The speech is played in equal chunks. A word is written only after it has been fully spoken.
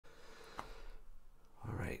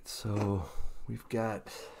right, so we've got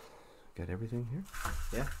everything here.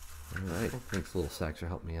 Yeah. All right. Thanks, Little Stacks, for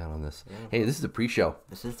helping me out on this. Yeah. Hey, this is the pre-show.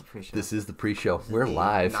 This is the pre-show. This is the pre-show. We're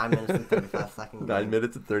live. 9 minutes and 35 seconds. 9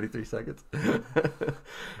 minutes and 33 seconds.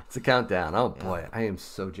 It's a countdown. Oh boy, I am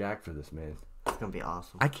so jacked for this, man. It's gonna be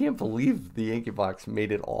awesome. I can't believe the Yankee Box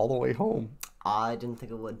made it all the way home. I didn't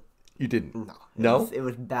think it would. You didn't? No. No? It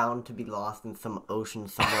was bound to be lost in some ocean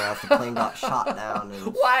somewhere else. The plane got shot down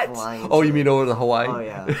and What? flying. Oh, you mean over to Hawaii? Oh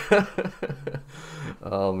yeah.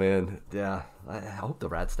 Oh man, yeah. I hope the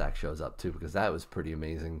rat stack shows up too, because that was pretty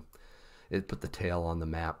amazing. It put the tail on the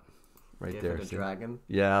map right there. Like a dragon.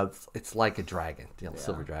 Yeah, it's like a dragon. You know,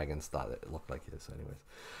 silver dragons thought it looked like this.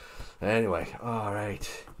 Anyway, all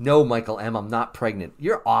right. No, Michael M., I'm not pregnant.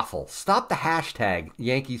 You're awful. Stop the hashtag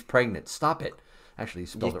Yankees pregnant. Stop it. Actually, you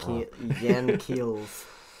spelled it wrong. Yankees.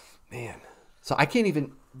 Man. So I can't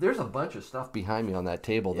even... There's a bunch of stuff behind me on that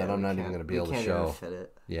table that I'm not even going to be able to show. Fit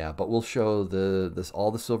it. Yeah, but we'll show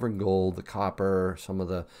all the silver and gold, the copper, some of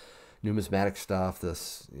the numismatic stuff,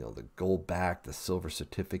 this, you know, the gold back, the silver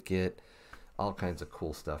certificate, all kinds of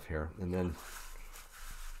cool stuff here. And then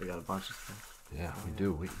we got a bunch of stuff. Yeah, we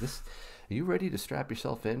do. Are you ready to strap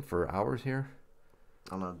yourself in for hours here?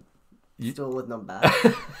 Still with no back.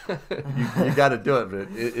 you got to do it, but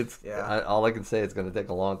it's yeah. All I can say, it's going to take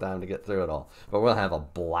a long time to get through it all. But we'll have a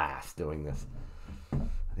blast doing this. I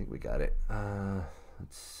think we got it.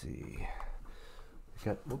 Let's see. We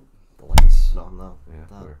got the lights. No.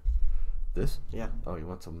 Yeah. This? Yeah. Oh, you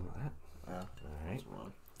want some of that? Yeah. All right.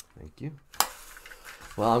 Thank you.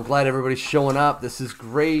 Well, I'm glad everybody's showing up. This is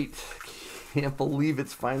great. Can't believe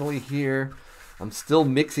it's finally here. I'm still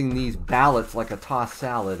mixing these ballots like a tossed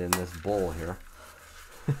salad in this bowl here.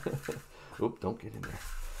 Oop, don't get in there.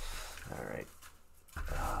 All right.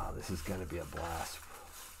 Oh, this is going to be a blast.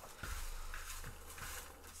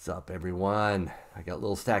 What's up, everyone? I got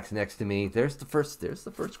little stacks next to me. There's the first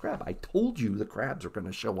crab. I told you the crabs are going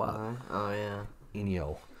to show up. Oh, yeah.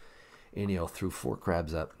 Inyo threw 4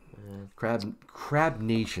 crabs up. Yeah. Crab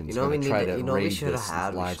Nation's going to try to we raid should this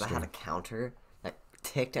have live had? We should have had a counter that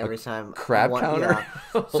ticked every time. Crab counter?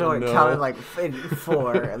 Yeah. So it counted like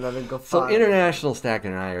 4, and then it'd go 5. So International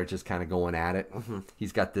Stacking and I are just kind of going at it. Mm-hmm.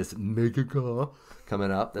 He's got this mega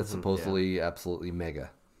coming up that's supposedly absolutely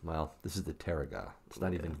mega. Well, this is the TERAGAW. It's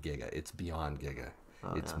not even giga. It's beyond giga.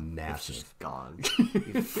 Oh, it's massive. It's just gone.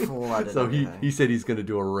 You flooded so he said he's going to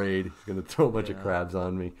do a raid. He's going to throw a bunch of crabs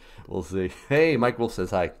on me. We'll see. Hey, Mike Wolf says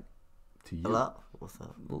hi to you. Hello. What's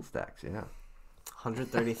up? Little stacks, yeah.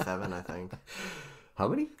 137, I think. How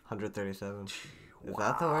many? 137. Is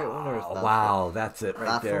that the right one, or is that? Wow, that's it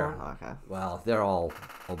right there. Okay. Wow, they're all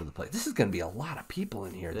over the place. This is going to be a lot of people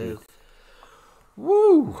in here, dude.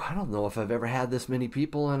 Woo! I don't know if I've ever had this many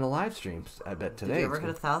people in a live stream. I bet today. Did you ever hit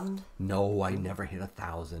 1,000? No, I never hit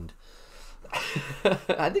 1,000.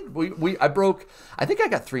 I think I broke. I think I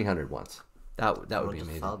got 300 once. That would be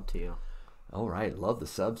amazing. Sub to you. All right, love the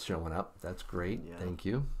subs showing up. That's great. Yeah. Thank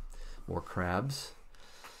you. More crabs.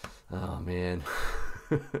 Oh man,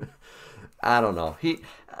 I don't know.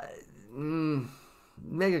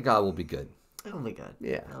 Mega God will be good. It'll be good.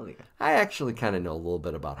 Yeah. It'll be good. I actually kind of know a little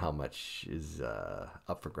bit about how much is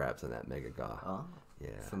up for grabs in that Mega Gaw. Oh. Yeah.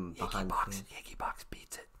 Some Yankee Box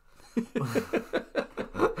beats it.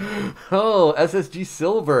 Oh, SSG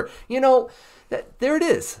Silver. You know, there it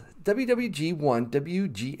is. WWG1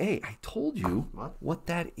 WGA. I told you what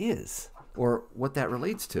that is, or what that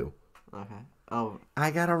relates to. Okay. Oh.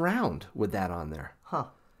 I got a round with that on there.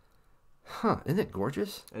 Huh, isn't it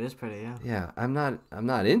gorgeous? It is pretty, yeah. Yeah, I'm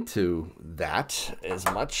not into that as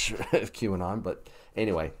much as QAnon, but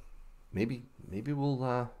anyway, maybe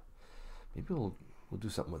we'll do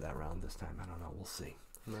something with that round this time. I don't know. We'll see.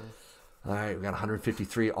 Nice. All right, we got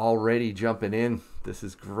 153 already jumping in. This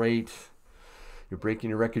is great. You're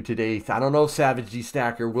breaking your record today. I don't know, Savage D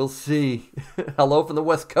Stacker. We'll see. Hello from the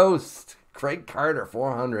West Coast. Craig Carter,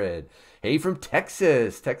 400. Hey from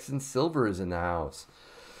Texas. Texan Silver is in the house.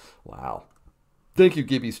 Wow. Thank you,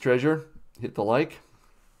 Gibby's Treasure. Hit the like.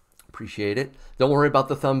 Appreciate it. Don't worry about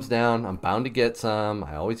the thumbs down. I'm bound to get some.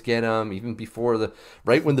 I always get them. Even before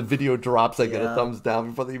right when the video drops, I get a thumbs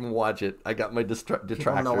down before they even watch it. I got my detractors.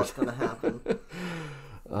 People know what's going to happen.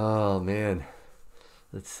 Oh, man.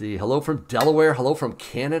 Let's see. Hello from Delaware. Hello from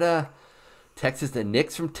Canada. Texas. The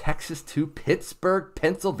Knicks from Texas to Pittsburgh,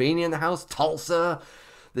 Pennsylvania in the house. Tulsa.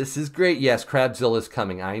 This is great. Yes, Crabzilla is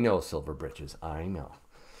coming. I know, Silver Britches. I know.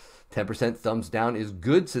 10% thumbs down is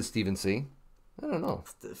good, says Stephen C. I don't know.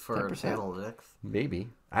 For 10%? Analytics? Maybe.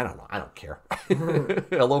 I don't know. I don't care.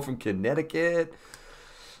 Hello from Connecticut.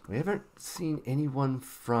 We haven't seen anyone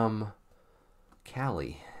from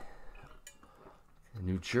Cali.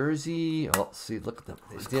 New Jersey. Oh, see, look at them.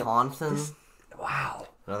 Wisconsin. Wow.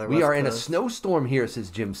 Another We West are in a Coast. snowstorm here, says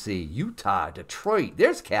Jim C. Utah, Detroit.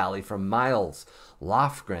 There's Callie from Miles.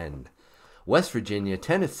 Lofgren. West Virginia,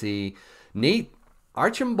 Tennessee. Nate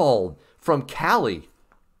Archibald from Cali.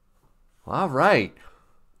 All right.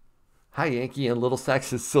 Hi, Yankee and Little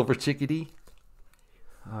Sax's Silver Chickadee.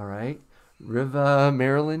 All right. Riva,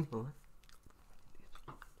 Maryland.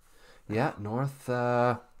 Yeah, North,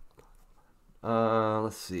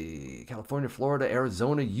 let's see, California, Florida,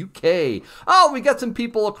 Arizona, UK. Oh, we got some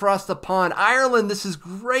people across the pond. Ireland, this is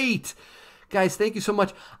great. Guys, thank you so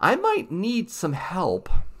much. I might need some help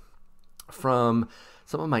from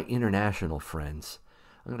some of my international friends.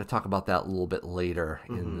 I'm going to talk about that a little bit later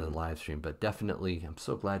in the live stream, but definitely, I'm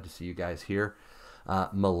so glad to see you guys here.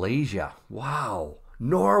 Malaysia, wow.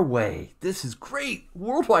 Norway, this is great.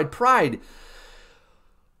 Worldwide pride.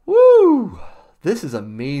 Woo! This is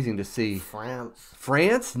amazing to see.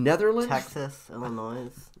 France, Netherlands, Texas, Illinois,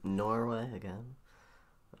 Norway again.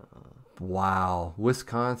 Wow.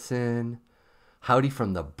 Wisconsin. Howdy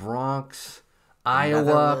from the Bronx. Iowa,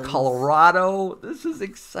 Netherlands. Colorado. This is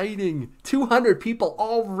exciting. 200 people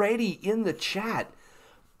already in the chat.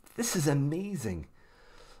 This is amazing.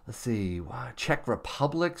 Let's see. Wow. Czech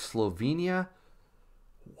Republic, Slovenia.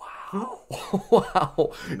 Wow.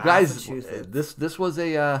 Wow. Guys, this was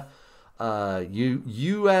a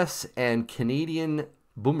U.S. and Canadian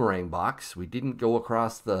boomerang box. We didn't go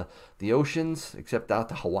across the oceans except out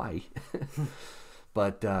to Hawaii.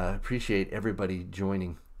 But appreciate everybody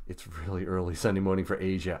joining. It's really early Sunday morning for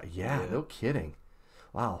Asia. Yeah, no kidding.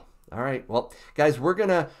 Wow. All right. Well, guys, we're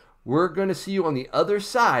gonna see you on the other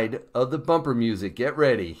side of the bumper music. Get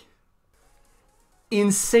ready.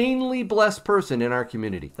 Insanely blessed person in our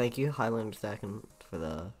community. Thank you, Highlander Stacking, for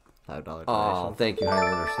the $5 donation. Oh, thank you,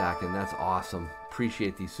 Highlander Stacking. That's awesome.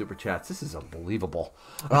 Appreciate these super chats. This is unbelievable.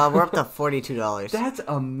 We're up to $42. That's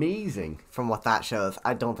amazing. From what that shows.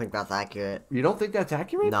 I don't think that's accurate. You don't think that's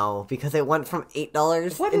accurate? No, because it went from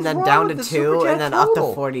 $8 What and is then wrong down with to the super 2 chat and then total?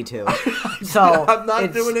 up to 42. So I'm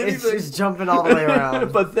not doing anything. It's just jumping all the way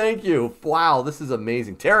around. But thank you. Wow, this is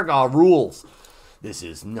amazing. TERAGAW rules. This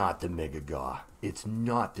is not the Megagaw. It's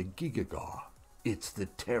not the Gigagaw. It's the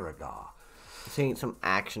TERAGAW. Seeing some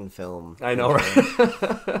action film. I know,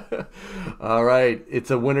 right? All right. It's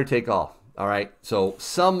a winner take all. All right. So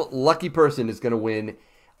some lucky person is going to win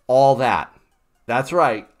all that. That's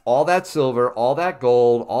right. All that silver, all that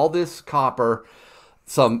gold, all this copper,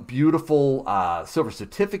 some beautiful silver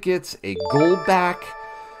certificates, a gold back.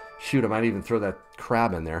 Shoot, I might even throw that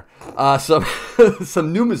crab in there. Some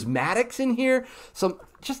some numismatics in here.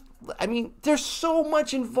 There's so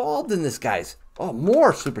much involved in this, guys. Oh,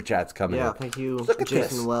 more super chats coming in. Yeah, thank you, Look at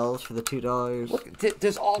Jason this. Wells, for the $2. Look,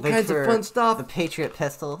 there's all Thanks kinds of for fun stuff. The Patriot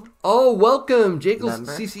Pistol. Oh, welcome, Jacobs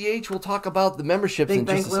Member. CCH. We'll talk about the memberships Big in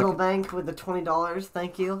Bank, just a Little second. Bank with the $20.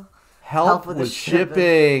 Thank you. Help with with the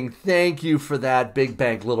shipping. Thank you for that, Big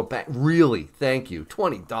Bank, Little Bank. Really, thank you.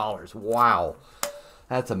 $20. Wow.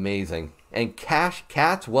 That's amazing. And Cash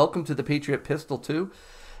Cats, welcome to the Patriot Pistol, too.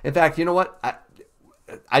 In fact, you know what?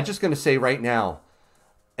 I'm just going to say right now,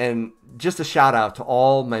 and just a shout out to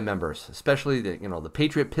all my members, especially the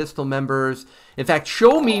Patriot Pistol members. In fact,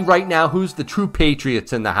 show me right now who's the true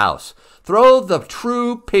patriots in the house. Throw the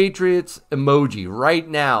true patriots emoji right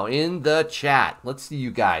now in the chat. Let's see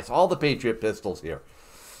you guys. All the Patriot Pistols here.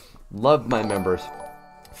 Love my members.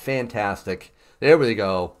 Fantastic. There we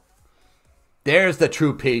go. There's the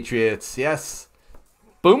true patriots. Yes.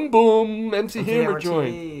 Boom, boom. MC Hammer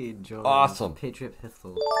joined. Awesome. Patriot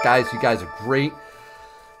Pistol. Guys, you guys are great.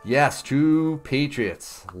 Yes, true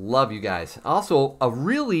patriots. Love you guys. Also, a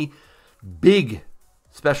really big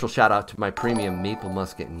special shout out to my premium Maple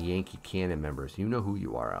Musket and Yankee Cannon members. You know who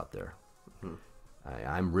you are out there.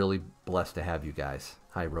 I'm really blessed to have you guys.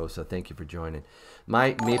 Hi, Rosa. Thank you for joining.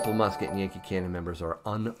 My Maple Musket and Yankee Cannon members are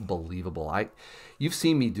unbelievable. You've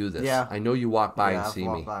seen me do this. Yeah. I know you walk by and I've see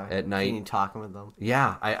walked me by. at night. Seen you talking with them.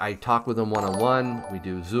 Yeah, I talk with them one-on-one. We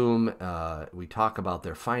do Zoom. We talk about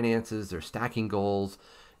their finances, their stacking goals.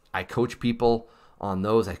 I coach people on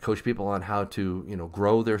those. I coach people on how to,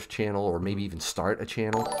 grow their channel or maybe even start a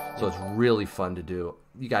channel. So it's really fun to do.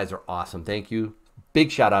 You guys are awesome. Thank you.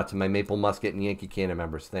 Big shout out to my Maple Musket and Yankee Cannon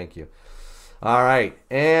members. Thank you. All right.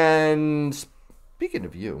 And speaking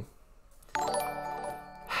of you,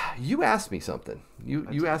 you asked me something.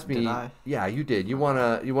 You asked me. Did I? Yeah, you did. You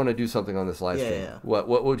wanna do something on this live stream? Yeah.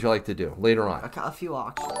 What would you like to do later on? A few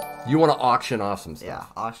auctions. You want to auction off some stuff? Yeah,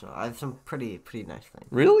 auction. I have some pretty nice things.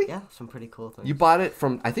 Really? Yeah, some pretty cool things. You bought it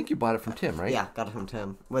from? I think you bought it from Tim, right? Yeah, got it from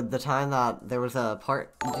Tim. With the time that there was a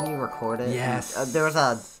part, didn't you record it? Yes. There was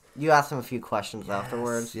a You asked him a few questions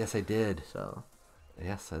afterwards. Yes, I did. So.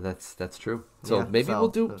 Yes, that's true. So Yeah, maybe we'll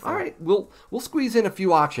do. All right, we'll squeeze in a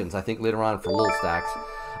few auctions. I think later on for little stacks.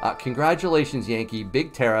 Congratulations, Yankee,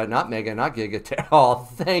 Big Terra, not Mega, not Giga Terra. Oh,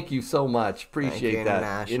 thank you so much. Appreciate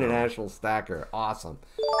that. International stacker, awesome.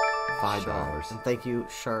 $5. And thank you,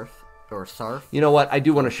 Sharf or Sarf. You know what? I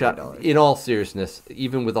do want to shout. In all seriousness,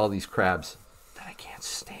 even with all these crabs that I can't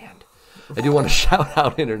stand, I do want to shout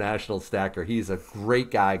out International Stacker. He's a great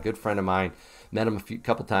guy, good friend of mine. Met him a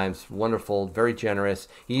couple times. Wonderful, very generous.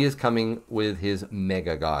 He is coming with his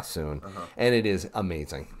Mega Goss soon, and it is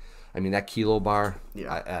amazing. I mean, that kilo bar,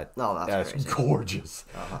 that's gorgeous.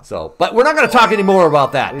 So, but we're not going to talk anymore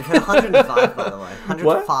about that. We've hit 105, by the way.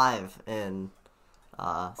 105 in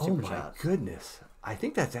Super Chat. Oh, my goodness. I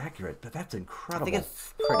think that's accurate, but that's incredible. I think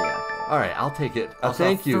it's pretty accurate. All right, I'll take it. Also,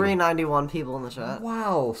 thank you. 391 people in the chat.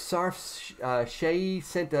 Wow, Sarf Shay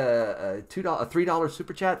sent a $3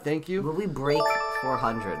 super chat. Thank you. Will we break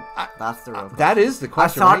 400? That's the real question. That is the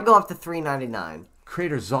question. I saw it go up to 399.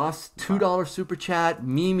 Creator Zoss, $2 super chat.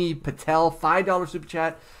 Mimi Patel, $5 super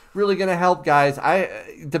chat. Really gonna help, guys.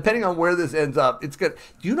 Depending on where this ends up, it's good.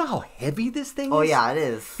 Do you know how heavy this thing is? Oh yeah, it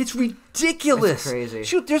is. It's ridiculous. It's crazy.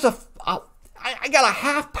 Shoot, there's I got a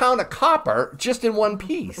half pound of copper just in one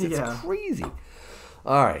piece. It's crazy.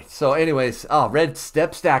 All right. So, anyways, Red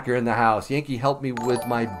Step Stacker in the house. Yankee helped me with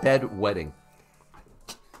my bed wedding.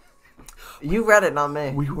 You read it, not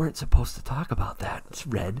me. We weren't supposed to talk about that. It's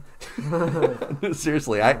red.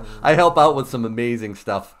 Seriously, I help out with some amazing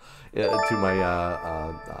stuff to my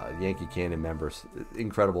Yankee Canon members.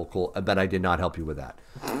 Incredible, cool. But I did not help you with that.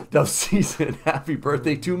 Dove Season, happy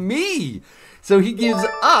birthday to me. So he gives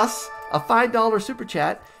us a $5 super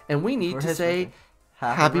chat, and we need to say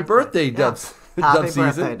happy birthday, Dove. Happy Season.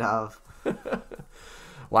 birthday, Dove.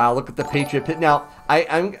 Wow, look at the Patriot Pit. Now,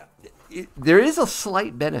 there is a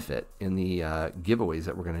slight benefit in the giveaways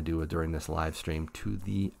that we're going to do during this live stream to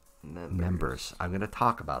the members. I'm going to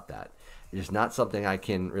talk about that. It's not something I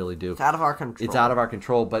can really do. It's out of our control. It's out of our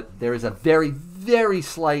control, but there is a very, very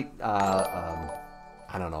slight, I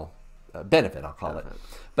don't know, benefit, I'll call it.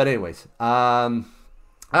 But anyways,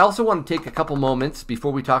 I also want to take a couple moments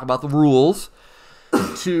before we talk about the rules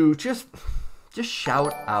to just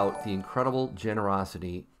shout out the incredible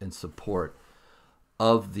generosity and support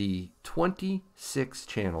of the 26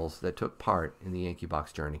 channels that took part in the Yankee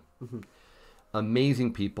Box journey.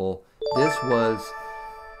 Amazing people. This was,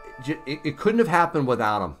 it couldn't have happened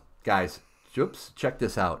without them, guys. Oops, check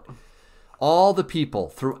this out. All the people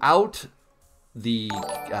throughout the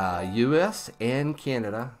U.S. and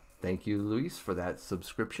Canada. Thank you, Luis, for that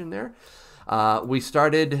subscription there. We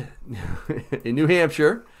started in New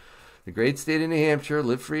Hampshire, the great state of New Hampshire,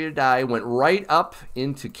 live free or die, went right up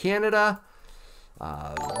into Canada,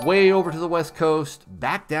 way over to the West Coast,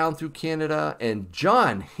 back down through Canada, and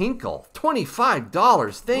John Hinkle,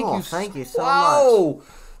 $25. Thank you so much.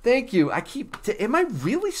 Thank you. Am I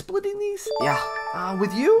really splitting these? Yeah.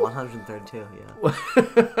 With you? 132,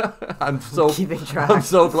 yeah. I'm keeping track. I'm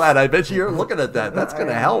so glad. I bet you're looking at that. That's going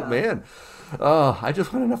to help, man. Oh, I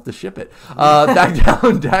just want enough to ship it.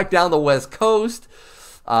 Back down the West Coast.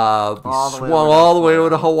 Swung all the way over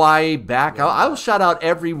to Hawaii. Back out. I will shout out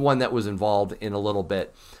everyone that was involved in a little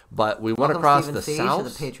bit. But we went across the south. To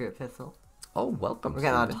the Patriot Pistol. Oh, welcome. We're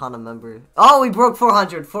getting a ton of members. Oh, we broke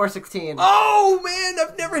 400, 416. Oh, man,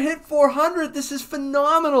 I've never hit 400. This is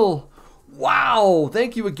phenomenal. Wow.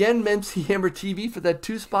 Thank you again, MC Hammer TV, for that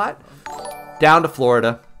 2 spot. Down to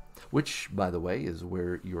Florida, which, by the way, is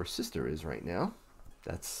where your sister is right now.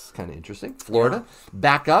 That's kind of interesting. Florida,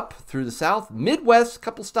 back up through the south, Midwest,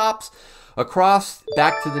 couple stops, across,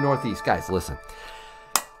 back to the Northeast. Guys, listen.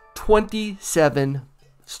 27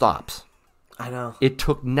 stops. I know. It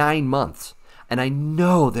took 9 months. And I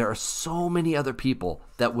know there are so many other people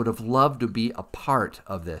that would have loved to be a part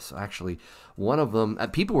of this. Actually, one of them,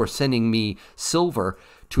 people were sending me silver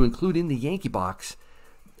to include in the Yankee Box.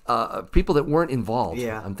 People that weren't involved.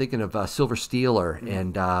 Yeah. I'm thinking of Silver Steeler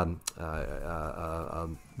and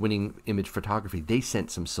Winning Image Photography. They sent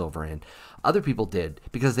some silver in. Other people did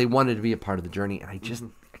because they wanted to be a part of the journey, and I just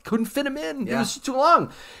couldn't fit them in. Yeah. It was too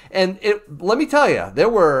long. And let me tell you, there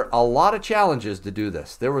were a lot of challenges to do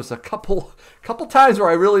this. There was a couple times where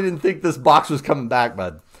I really didn't think this box was coming back,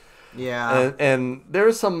 bud. Yeah. And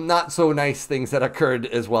there's some not so nice things that occurred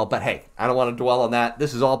as well. But hey, I don't want to dwell on that.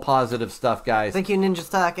 This is all positive stuff, guys. Thank you, Ninja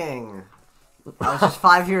Stacking. I was just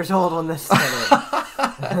 5 years old when this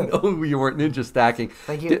started. No, you weren't Ninja Stacking.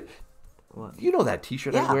 Thank you. You know that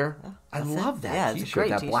T-shirt I wear? Yeah, I love that T-shirt.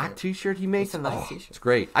 That black T-shirt he makes. It's a nice T-shirt. It's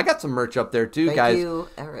great. I got some merch up there too, Thank guys. Thank you,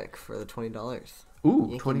 Eric, for the $20. Ooh,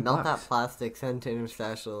 You 20 can melt bucks. that plastic, send to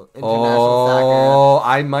international Oh,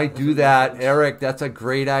 I might do that. message. Eric, that's a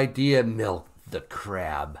great idea. Milk the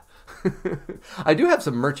crab. I do have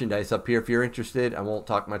some merchandise up here if you're interested. I won't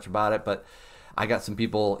talk much about it, but I got some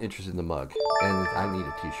people interested in the mug. And I need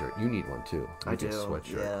a t-shirt. You need one too. I Maybe do, a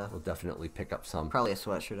sweatshirt. yeah. We'll definitely pick up some. Probably a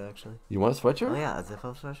sweatshirt, actually. You want a sweatshirt? Oh, yeah, a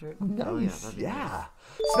zip-up sweatshirt? Nice. Oh, yeah, that'd be Yeah.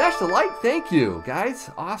 Smash the like. Thank you, guys.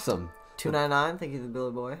 Awesome. $2.99, thank you to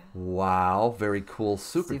Billy Boy. Wow. Very cool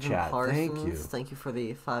super Stephen chat. Parsons, Thank you. Thank you for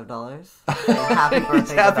the $5. And happy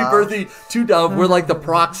birthday, Happy Dove. birthday to Dove. We're like the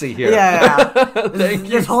proxy here. Yeah, yeah. Thank you,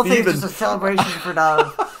 This whole thing's Stephen. just a celebration for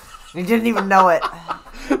Dove. You didn't even know it.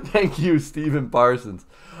 Thank you, Stephen Parsons.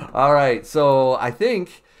 All right, so I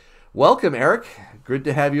think, welcome, Eric. Good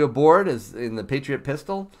to have you aboard as in the Patriot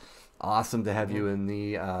Pistol. Awesome to have you in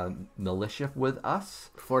the militia with us.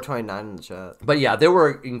 429 in the chat. But yeah, there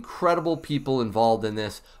were incredible people involved in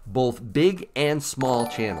this, both big and small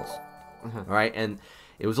channels. All right, and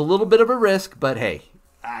it was a little bit of a risk, but hey,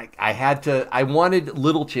 I wanted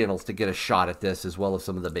little channels to get a shot at this as well as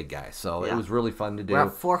some of the big guys. So it Yeah. was really fun to do. We're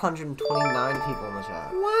at 429 people in the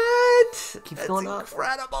chat. What? Keeps going up.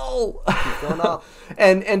 Incredible. Keeps going up.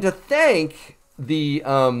 And to thank the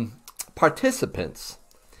participants,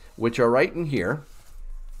 which are right in here,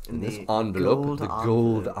 in this The envelope, gold the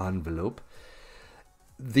gold envelope.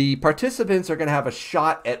 The participants are going to have a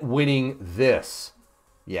shot at winning this.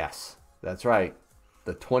 Yes, that's right.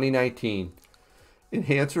 The 2019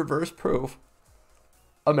 Enhanced Reverse Proof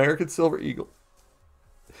American Silver Eagle.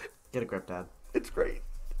 Get a grip, Dad. It's great.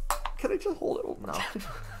 Can I just hold it over? No.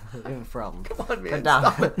 You have a problem. Come on, man. Put down.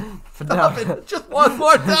 Stop it. Put Stop down. it. Just one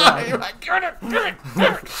more time. Give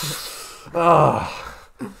it. Oh.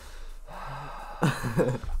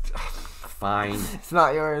 Fine. It's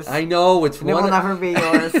not yours. I know it's And it will never be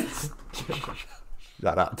yours.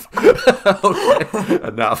 Shut up. Okay,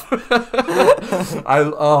 enough.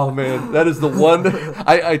 Oh man, that is the one.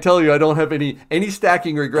 I tell you, I don't have any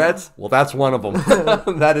stacking regrets. Well, that's one of them.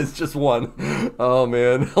 That is just one. Oh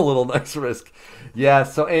man, a little nice risk. Yeah.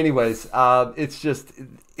 So, anyways,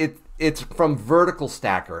 it's from Vertical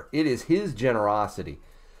Stacker. It is his generosity.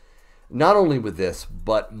 Not only with this,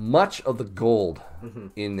 but much of the gold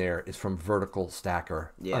in there is from Vertical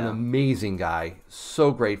Stacker. Yeah. An amazing guy.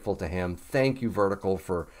 So grateful to him. Thank you, Vertical,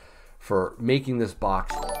 for making this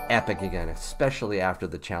box epic again, especially after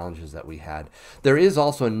the challenges that we had. There is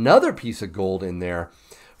also another piece of gold in there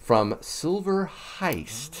from Silver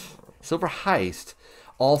Heist. Silver Heist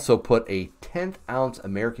also put a 10th ounce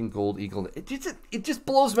American Gold Eagle. It just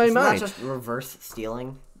blows my It's not mind. just reverse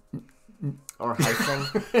stealing or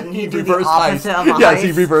heisting. He did the reversed opposite of a Yes, he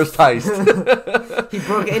heist. reversed heist. He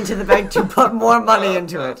broke into the bank to put more money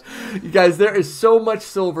into it. You guys, there is so much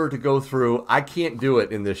silver to go through. I can't do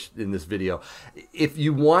it in this video. If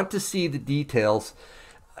you want to see the details,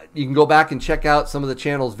 you can go back and check out some of the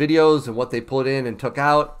channel's videos and what they put in and took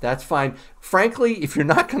out. That's fine. Frankly, if you're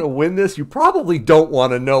not going to win this, you probably don't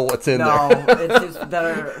want to know what's in No, there. it's just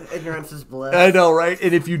better. Ignorance is bliss. I know, right?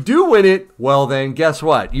 And if you do win it, well, then guess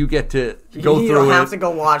what? You get to go you through don't it. have to go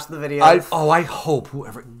watch the video. I hope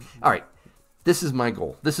whoever. All right, this is my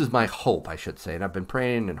goal. This is my hope, I should say. And I've been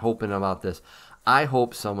praying and hoping about this. I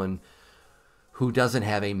hope someone who doesn't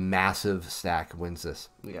have a massive stack wins this.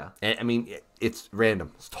 Yeah. I mean, it's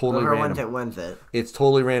random. It's totally Whoever random. wins it. It's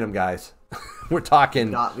totally random, guys. We're talking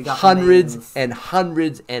We got the hundreds names. and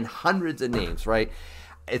hundreds and hundreds of names, right?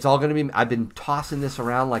 It's all going to be. I've been tossing this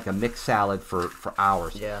around like a mixed salad for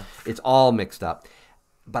hours. Yeah. It's all mixed up.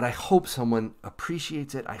 But I hope someone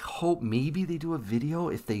appreciates it. I hope maybe they do a video.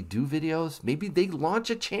 If they do videos, maybe they launch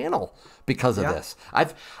a channel because of this.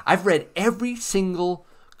 I've read every single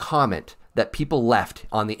comment that people left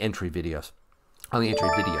on the entry videos. On the entry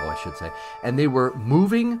video, I should say. And they were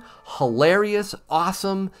moving, hilarious,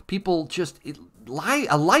 awesome. People just...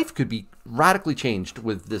 a life could be radically changed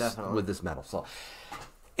with this Definitely. with this medal. So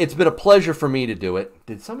it's been a pleasure for me to do it.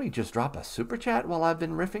 Did somebody just drop a super chat while I've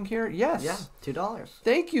been riffing here? Yes. Yeah, $2.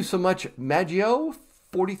 Thank you so much,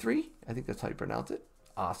 Maggio43. I think that's how you pronounce it.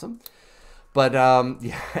 Awesome. But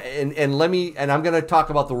yeah, and I'm going to talk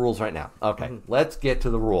about the rules right now. Okay, let's get to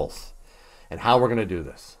the rules and how we're going to do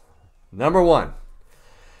this. Number one,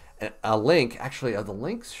 a link. Actually, are the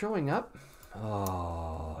links showing up?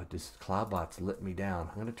 Oh, this CloudBot's lit me down.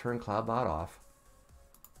 I'm going to turn CloudBot off.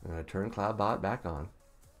 I'm going to turn CloudBot back on.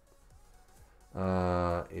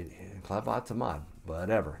 CloudBot's a mod,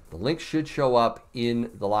 whatever. The link should show up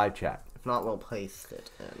in the live chat. If not, we'll paste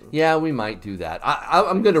it in. Yeah, we might do that.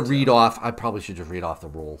 I'm going to read off. I probably should just read off the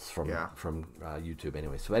rules from YouTube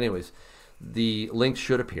anyway. So anyways, the links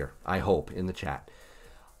should appear, I hope, in the chat.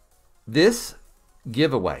 This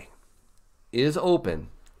giveaway is open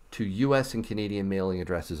to U.S. and Canadian mailing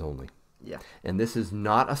addresses only. Yeah. And this is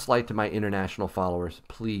not a slight to my international followers.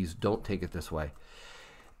 Please don't take it this way.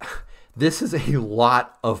 This is a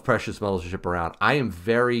lot of precious metals to ship around. I am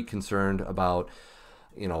very concerned about,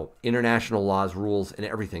 international laws, rules, and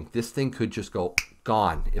everything. This thing could just go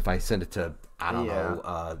gone if I send it to, I don't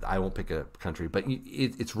know, I won't pick a country, but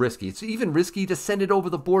it's risky. It's even risky to send it over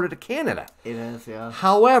the border to Canada. It is, yeah.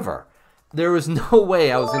 However, there was no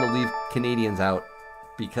way I was going to leave Canadians out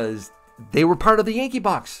because they were part of the Yankee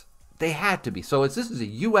Box. They had to be. So this is a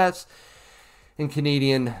U.S. and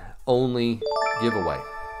Canadian only giveaway.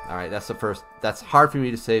 All right, that's the first. That's hard for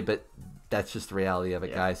me to say, but that's just the reality of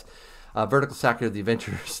it, guys. Vertical stacker, the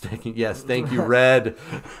adventure stacking. Yes, thank you, Red.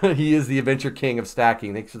 He is the adventure king of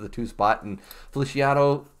stacking. Thanks for the 2-spot. And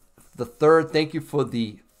Feliciano the third, thank you for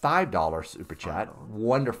the $5 super chat.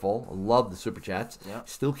 Wonderful. I love the super chats. Yep.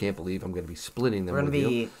 Still can't believe I'm going to be splitting them. We're going to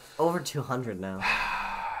be over 200 now.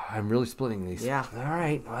 I'm really splitting these. Yeah. All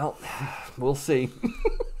right. Well, we'll see.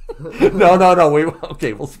 No.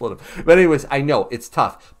 Okay, we'll split them. But anyways, I know it's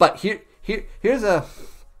tough. But here's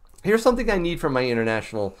something I need from my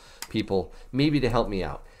international people, maybe to help me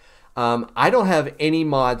out. I don't have any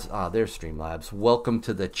mods. There's Streamlabs. Welcome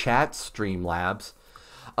to the chat, Streamlabs.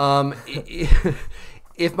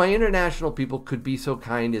 If my international people could be so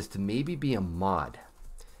kind as to maybe be a mod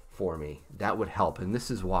for me, that would help. And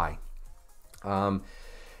this is why. I'm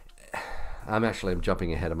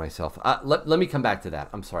jumping ahead of myself. Let me come back to that.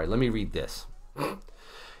 I'm sorry. Let me read this.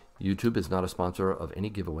 YouTube is not a sponsor of any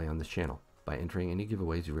giveaway on this channel. By entering any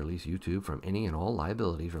giveaways, you release YouTube from any and all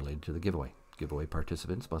liabilities related to the giveaway. Giveaway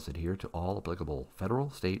participants must adhere to all applicable federal,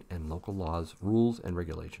 state, and local laws, rules, and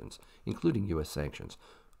regulations, including U.S. sanctions.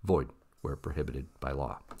 Void where prohibited by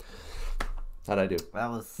law. How'd I do? That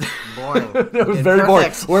was boring. That was very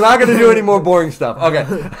boring. We're not going to do any more boring stuff. Okay.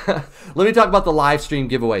 Let me talk about the live stream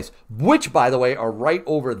giveaways, which, by the way, are right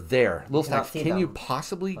over there. Little Stacks, can you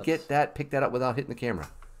possibly pick that up without hitting the camera?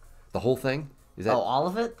 The whole thing? Is that, all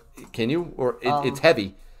of it? Can you? Or it's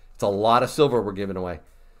heavy. It's a lot of silver we're giving away.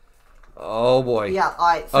 Oh boy. Yeah. All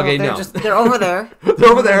right. So okay. They're over there. They're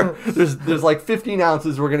over there. There's like 15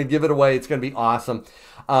 ounces. We're gonna give it away. It's gonna be awesome.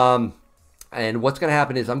 And what's gonna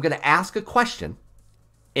happen is I'm gonna ask a question,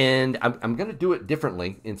 and I'm gonna do it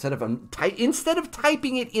differently instead of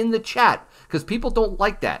typing it in the chat, because people don't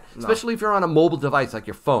like that, especially if you're on a mobile device like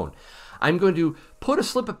your phone. I'm going to put a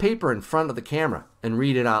slip of paper in front of the camera and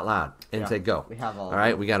read it out loud and say go. We have all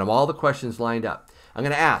right. We got all the questions lined up. I'm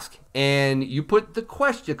going to ask, and you put the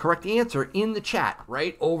correct answer in the chat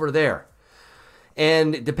right over there.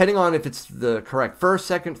 And depending on if it's the correct first,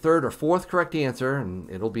 second, third, or fourth correct answer, and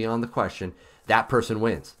it'll be on the question, that person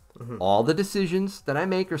wins. Mm-hmm. All the decisions that I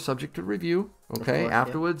make are subject to review. Okay,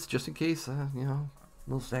 afterwards, just in case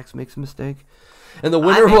Little Stacks makes a mistake. And the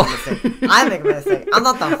winner will... I make a mistake. I'm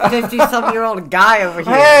not the 50-something-year-old guy over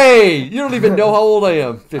here. Hey! You don't even know how old I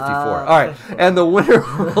am. 54. All right. And the winner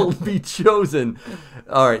will be chosen.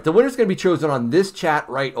 All right. The winner's going to be chosen on this chat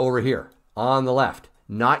right over here on the left.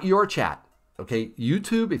 Not your chat. Okay?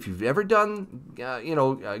 YouTube, if you've ever done,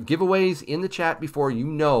 giveaways in the chat before, you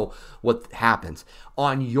know what happens.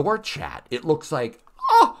 On your chat, it looks like,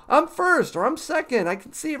 oh, I'm first or I'm second. I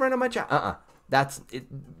can see it right on my chat. That's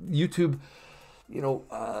it. YouTube...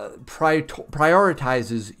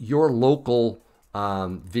 prioritizes your local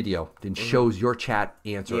video and shows your chat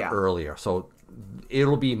answer earlier. So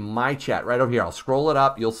it'll be my chat right over here. I'll scroll it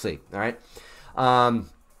up. You'll see. All right.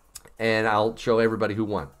 And I'll show everybody who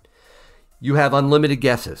won. You have unlimited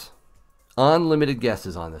guesses. Unlimited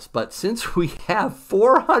guesses on this. But since we have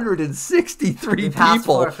 463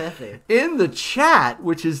 people in the chat,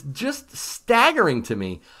 which is just staggering to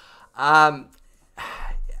me,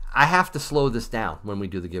 I have to slow this down when we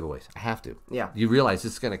do the giveaways. I have to. Yeah. You realize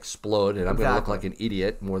it's going to explode, and I'm going to look like an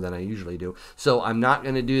idiot more than I usually do. So I'm not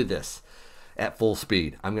going to do this at full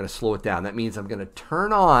speed. I'm going to slow it down. That means I'm going to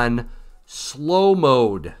turn on slow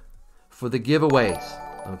mode for the giveaways.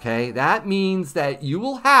 Okay? That means that you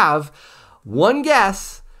will have one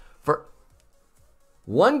guess for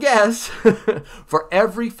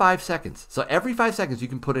every 5 seconds. So every 5 seconds you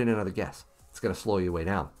can put in another guess. It's going to slow you way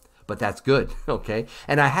down. But that's good, okay?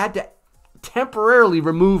 And I had to temporarily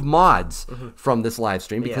remove mods from this live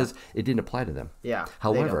stream because it didn't apply to them. Yeah.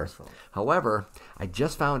 However, I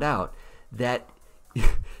just found out that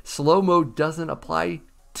slow mode doesn't apply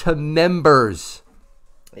to members.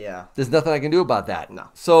 Yeah. There's nothing I can do about that. No.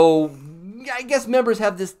 So I guess members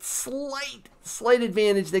have this slight slight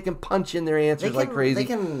advantage. They can punch in their answers like crazy.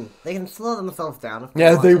 They can slow themselves down.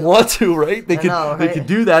 If they want to, right? They right? could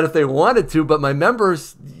do that if they wanted to. But my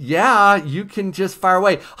members, yeah, you can just fire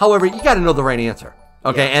away. However, you got to know the right answer.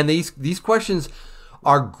 Okay, and these questions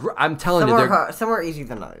are. I'm telling you, some are easier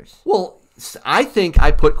than others. Well, I think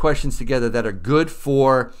I put questions together that are good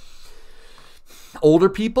for older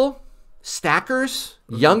people, stackers,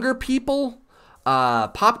 younger people,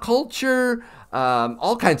 pop culture,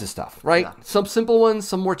 all kinds of stuff, right? Yeah. Some simple ones,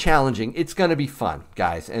 some more challenging. It's going to be fun,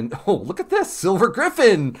 guys. And, oh, look at this, Silver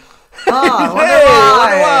Griffin. Oh,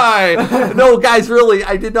 why? No, guys, really,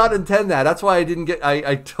 I did not intend that. That's why I didn't get,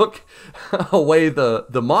 I took away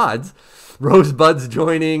the mods. Rosebud's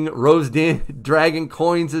joining. Dragon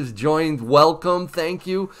Coins has joined. Welcome. Thank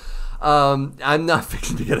you. I'm not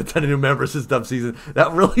fixing to get a ton of new members this dump season.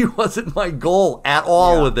 That really wasn't my goal at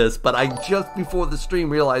all with this, but I just before the stream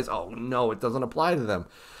realized, oh no, it doesn't apply to them.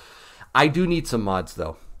 I do need some mods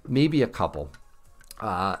though, maybe a couple.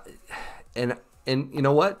 And you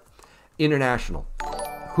know what? International.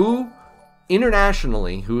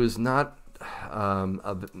 Internationally, who is not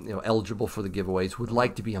eligible for the giveaways, would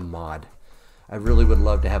like to be a mod. I really would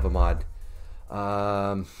love to have a mod.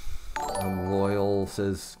 I'm loyal,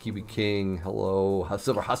 says Kiwi King. Hello.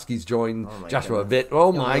 Silver Huskies joined. Joshua Vitt.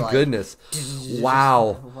 Oh my goodness.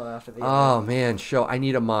 Wow. Oh man, show. I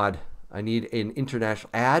need a mod. I need an international.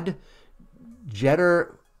 Add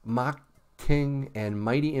Jetter, Mock King, and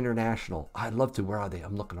Mighty International. I'd love to. Where are they?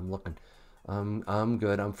 I'm looking. I'm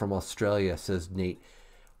good. I'm from Australia, says Nate.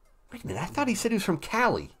 Wait a minute. I thought he said he was from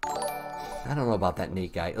Cali. I don't know about that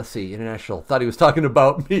Nate guy. Let's see. International. Thought he was talking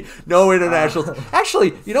about me. No international.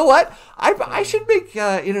 Actually, you know what? I should make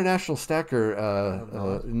international stacker.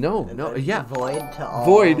 No. Yeah. Void to all.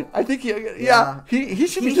 Void. I think he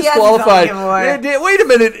should be disqualified. Wait a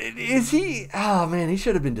minute. Is he? Oh man, he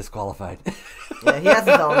should have been disqualified. Yeah, he has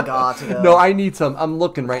his own god to go. No, I need some. I'm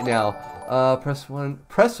looking right now. Press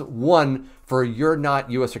one for You're Not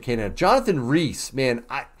U.S. or Canada. Jonathan Reese, man,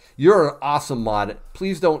 you're an awesome mod.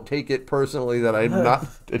 Please don't take it personally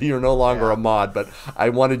that you're no longer a mod, but I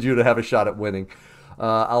wanted you to have a shot at winning.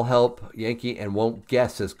 I'll help Yankee and won't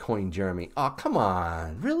guess, says Coin Jeremy. Oh, come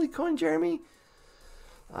on. Really, Coin Jeremy?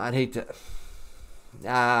 I'd hate to.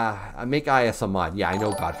 I make IS a mod. Yeah, I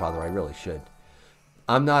know, Godfather. I really should.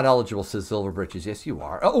 I'm not eligible, says Silver Britches. Yes, you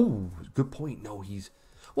are. Oh, good point. No,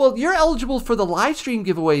 well, you're eligible for the live stream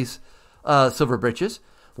giveaways, Silver Britches.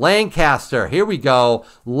 Lancaster, here we go.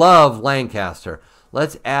 Love Lancaster.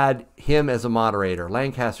 Let's add him as a moderator.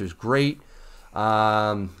 Lancaster's great.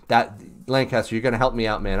 That Lancaster, you're going to help me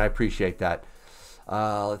out, man. I appreciate that.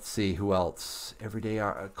 Let's see who else. Everyday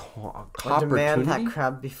I demand that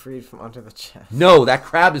crab be freed from under the chest. No, that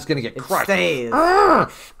crab is going to get crushed. Stays. Oh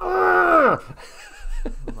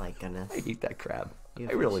my goodness. I hate that crab.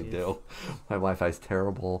 I really do. My Wi-Fi's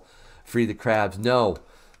terrible. Free the crabs. No.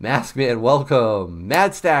 Maskman, welcome.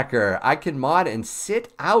 Mad Stacker, I can mod and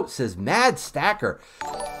sit out, says Mad Stacker.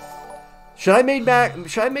 Should I make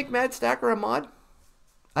Mad Stacker a mod?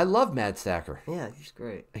 I love Mad Stacker. Yeah, he's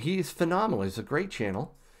great. He's phenomenal. He's a great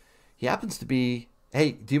channel. He happens to be.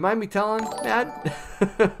 Hey, do you mind me telling, Mad?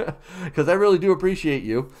 Because I really do appreciate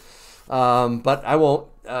you. But I won't.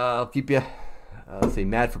 I'll keep you. Let's see,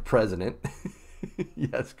 Mad for president.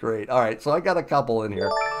 Yes, great. All right, so I got a couple in here.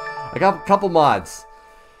 I got a couple mods.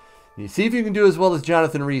 You see if you can do as well as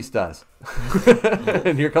Jonathan Reese does.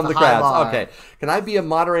 And here come the crowds. Okay. Can I be a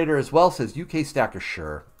moderator as well? Says UK Stacker.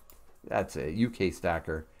 Sure. That's it. UK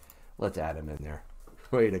Stacker. Let's add him in there.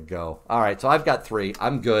 Way to go. All right. So I've got 3.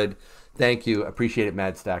 I'm good. Thank you. Appreciate it,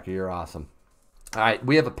 Mad Stacker. You're awesome. All right.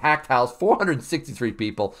 We have a packed house. 463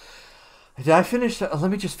 people. Did I finish? Let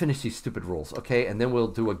me just finish these stupid rules. Okay. And then we'll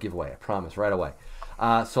do a giveaway. I promise. Right away.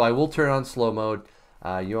 So I will turn on slow mode.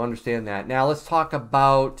 You understand that. Now let's talk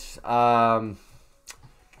about the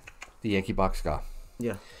Yankee Box Giveaway.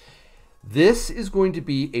 Yeah. This is going to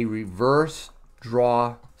be a reverse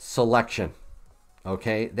draw selection.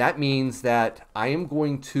 Okay? That means that I am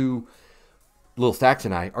going to, Little Stacks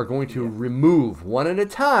and I are going to remove one at a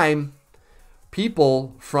time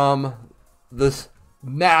people from this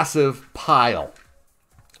massive pile.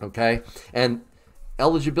 Okay? And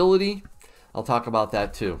eligibility, I'll talk about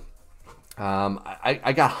that too.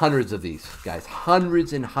 I got hundreds of these, guys.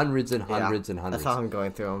 Hundreds and hundreds and hundreds and hundreds. That's how I'm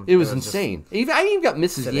going through them. It was insane. I even got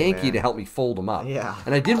Mrs. Yankee to help me fold them up. Yeah.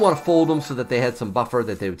 And I did want to fold them so that they had some buffer,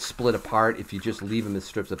 that they would split apart. If you just leave them as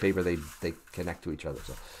strips of paper, they connect to each other.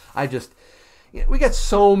 So we got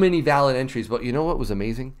so many valid entries. But you know what was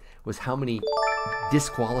amazing? was how many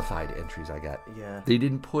disqualified entries I got. Yeah. They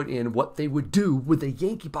didn't put in what they would do with a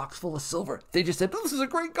Yankee box full of silver. They just said, this is a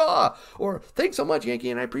great GAW, or thanks so much, Yankee,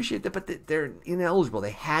 and I appreciate that, but they're ineligible.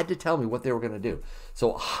 They had to tell me what they were going to do.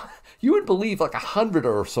 So you would believe like 100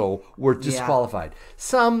 or so were disqualified.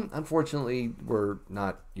 Some, unfortunately, were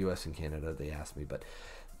not U.S. and Canada. They asked me, but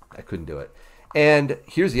I couldn't do it. And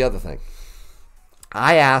here's the other thing.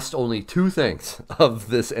 I asked only 2 things of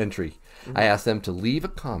this entry. I asked them to leave a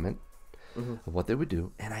comment of what they would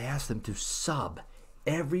do, and I asked them to sub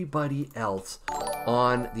everybody else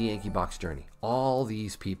on the Yankee Box journey. All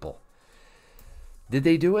these people. Did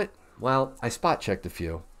they do it? Well, I spot checked a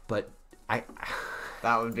few, but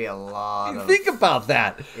that would be a lot. Think about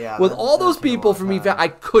that. Yeah, with all those people from me, time. I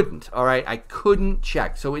couldn't. All right, I couldn't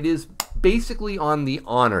check. So it is basically on the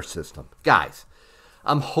honor system, guys.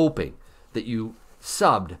 I'm hoping that you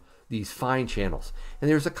subbed these fine channels. And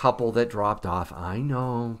there's a couple that dropped off. I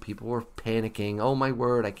know people were panicking. Oh my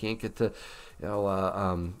word, I can't get to,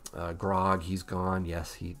 Grog. He's gone.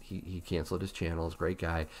 Yes, he canceled his channel. He's a great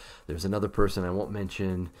guy. There's another person I won't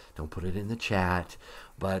mention. Don't put it in the chat.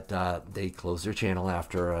 But they closed their channel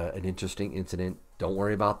after an interesting incident. Don't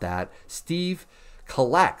worry about that. Steve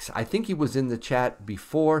Collects. I think he was in the chat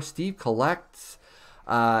before. Steve Collects.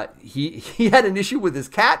 He had an issue with his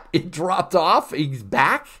cat. It dropped off. He's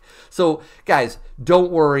back. So guys,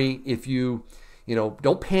 don't worry if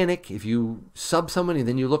don't panic if you sub somebody and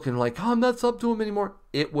then you look and like, oh, I'm not sub to him anymore.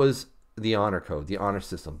 It was the honor code, the honor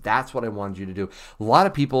system. That's what I wanted you to do. A lot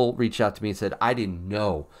of people reached out to me and said, I didn't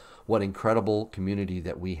know what incredible community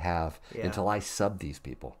that we have until I subbed these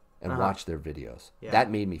people and watched their videos. Yeah. That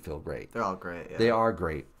made me feel great. They're all great. Yeah. They are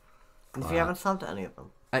great. And if you haven't subbed to any of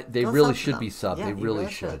them, they really should be subbed. Yeah, they really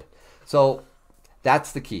should. So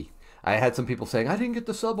that's the key. I had some people saying, I didn't get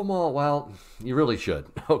to sub them all. Well, you really should,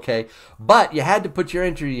 okay? But you had to put your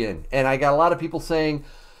entry in. And I got a lot of people saying,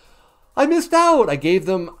 I missed out. I gave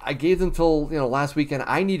them till last weekend.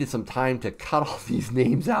 I needed some time to cut all these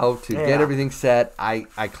names out to get everything set. I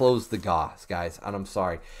closed the GAWs, guys, and I'm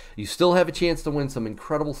sorry. You still have a chance to win some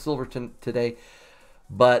incredible silver today,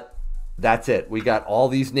 but that's it. We got all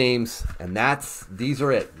these names, and these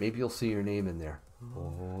are it. Maybe you'll see your name in there.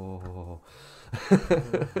 Oh.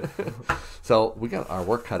 So we got our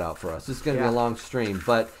work cut out for us. This is going to be a long stream,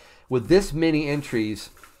 but with this many entries,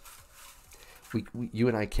 you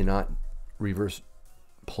and I cannot reverse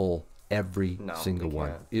pull every single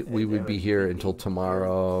one. We would be here until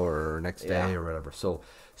tomorrow or next day or whatever. So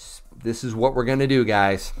this is what we're going to do,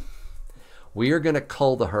 guys. We are going to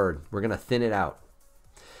cull the herd. We're going to thin it out.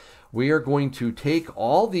 We are going to take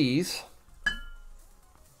all these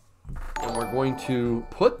and we're going to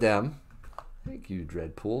put them. Thank you,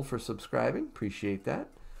 Dreadpool, for subscribing. Appreciate that.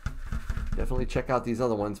 Definitely check out these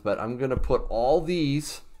other ones, but I'm going to put all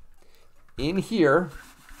these in here.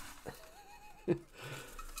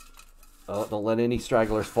 Oh, don't let any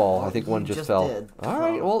stragglers fall. I think one just fell. All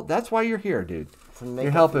right, well, that's why you're here, dude.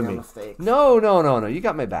 You're helping me. No. You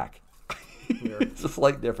got my back. It's a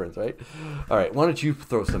slight difference, right? All right, why don't you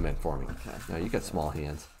throw some in for me? Okay. Now, you got small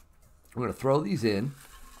hands. I'm going to throw these in.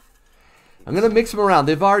 I'm going to mix them around.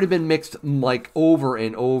 They've already been mixed like over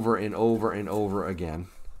and over and over and over again.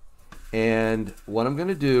 And what I'm going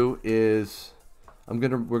to do is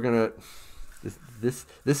this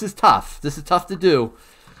is tough. This is tough to do.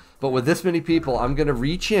 But with this many people, I'm going to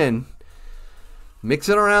reach in, mix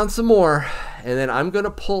it around some more, and then I'm going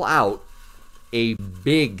to pull out a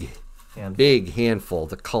big handful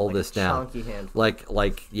to cull this down. Chunky handful.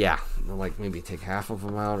 Like maybe take half of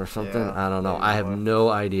them out or something. I don't know. I have no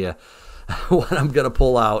idea what I'm going to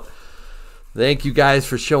pull out. Thank you guys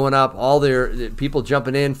for showing up. All their people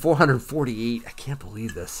jumping in. 448. I can't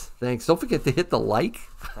believe this. Thanks. Don't forget to hit the like.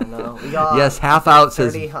 I know. We got yes, half out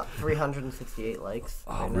says 368 likes.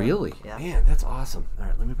 Oh, really? Yeah. Man, that's awesome. All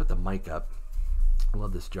right, let me put the mic up. I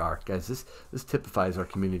love this jar. Guys, this typifies our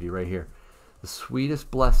community right here. The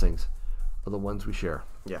sweetest blessings are the ones we share.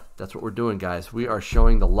 Yeah. That's what we're doing, guys. We are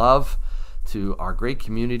showing the love to our great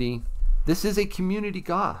community. This is a community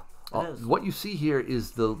GAW. What you see here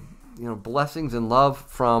is the blessings and love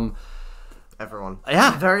from everyone.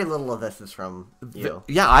 Yeah. Very little of this is from you.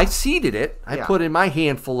 Yeah, I seeded it. I put in my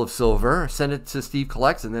handful of silver, sent it to Steve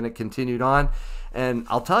Collects, and then it continued on. And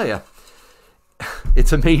I'll tell you,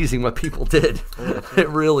 it's amazing what people did. It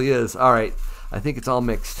really is. All right. I think it's all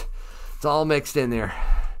mixed. It's all mixed in there.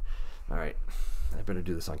 All right. I better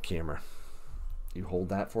do this on camera. You hold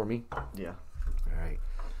that for me? Yeah. All right.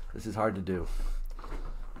 This is hard to do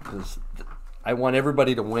because I want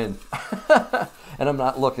everybody to win. And I'm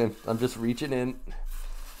not looking. I'm just reaching in.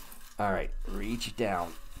 All right. Reach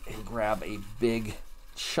down and grab a big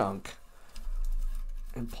chunk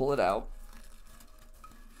and pull it out.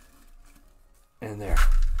 And there.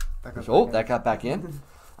 Oh, that got back in.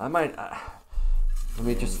 I might. Let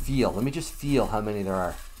me just feel. Let me just feel how many there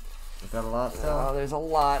are. Is that a lot still? Oh, there's a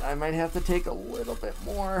lot. I might have to take a little bit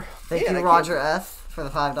more. Thank you, Roger S., for the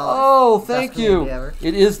 $5. Oh, thank you. Ever.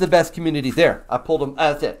 It is the best community. There, I pulled them.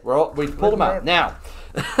 That's it. We pulled them out. Now,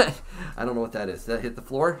 I don't know what that is. Did that hit the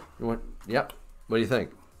floor? You want? Yep. What do you think?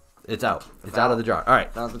 It's out. It's out of the jar. All right.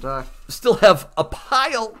 Out of the jar. Still have a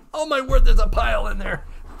pile. Oh, my word, there's a pile in there.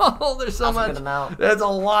 Oh, there's so much. That's a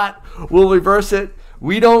lot. We'll reverse it.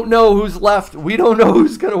 We don't know who's left. We don't know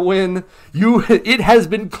who's going to win. It has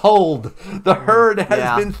been culled. The herd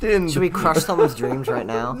has been thinned. Should we crush someone's dreams right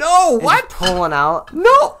now? No, what? Just pull one out?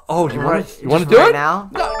 No. Oh, do you want to do it? Now?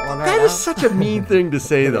 No, that is such a mean thing to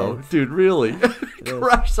say, though. Dude, really.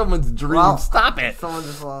 Crush someone's dreams. Well, stop it. Someone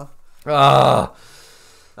just lost. Ah.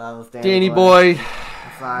 That was Danny boy.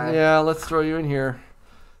 Sorry. Yeah, let's throw you in here.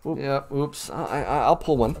 Oop. Yeah, oops. I'll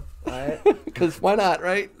pull one. All right. Because why not,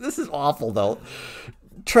 right? This is awful, though.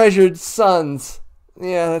 Treasured sons.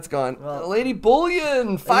 Yeah, that's gone. Well, Lady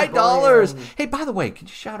Bullion, $5. Hey, by the way, could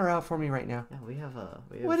you shout her out for me right now? Yeah, we have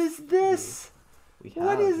what is this?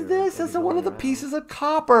 What is this? That's one of the pieces of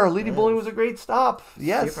copper. Lady Bullion was a great stop.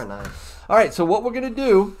 Yes. Super nice. All right, so what we're going to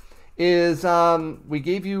do is we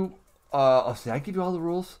gave you, did I give you all the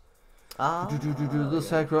rules?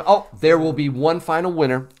 Oh, there will be one final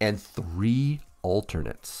winner and 3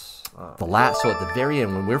 alternates. The last, so at the very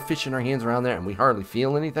end, when we're fishing our hands around there and we hardly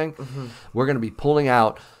feel anything, we're going to be pulling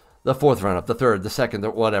out the 4th runner-up, the 3rd, the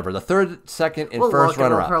 2nd, whatever, the 3rd, 2nd, and 1st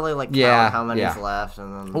runner-up. We'll probably count how many's left,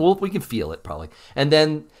 and then we can feel it probably, and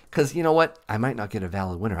then because you know what, I might not get a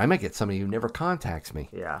valid winner. I might get somebody who never contacts me.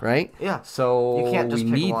 Yeah. Right. Yeah. So you can't just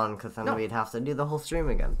pick one because then we'd have to do the whole stream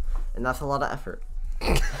again, and that's a lot of effort.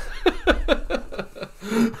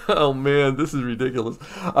 Oh man, this is ridiculous.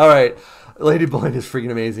 All right, Lady Blind is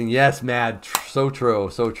freaking amazing. Yes, Mad, so true,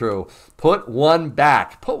 so true. Put one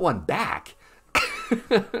back. Put one back.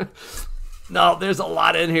 No, there's a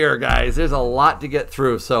lot in here, guys. There's a lot to get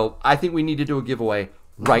through. So I think we need to do a giveaway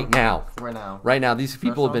right now. Right now. These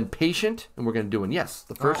people have been patient, and we're going to do one. Yes,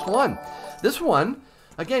 the first one. This one,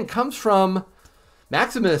 again, comes from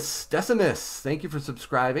Maximus Decimus. Thank you for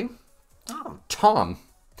subscribing. Tom.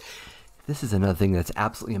 This is another thing that's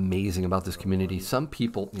absolutely amazing about this community. Some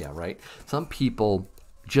people, some people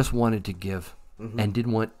just wanted to give and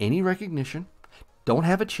didn't want any recognition, don't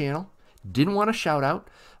have a channel, didn't want a shout out.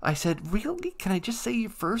 I said, really? Can I just say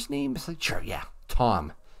your first name? It's like, sure, yeah,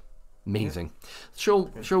 Tom. Amazing. Show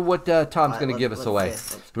what Tom's going to give us away.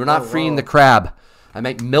 We're not freeing the crab. I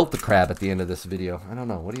might melt the crab at the end of this video. I don't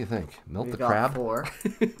know. What do you think? Melt the crab? 4.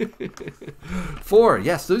 4.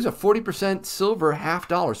 Yes, those are 40% silver, $half.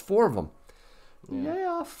 4 of them.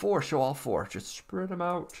 Yeah, 4. Show all 4. Just spread them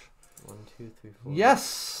out. 1, 2, 3, 4.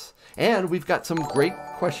 Yes. And we've got some great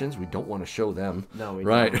questions. We don't want to show them. No, we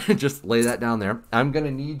don't. Just lay that down there. I'm going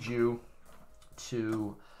to need you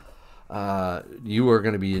to... you are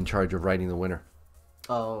going to be in charge of writing the winner.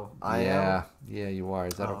 Oh, I am? Yeah, you are.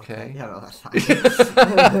 Is that okay? Yeah, no, that's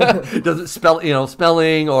fine. Does it spell,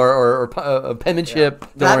 spelling or penmanship? Yeah.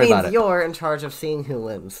 Don't worry about it. That means you're in charge of seeing who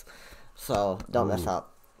wins. So don't mess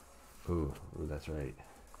up. Ooh, that's right.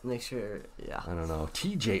 Make sure, yeah. I don't know.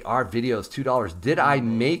 TJR videos, $2. Did I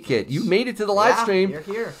make it? You made it to the live stream. You're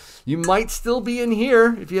here. You might still be in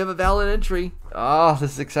here if you have a valid entry. Oh,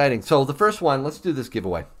 this is exciting. So the first one, let's do this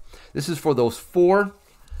giveaway. This is for those 4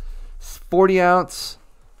 40-ounce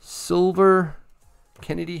silver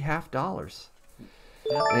Kennedy $half. Yep.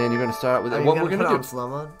 And you're going to start out with what we're going to do. Slow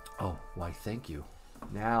mode? Oh, why? Thank you.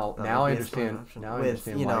 Now I understand. Now I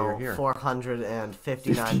understand why you're here.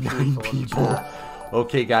 459 people in the chat.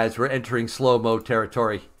 Okay, guys, we're entering slow mode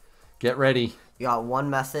territory. Get ready. You got 1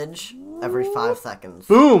 message every 5 seconds.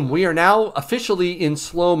 Boom! We are now officially in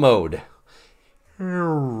slow mode.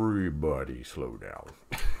 Everybody slow down.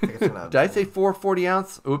 Did I say 4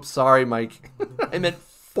 40-ounce? Oops, sorry, Mike. I meant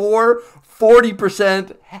 4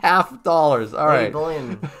 40% $half. All right.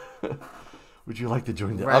 Would you like to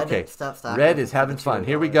join the... Okay. Red is having fun.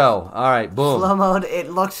 Here we go. All right, boom. Slow mode, it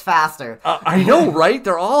looks faster. I know, right?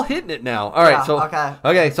 They're all hitting it now. All right,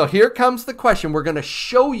 okay, so here comes the question. We're going to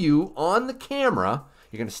show you on the camera.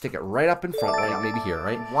 You're going to stick it right up in front, right? Maybe here,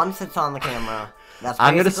 right? Once it's on the camera, that's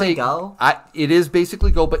I'm going to basically say go. It is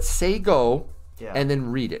basically go, but say go and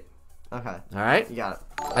then read it. Okay. All right? You got it.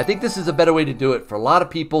 I think this is a better way to do it for a lot of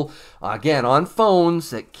people, again, on phones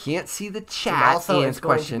that can't see the chat. And also, it's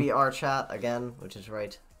going to be our chat again, which is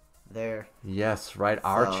right there. Yes, right.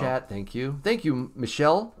 Our chat. Thank you. Thank you,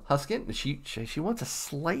 Michelle Huskin. She wants a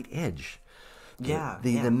slight edge. Yeah,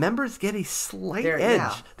 The members get a slight edge.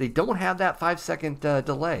 Yeah. They don't have that 5-second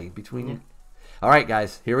delay between. Yeah. All right,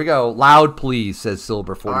 guys, here we go. Loud, please, says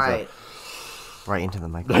Silver 47. All right. Right into the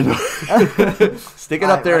microphone. Stick it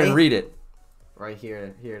up there and read it. Right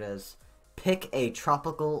here. Here it is. Pick a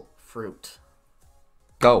tropical fruit.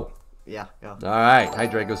 Go. Yeah, go. All right. Hi,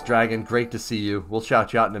 Drago's Dragon. Great to see you. We'll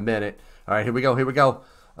shout you out in a minute. All right, here we go. Here we go.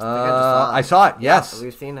 I saw it. Yes. Yeah,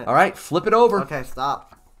 we've seen it. All right, flip it over. Okay,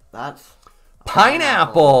 stop. That's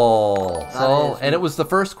pineapple. And it was the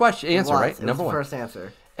first answer, right? Number one. First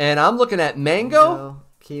answer. And I'm looking at mango,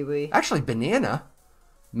 kiwi. Actually, banana.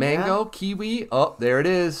 Mango, kiwi. Oh, there it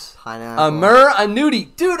is. Pineapple. Amur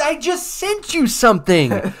Anudi. Dude, I just sent you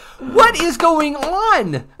something. What is going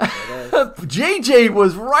on? JJ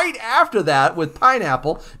was right after that with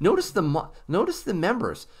pineapple. Notice the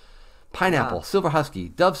members. Pineapple, Silver Husky,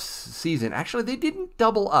 Dove Season. Actually, they didn't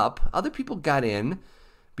double up. Other people got in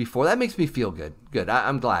before. That makes me feel good. Good.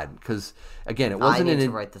 I'm glad because again, it wasn't. I need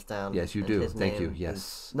to write this down. Yes, you do. Thank you.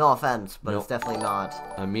 Yes. No offense, but it's definitely not.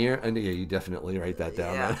 Amir, and yeah, you definitely write that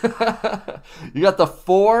down. Yeah. You got the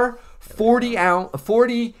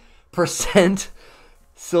 40%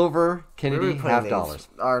 silver Kennedy $half.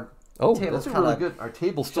 That's really good. Our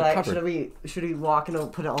table's still covered. Should we walk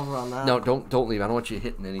and put it over on that? No, don't leave. I don't want you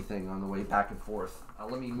hitting anything on the way back and forth.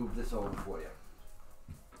 Let me move this over for you.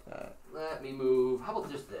 Let me move. How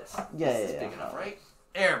about just this? Yeah, this is big enough, right?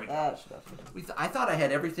 There we go. I thought I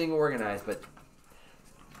had everything organized, but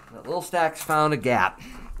that little stack's found a gap.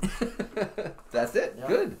 That's it. Yep.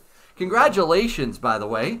 Good. Congratulations, by the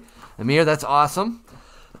way. Amir, that's awesome.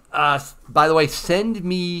 By the way, send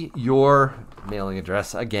me your mailing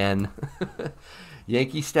address again.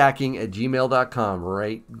 YankeeStacking@gmail.com.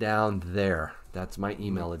 Right down there. That's my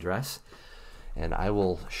email address. And I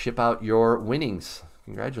will ship out your winnings.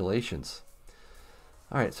 Congratulations.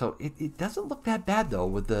 All right, so it doesn't look that bad though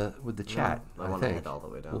with the chat. I want to hit all the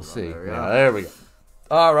way down. We'll see. There we go.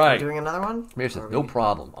 All right. Doing another one? No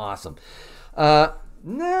problem. Awesome. No,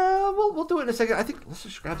 we'll do it in a second. I think let's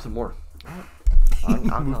just grab some more.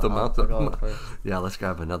 Move them out. Yeah, let's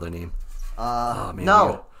grab another name. Oh, man,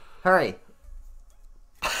 no, hurry.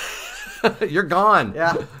 You're gone.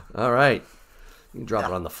 Yeah. All right. You can drop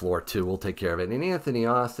it on the floor too. We'll take care of it. And Anthony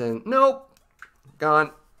Austin. Nope.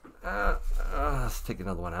 Gone. Let's take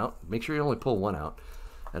another one out. Make sure you only pull one out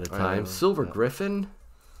at a time. Silver Griffin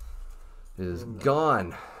is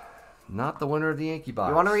gone. Not the winner of the Yankee Box.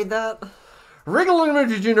 You want to read that?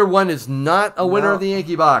 Wrigley Jr. 1 is not a winner of the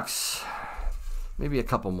Yankee Box. Maybe a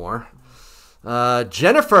couple more.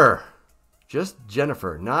 Jennifer. Just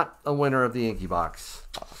Jennifer. Not a winner of the Yankee Box.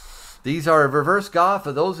 These are reverse golf.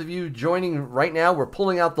 For those of you joining right now, we're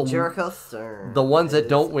pulling out the ones that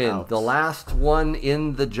don't win. Out. The last one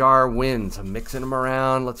in the jar wins. I'm mixing them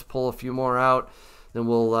around. Let's pull a few more out. Then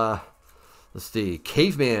we'll, let's see.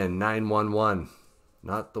 Caveman 911.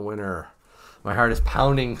 Not the winner. My heart is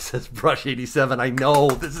pounding, says Brush87. I know.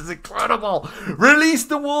 This is incredible. Release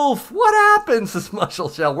the wolf. What happens, says Muscle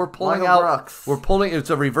Shell. We're pulling out. Brooks. We're pulling. It's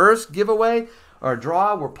a reverse giveaway or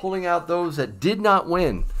draw. We're pulling out those that did not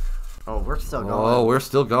win. Oh, we're still going. Oh, we're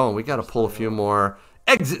still going. We got to pull a few more.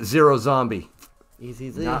 Exit Zero Zombie. Easy.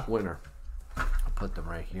 Not winner. I'll put them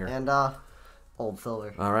right here. And Old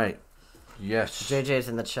Silver. All right. Yes. JJ's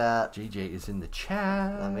in the chat. JJ is in the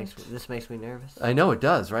chat. This makes me nervous. I know it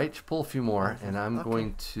does, right? Pull a few more, and I'm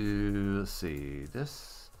going to let's see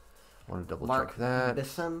this. I want to double check that.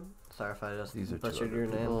 Bisson. Sorry if I just butchered your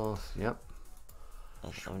name. Yep.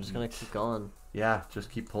 I'm just gonna keep going. Yeah, just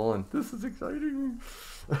keep pulling. This is exciting.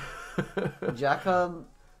 Jacob.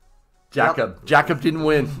 Jacob didn't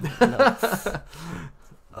win.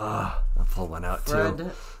 I'll pull one out too.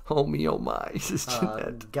 Oh me, oh my, this is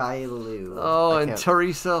Jeanette. Guy Lou. Oh, and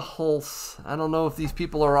Teresa Hulse. I don't know if these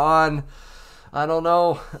people are on. I don't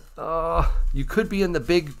know. You could be in the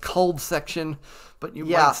big cold section, but you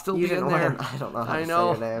might still be in there. I don't know how to say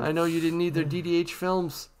your name. I know you didn't need their DDH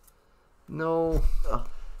films. No.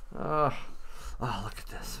 Oh, look at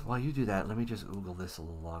this. While you do that, let me just Google this a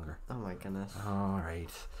little longer. Oh my goodness. All right.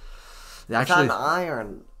 Actually, it's an I or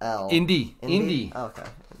an L? Indy. Oh, okay.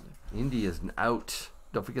 Indy is out.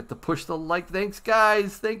 Don't forget to push the like. Thanks,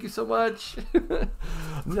 guys. Thank you so much.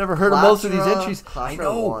 Never heard of most of these entries. I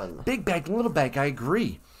know. 1. Big bag, little bag. I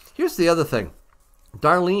agree. Here's the other thing.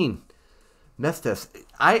 Darlene Mestes.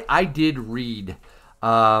 I did read.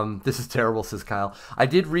 This is terrible, says Kyle. I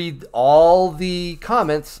did read all the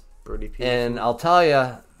comments. And I'll tell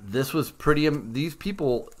you, this was pretty. These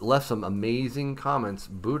people left some amazing comments.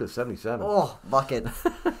 Buddha 77. Oh, bucket.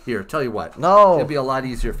 Here, tell you what. No. It'd be a lot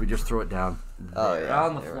easier if we just throw it down. Oh, yeah.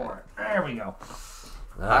 On the floor. There we go.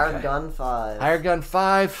 Hired Gun 5. Hired Gun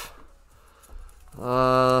 5.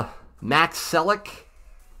 Max Selleck.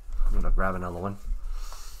 I'm going to grab another one.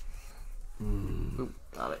 Ooh,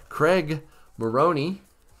 got it. Craig Maroney.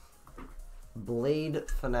 Blade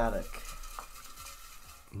Fanatic.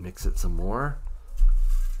 Mix it some more.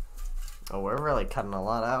 Oh, we're really cutting a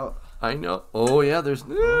lot out. I know. Oh, yeah, there's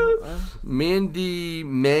Mandy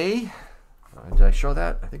May. Did I show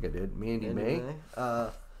that? I think I did. Mandy May.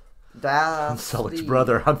 Selleck's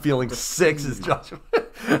brother. I'm feeling sick, says Joshua.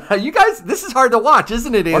 You guys, this is hard to watch,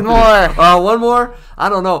 isn't it, Anthony? One more. One more? I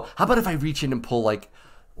don't know. How about if I reach in and pull like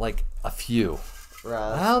a few?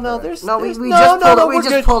 Right. I don't know. There's we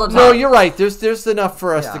just pulled a ton. No, you're right. There's enough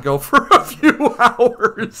for us to go for a few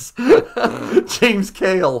hours. James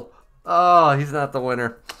Cale. Oh, he's not the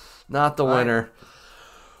winner. Not the winner.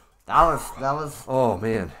 That was. Oh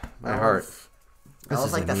man, my heart. That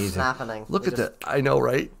was like the snapping. Look at that. I know,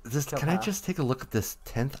 right? Can I just take a look at this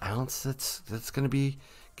 10th ounce that's going to be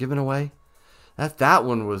given away? That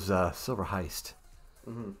one was Silver Heist.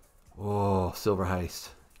 Mm-hmm. Oh, Silver Heist.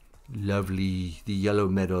 Lovely. The yellow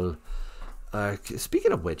medal.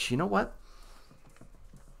 Speaking of which, you know what?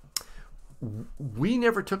 We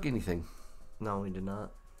never took anything. No, we did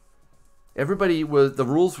not. The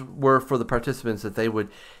rules were for the participants that they would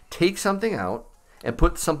take something out and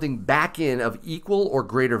put something back in of equal or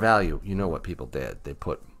greater value. You know what people did? They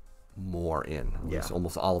put more in. Yeah.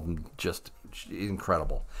 Almost all of them just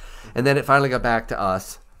incredible. And then it finally got back to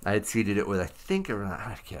us. I had seeded it with, I think, around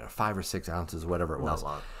 5 or 6 ounces, whatever it was. Not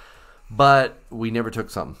long. But we never took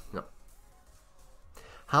some. No.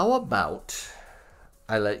 How about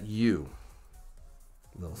I let you,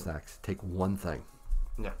 Little Stacks, take one thing.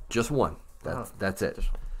 Yeah. Just one. That's it.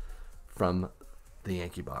 From the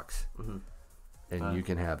Yankee box. Mm-hmm. And you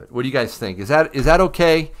can have it. What do you guys think? Is that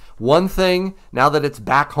okay? One thing, now that it's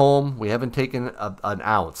back home, we haven't taken an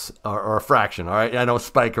ounce or a fraction, all right? I know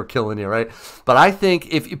Spike are killing you, right? But I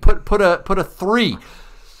think if you put a 3.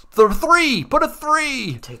 Put a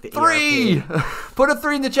 3. Take the 3. Put a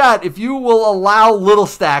 3 in the chat if you will allow Little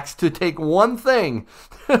Stacks to take one thing.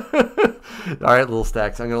 All right, Little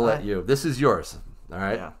Stacks, I'm going to let you. This is yours. All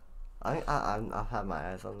right? Yeah. I'll have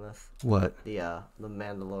my eyes on this. What? The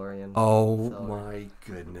Mandalorian. Oh my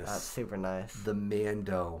goodness. That's super nice. The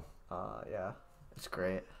Mando. Yeah. It's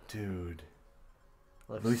great. Dude.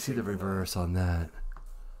 Let me see the reverse on that.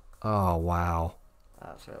 Oh, wow.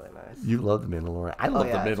 That's really nice. You love the Mandalorian. I love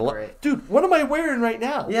the Mandalorian. Great. Dude, what am I wearing right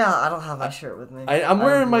now? Yeah, I don't have my shirt with me. I'm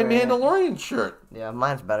wearing my Mandalorian shirt. Yeah,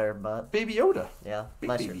 mine's better, but... Baby Yoda. Yeah,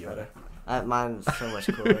 my shirt's better. Mine's so much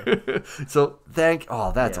cooler. So, that's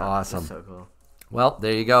awesome. That's so cool. Well,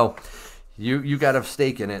 there you go. You got a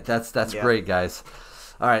stake in it. That's great, guys.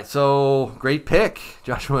 All right, so great pick.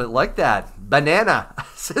 Joshua, like that. Banana,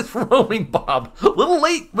 says Roaming Bob. A little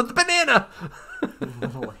late with the banana.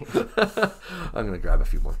 I'm going to grab a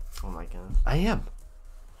few more. Oh, my goodness. I am.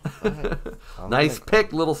 Nice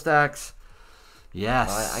pick, Little Stacks. Yes.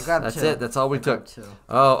 Right, I grabbed That's 2. it. That's all we took. 2.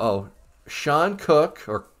 Oh. Sean Cook,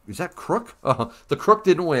 or is that Crook? Oh, the Crook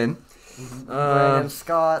didn't win. Brandon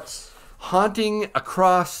Scott. Haunting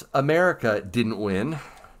Across America didn't win.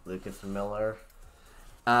 Lucas Miller.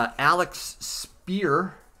 Alex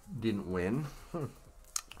Spear didn't win.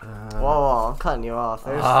 Whoa, I'm cutting you off.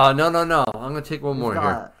 No. I'm going to take one more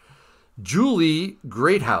here. Julie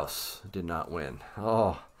Greathouse did not win.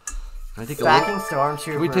 Oh. Can I take Stacking Stormtrooper.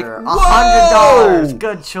 Can we take $100.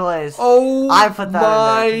 Good choice. Oh, I put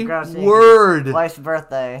that in there. my word. Wife's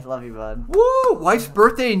birthday. Love you, bud. Woo! Wife's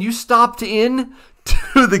birthday, and you stopped in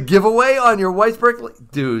to the giveaway on your wife's birthday?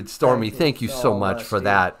 Dude, Stormy, thank you so much for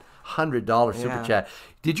that $100 super chat.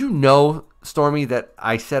 Did you know, Stormy, that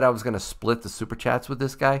I said I was going to split the super chats with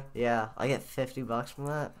this guy? Yeah, I get $50 from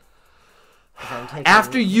that.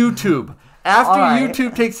 After YouTube.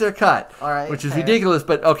 YouTube takes their cut. All right, which is ridiculous,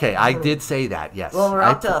 but okay, I did say that, yes. Well, we're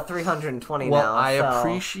up to 320 now.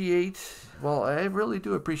 Well, I really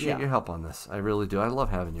do appreciate your help on this. I really do. I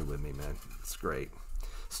love having you with me, man. It's great.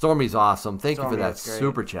 Stormy's awesome. Thank you for that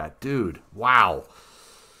super chat. Dude, wow.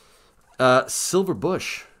 Silver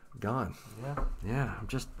Bush, gone. Yeah, I'm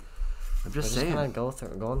just saying. Kind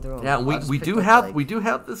of going through them. Yeah, we do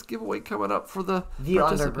have this giveaway coming up for the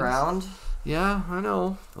Underground. Yeah, I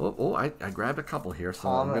know. I grabbed a couple here, so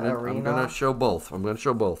I'm gonna show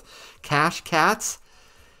both. Cash Cats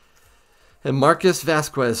and Marcus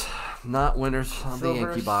Vasquez, not winners on the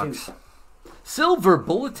Yankee box. Silver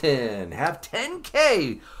Bulletin have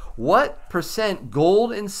 10K. What %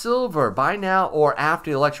 gold and silver buy now or after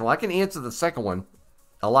the election? Well, I can answer the second one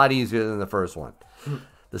a lot easier than the first one.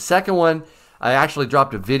 The second one, I actually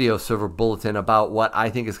dropped a video, Silver Bulletin, about what I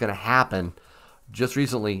think is going to happen just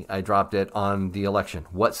recently I dropped it on the election.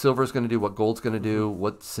 What silver's going to do, what gold's going to do,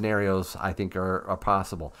 what scenarios I think are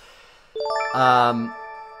possible.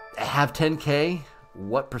 Have 10K,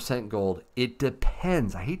 what percent gold? It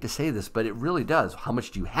depends. I hate to say this, but it really does. How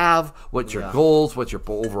much do you have? What's your goals? What's your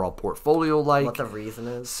overall portfolio like? What the reason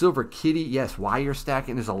is? Silver kitty, yes. Why you're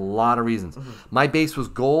stacking? There's a lot of reasons. My base was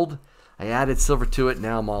gold. I added silver to it.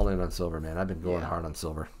 Now I'm all in on silver, man. I've been going hard on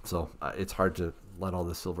silver. So it's hard to let all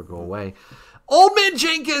this silver go away. Old Man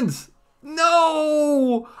Jenkins!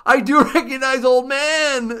 No! I do recognize Old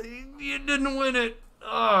Man! You didn't win it.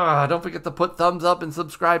 Don't forget to put thumbs up and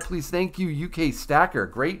subscribe, please. Thank you, UK Stacker.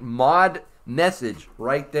 Great mod message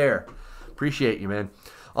right there. Appreciate you, man.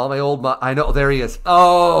 All my old I know, there he is.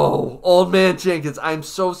 Oh, Old Man Jenkins. I'm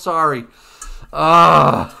so sorry.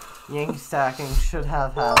 Yankee Stacking should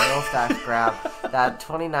have had a little stack grab that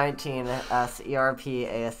 2019 SERP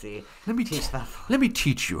ASC. Let me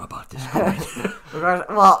teach you about this coin.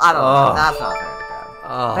 Well, I don't know. That's not fair to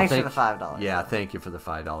grab. Thanks for the $5. Yeah, thank you for the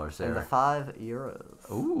 $5 there. And the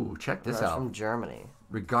 €5. Ooh, check this out. From Germany.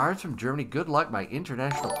 Regards from Germany. Good luck, my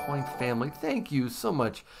international coin family. Thank you so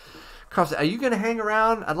much. Carlos, are you going to hang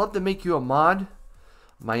around? I'd love to make you a mod.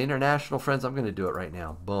 My international friends, I'm going to do it right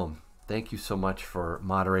now. Boom. Thank you so much for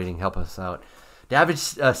moderating. Help us out.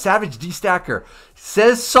 Savage D-Stacker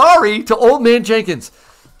says sorry to Old Man Jenkins.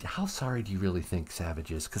 How sorry do you really think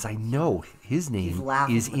Savage is? Because I know his name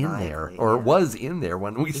is in there, or was in there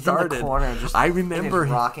when we started. In the corner, I remember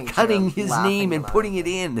cutting his name and putting it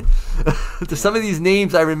in. To some of these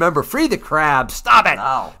names I remember. Free the Crab. Stop it.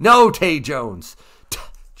 No, Tay Jones.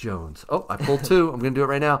 Jones. Oh, I pulled 2. I'm going to do it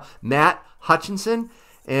right now. Matt Hutchinson.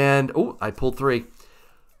 And, I pulled 3.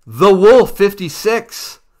 The Wolf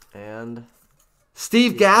 56. And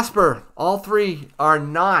Steve Gasper. All 3 are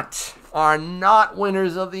not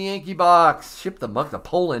winners of the Yankee Box. Ship the mug to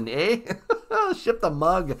Poland, eh? Ship the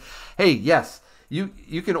mug. Hey, yes, you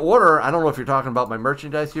can order. I don't know if you're talking about my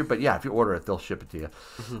merchandise here, but yeah, if you order it, they'll ship it to you.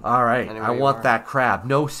 All right, I want that crab.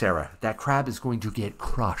 No, Sarah, that crab is going to get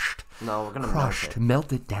crushed. No, we're gonna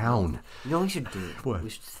melt it down. You know what we should do? What? We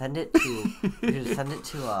should send it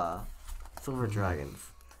to Silver Dragons.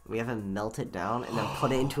 We have him melt it down and then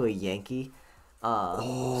put it into a Yankee.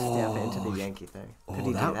 Stamp it into the Yankee thing. Could he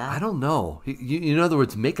do that? I don't know. In other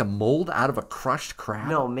words, make a mold out of a crushed crab?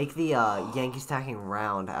 No, make the Yankee Stacking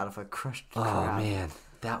round out of a crushed crab. Oh, man.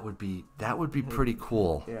 That would be pretty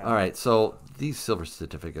cool. Yeah. All right, so these silver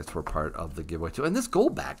certificates were part of the giveaway, too. And this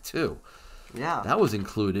gold back, too. Yeah. That was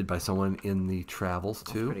included by someone in the travels,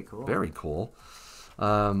 too. That's pretty cool. Very cool.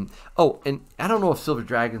 And I don't know if Silver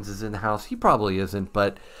Dragons is in the house. He probably isn't,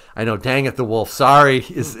 but I know. Dang it, the Wolf. Sorry.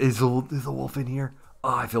 Is the Wolf in here?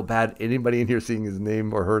 Oh, I feel bad. Anybody in here seeing his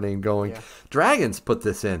name or her name going? Yeah. Dragons put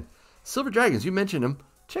this in. Silver Dragons, you mentioned him.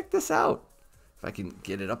 Check this out. If I can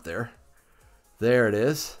get it up there. There it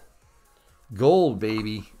is. Gold,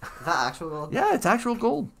 baby. Is that actual gold? Yeah, it's actual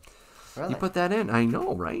gold. Really? You put that in. I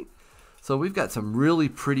know, right? So we've got some really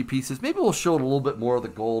pretty pieces. Maybe we'll show it a little bit more of the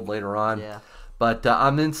gold later on. Yeah. But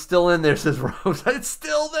I'm still in there, says Rose. It's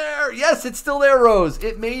still there. Yes, it's still there, Rose.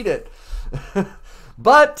 It made it.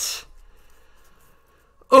 But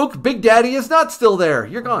Oak Big Daddy is not still there.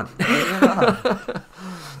 You're gone.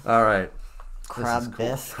 All right. Crab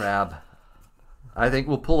cool. Crab. I think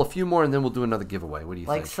we'll pull a few more and then we'll do another giveaway. What do you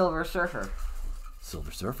think? Like Silver Surfer. Silver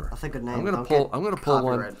Surfer. That's a good name. I'm gonna pull one.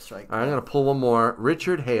 All right, I'm gonna pull one more.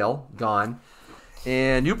 Richard Hale, gone.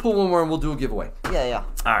 And you pull one more and we'll do a giveaway. Yeah.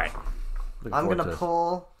 All right. I'm going to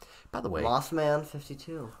pull, by the way, Lost Man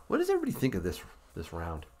 52. What does everybody think of this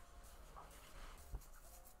round?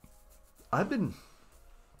 I've been...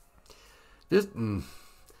 I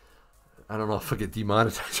don't know if I get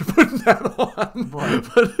demonetized for putting that on.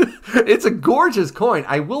 But it's a gorgeous coin.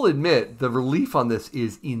 I will admit, the relief on this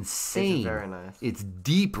is insane. It's very nice. It's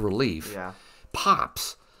deep relief. Yeah.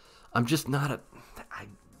 Pops. I'm just not a...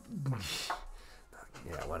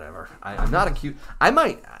 yeah, whatever. I'm not a cute...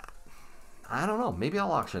 I don't know. Maybe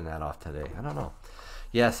I'll auction that off today. I don't know.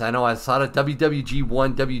 Yes, I know. I saw it.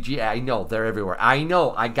 WWG1, WG. I know. They're everywhere. I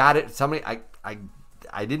know. I got it. Somebody.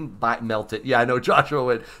 I didn't melt it. Yeah, I know. Joshua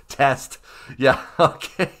went test. Yeah.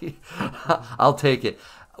 Okay. I'll take it.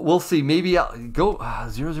 We'll see. Maybe I'll go.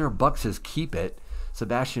 00 Bucks says keep it.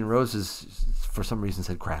 Sebastian Rose is, for some reason,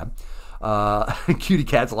 said crab. Cutie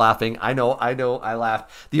Cat's laughing. I know. I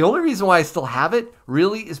laughed. The only reason why I still have it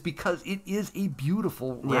really is because it is a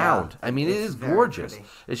beautiful round. I mean, it is gorgeous. Pretty.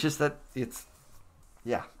 It's just that it's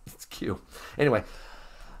cute. Anyway,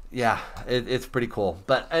 yeah, it's pretty cool.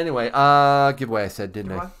 But anyway, giveaway I said,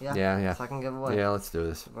 didn't I? Yeah. Second giveaway. Yeah, let's do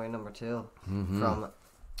this. Giveaway number 2 from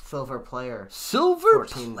Silver player. Silver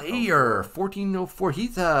 1404. player 1404.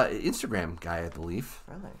 He's a Instagram guy, I believe.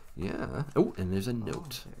 Really? Yeah. Oh, and there's a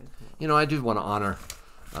note. You know, I do want to honor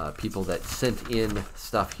people that sent in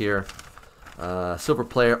stuff here. Silver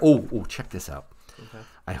player. Oh, check this out. Okay.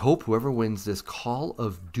 I hope whoever wins this Call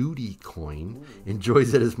of Duty coin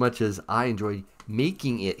enjoys it as much as I enjoy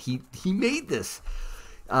making it. He made this.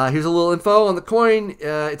 Here's a little info on the coin.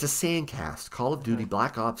 It's a Sandcast Call of Duty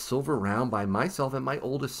Black Ops silver round by myself and my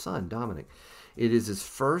oldest son, Dominic. It is his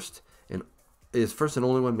first and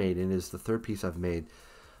only one made, and it is the third piece I've made.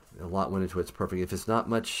 A lot went into it. It's perfect. If it's not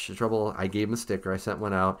much trouble, I gave him a sticker. I sent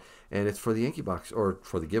one out, and it's for the Yankee Box, or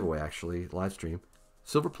for the giveaway, actually, live stream.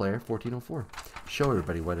 Silver player 1404. Show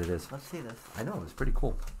everybody what it is. Let's see this. I know, it's pretty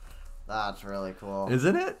cool. That's really cool.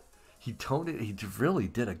 Isn't it? He toned it. He really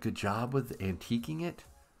did a good job with antiquing it.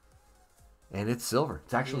 And it's silver.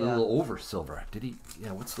 It's actually a little over silver. Did he?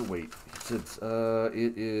 Yeah, what's the weight?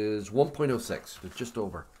 It is 1.06. It's just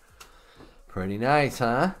over. Pretty nice,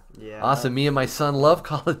 huh? Yeah. Awesome. Me and my son love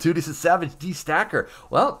Call of Duty. It's a Savage D Stacker.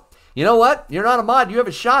 Well, you know what? You're not a mod. You have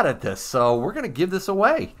a shot at this. So we're going to give this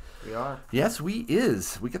away. We are. Yes, we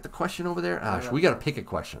is. We got the question over there. We got to pick a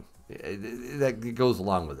question. That goes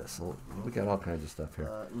along with this. We got all kinds of stuff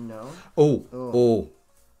here. No. Oh.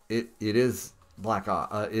 It is Black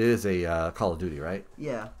Ops. It is a Call of Duty, right?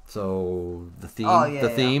 Yeah. So the theme. Oh, yeah, the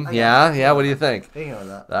yeah. theme. Okay. Yeah. What do you think? We can go with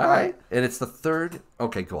that. All right. And it's the third.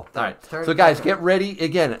 Okay, cool. All right. Third So guys, get ready.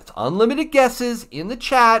 Again, it's unlimited guesses in the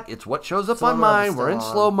chat. It's what shows up on mine. We're in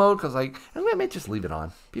slow mode because I may just leave it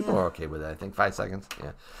on. People are okay with it. I think 5 seconds.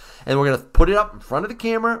 Yeah. And we're gonna put it up in front of the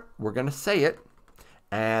camera. We're gonna say it,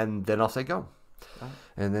 and then I'll say go.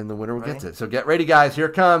 And then the winner gets it. So get ready, guys. Here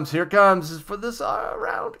it comes. Here it comes. This is for this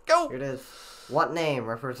round. Go. Here it is. What name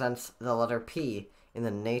represents the letter P in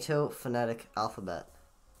the NATO phonetic alphabet?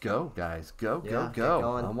 Go, guys. Go.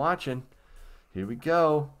 Going. I'm watching. Here we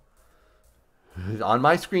go. On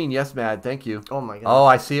my screen. Yes, Mad. Thank you. Oh, my God. Oh,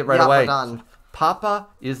 I see it right away. We're done. Papa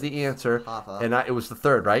is the answer. Papa. And it was the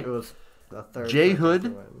third, right? It was the third. J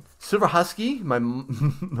Hood, Silver Husky, one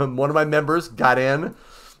of my members got in.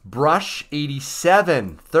 Brush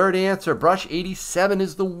 87, third answer. Brush 87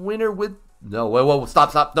 is the winner with whoa,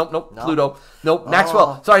 stop. Nope. Pluto. Nope.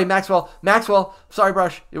 Maxwell. Sorry, Maxwell. Sorry,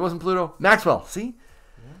 Brush. It wasn't Pluto. Maxwell. See?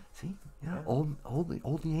 Yeah.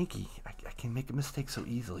 Old Yankee. I can make a mistake so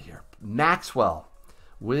easily here. Maxwell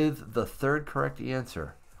with the third correct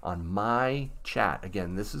answer on my chat.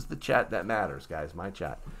 Again, this is the chat that matters, guys. My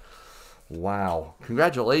chat. Wow.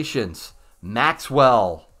 Congratulations.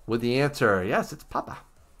 Maxwell with the answer. Yes, it's Papa.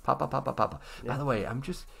 Papa. Yeah. By the way,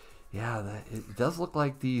 it does look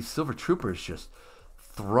like the Silver Troopers just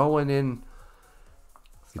throwing in.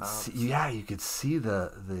 You could see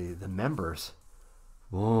the members.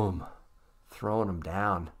 Boom. Throwing them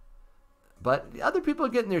down. But other people are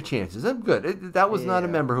getting their chances. I'm good. That was not a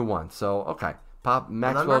member who won. So, okay. Maxwell,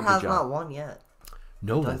 member has not won yet.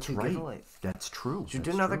 No, that's right. Giveaways. That's true. Should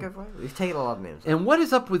we do another giveaway? We've taken a lot of names. And what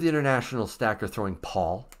is up with the International Stacker throwing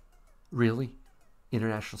Paul? Really?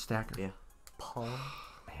 International Stacker? Yeah. Paul.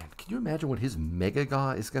 Man, can you imagine what his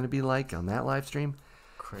MegaGaw is going to be like on that live stream?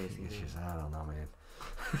 Crazy. I don't know, man.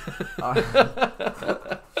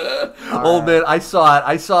 Old man, I saw it.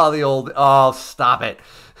 I saw the old. Oh, stop it.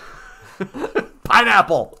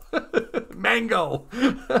 Pineapple. Mango.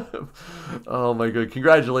 Oh, my God.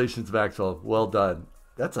 Congratulations, Maxwell. Well done.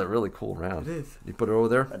 That's a really cool round. It is. You put it over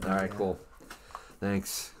there? All right, cool.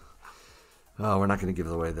 Thanks. Oh, we're not going to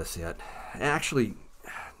give away this yet. Actually,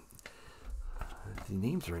 the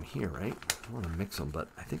names are in here, right? I want to mix them, but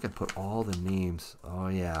I think I put all the names. Oh,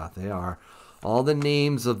 yeah, they are. All the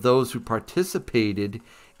names of those who participated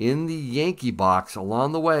in the Yankee Box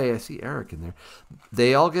along the way. I see Eric in there.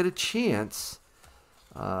 They all get a chance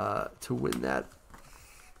to win that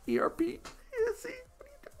ERP. See? What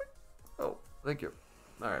are you doing? Oh, thank you.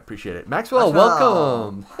 All right, appreciate it. Maxwell,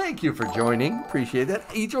 welcome. Thank you for joining. Appreciate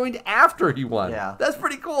that. He joined after he won. Yeah. That's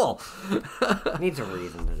pretty cool. Needs a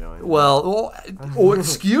reason to join. Well,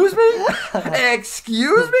 excuse me?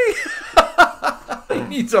 Excuse me? He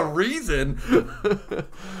needs a reason.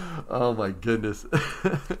 Oh, my goodness.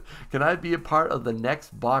 Can I be a part of the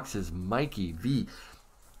next boxes, Mikey V?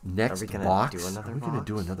 Next box? Are we going to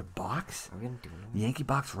do another box? Are we going to do another? Yankee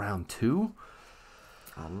Box round 2?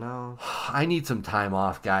 Oh, no. I need some time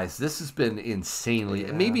off, guys. This has been insanely.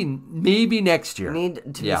 Yeah. Maybe next year.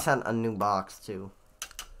 Need to be sent a new box, too.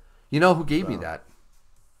 You know who gave me that?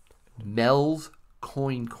 Mel's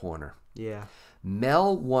Coin Corner. Yeah.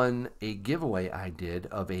 Mel won a giveaway I did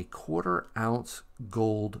of a 1/4 ounce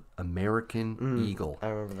gold American Eagle. I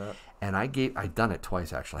remember that. And I'd done it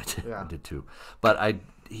twice, actually. I did 2. But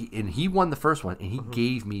he won the first one, and he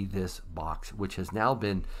gave me this box, which has now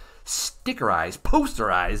been stickerized,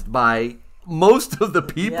 posterized by most of the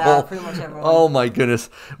people. Yeah, pretty much everyone. Oh my goodness!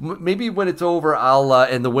 Maybe when it's over, I'll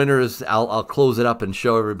and the winners, I'll close it up and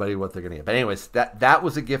show everybody what they're gonna get. But anyways, that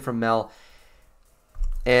was a gift from Mel,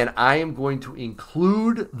 and I am going to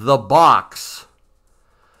include the box.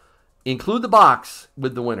 Include the box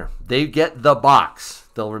with the winner. They get the box.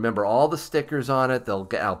 They'll remember all the stickers on it.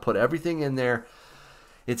 I'll put everything in there.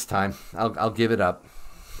 It's time. I'll give it up.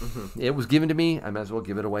 It was given to me. I might as well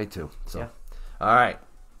give it away too. So, yeah. All right.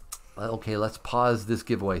 Okay, let's pause this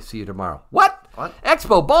giveaway. See you tomorrow. What?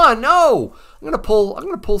 Expo Bond? No. I'm gonna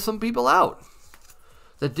pull some people out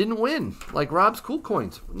that didn't win, like Rob's Cool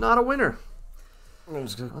Coins. Not a winner. I'm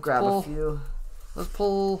just gonna grab a few. Let's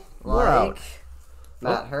pull more out.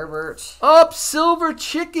 Matt Herbert. Up Silver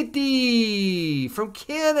Chickadee from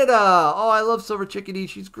Canada. Oh, I love Silver Chickadee.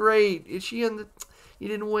 She's great. Is she in the... You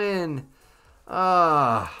didn't win.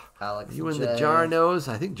 Alex you in J. the Jar knows?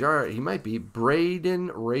 I think Jar, he might be. Braden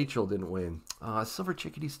Rachel didn't win. Silver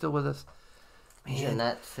Chickadee still with us. Man.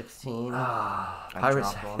 Jeanette 16.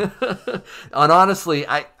 Pirates. And honestly,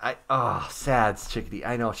 sad Chickadee.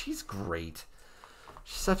 I know. She's great.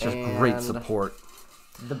 She's such a great support.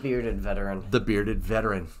 The bearded veteran.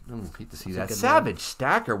 Hate to see that. Savage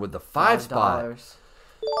Stacker with the 5 spot.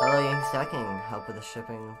 Hello, Yankee Stacking. Help with the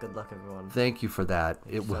shipping. Good luck, everyone. Thank you for that.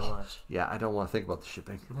 Thank you so much. Yeah, I don't want to think about the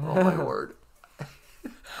shipping. Oh, my word.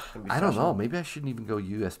 I don't know. Maybe I shouldn't even go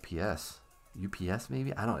USPS. UPS,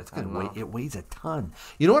 maybe? I don't know. It's going to weigh. It weighs a ton.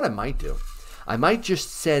 You know what I might do? I might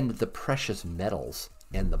just send the precious metals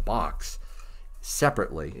and the box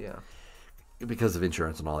separately. Yeah. Because of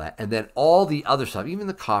insurance and all that. And then all the other stuff, even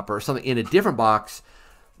the copper or something in a different box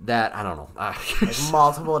that, I don't know. Like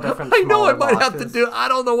multiple different I know I might boxes. have to do. I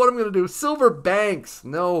don't know what I'm going to do. Silver Banks.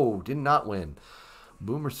 No, did not win.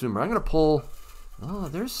 Boomer Soomer. I'm going to pull. Oh,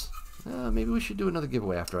 there's. Maybe we should do another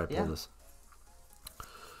giveaway after I pull this.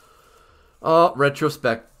 Oh,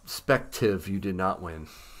 retrospective. You did not win.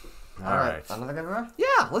 All right. Another giveaway?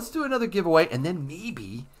 Yeah, let's do another giveaway. And then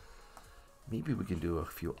maybe we can do a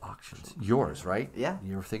few auctions. Yours, right? Yeah.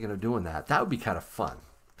 You were thinking of doing that. That would be kind of fun.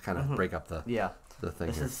 Kind of break up the thing.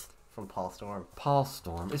 This here. is from Paul Storm. Paul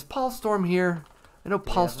Storm. Is Paul Storm here? I know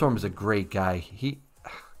Paul Storm is a great guy. He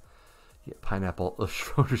pineapple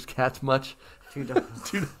Schroeder's cats much? Do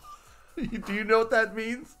you know what that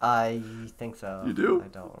means? I think so. You do? I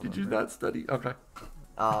don't remember. Did you not study? Okay.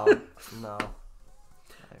 No.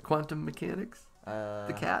 Quantum mechanics?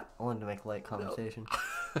 The cat? I wanted to make light conversation.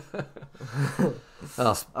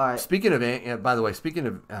 All right. Speaking of, by the way,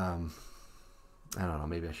 I don't know,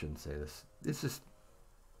 maybe I shouldn't say this. This is,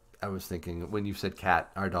 I was thinking, when you said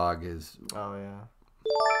cat, our dog is... Oh, yeah.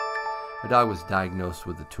 Our dog was diagnosed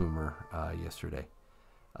with a tumor yesterday.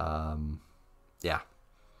 Yeah.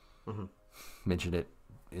 Mentioned it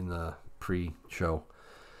in the pre-show.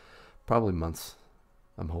 Probably months,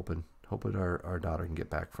 I'm hoping. Hoping our daughter can get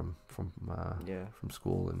back from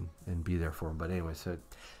school and be there for him. But anyway, so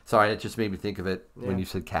sorry, it just made me think of it when you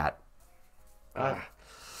said cat.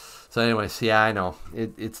 So anyways, yeah, I know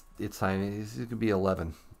it's time. He's gonna be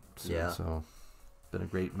 11 soon, so been a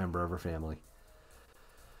great member of our family.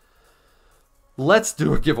 Let's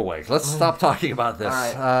do a giveaway. Let's stop talking about this.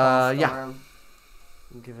 All right. Yeah.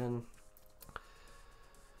 I'm giving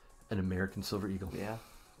an American Silver Eagle. Yeah.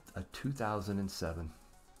 A 2007.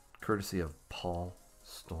 Courtesy of Paul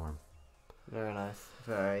Storm. Very nice.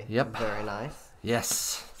 Very nice.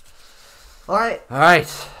 Yes. All right.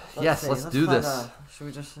 Let's do this. Should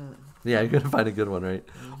we just... Yeah, you're going to find a good one, right?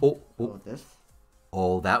 This?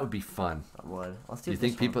 Oh, that would be fun. I would. Let's do you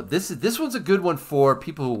this think people... one. This one's a good one for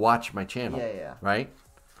people who watch my channel. Yeah. Right?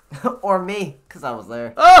 Or me, because I was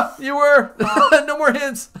there. Oh, you were! No more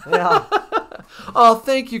hints! Yeah. Oh,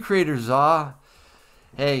 thank you, Creator Zaw.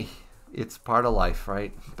 Hey... It's part of life,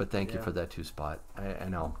 right? But thank you for that 2 spot. I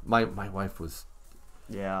know. My wife was...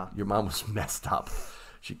 Yeah. Your mom was messed up.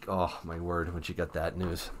 Oh, my word, when she got that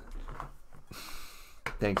news.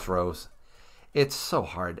 Thanks, Rose. It's so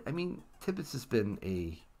hard. I mean, Tibbetts has been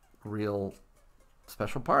a real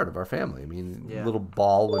special part of our family. I mean, little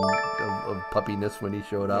ball of puppiness when he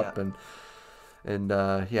showed up. And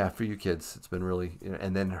for you kids, it's been really...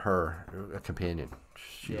 And then her, a companion.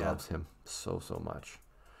 She loves him so much.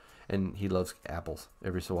 And he loves apples.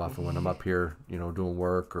 Every so often when I'm up here, doing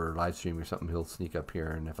work or live streaming or something, he'll sneak up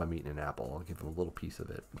here. And if I'm eating an apple, I'll give him a little piece of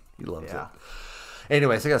it. He loves it.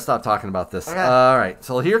 Anyways, I got to stop talking about this. Okay. All right.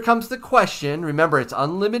 So here comes the question. Remember, it's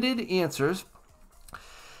unlimited answers.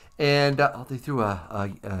 And they threw a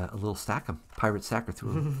little stack 'em. Pirate Stacker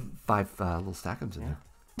threw 5 little stack 'ems in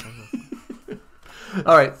there.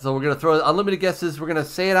 All right, so we're going to throw unlimited guesses. We're going to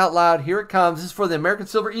say it out loud. Here it comes. This is for the American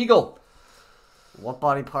Silver Eagle. What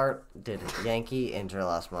body part did Yankee injure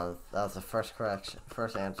last month? That was the first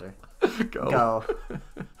answer. Go.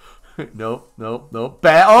 Nope.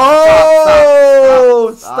 Bad.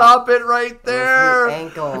 Oh! Stop it right there.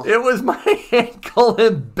 It was my ankle.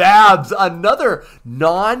 And Babs, another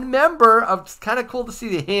non-member. It's kind of cool to see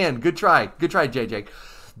the hand. Good try, JJ.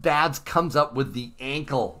 Babs comes up with the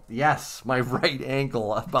ankle. Yes, my right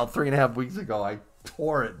ankle. About 3.5 weeks ago, I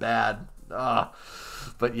tore it bad.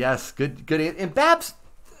 But yes, good. And Babs,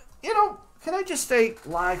 can I just say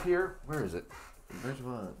live here? Where is it? Where's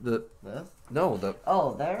what? This?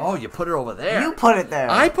 Oh, there? Oh, you put it over there. You put it there.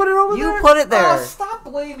 I put it over there? You put it there. Oh, stop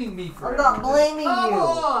blaming me for I'm not blaming Come you.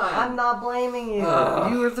 on. I'm not blaming you.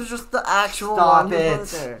 You were just the actual Stop one who it. put it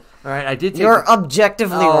there. All right, I did take You're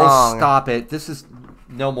objectively wrong. Stop it. This is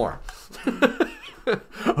no more.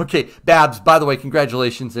 Okay, Babs, by the way,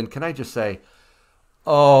 congratulations. And can I just say,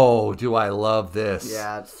 oh, do I love this.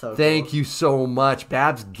 Yeah, it's so Thank cool. you so much.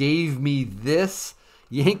 Babs gave me this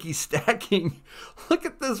Yankee Stacking. Look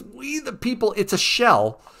at this. We the people. It's a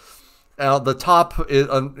shell. The top, is,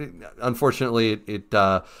 unfortunately, it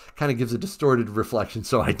kind of gives a distorted reflection,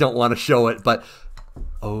 so I don't want to show it. But,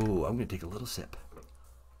 I'm going to take a little sip.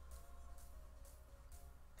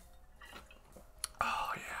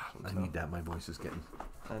 Oh, yeah. I need that. My voice is getting...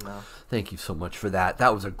 I know. Thank you so much for that.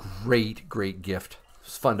 That was a great, great gift. It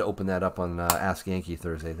was fun to open that up on Ask Yankee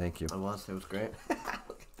Thursday. Thank you. It was great.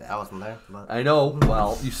 I wasn't there. But... I know.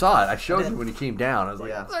 Well, you saw it. I showed you when he came down. I was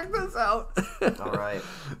like, check this out. All right.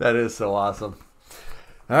 That is so awesome.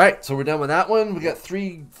 All right, so we're done with that one. We got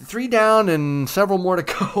three down and several more to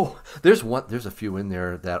go. There's a few in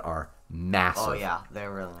there that are massive. Oh yeah,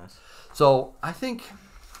 they're really nice. So I think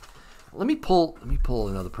let me pull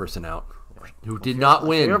another person out who did not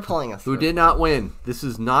win. You're pulling us. Who did not win? This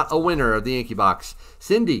is not a winner of the Yankee Box.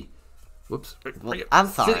 Cindy. Whoops. I'm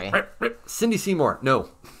sorry. Cindy Seymour. No.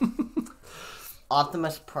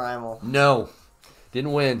 Optimus Primal. No.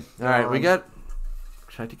 Didn't win. All right, we got...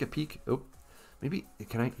 Should I take a peek? Oh, maybe...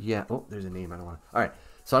 Can I... Yeah. Oh, there's a name. I don't want to... All right.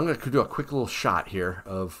 So I'm going to do a quick little shot here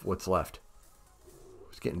of what's left.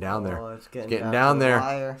 It's getting down there. It's getting down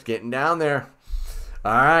there. It's getting down there.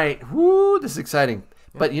 All right. Woo, this is exciting.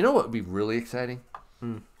 Yeah. But you know what would be really exciting?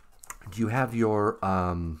 Do you have your...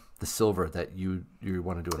 the silver that you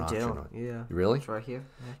want to do an auction on? Yeah. You really? It's right here.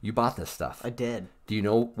 Yeah. You bought this stuff. I did. Do you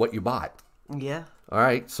know what you bought? Yeah. All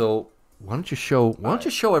right. So why don't you show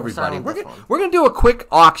everybody? We're gonna do a quick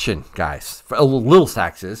auction, guys. For little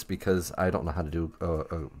taxes because I don't know how to do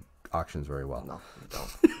auctions very well. No, you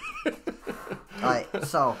don't. All right.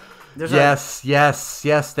 So there's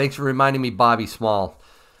yes. Thanks for reminding me, Bobby Small.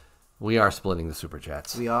 We are splitting the super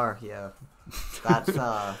chats. We are. Yeah. That's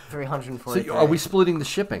 340. So are we splitting the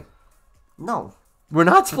shipping? No. We're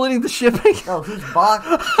not splitting the shipping? No, whose box?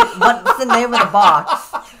 What's the name of the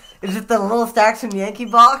box? Is it the Little Stacks and Yankee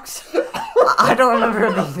Box? I don't remember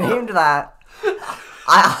if they named that.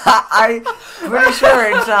 I'm pretty sure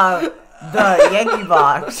it's the Yankee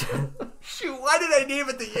Box. Shoot, why did I name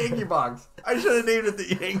it the Yankee Box? I should have named it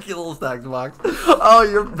the Yankee Little Stacks Box. Oh,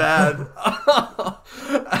 you're bad.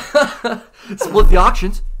 Split the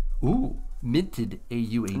auctions. Ooh, minted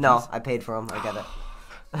AUADs. No, I paid for them. I got it.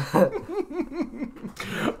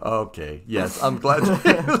 Okay, yes, I'm glad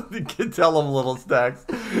you can tell him Little Stacks.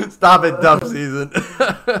 Stop it, dump season.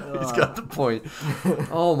 He's got the point.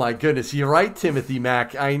 Oh my goodness, you're right, Timothy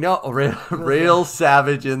Mack. I know. Rail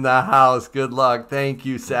Savage in the house. Good luck. Thank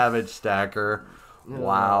you, Savage Stacker.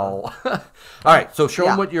 Wow. All right, so show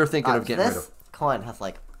him what you're thinking of getting rid of. This coin has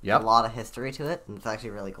like a lot of history to it, and it's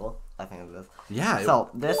actually really cool. I think it is. Yeah. So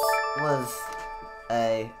this was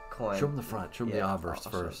a coin. Show them the front. Show them the obverse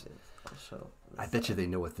first. I bet you they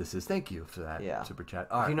know what this is. Thank you for that super chat.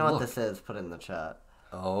 All right, if you know what this is, put it in the chat.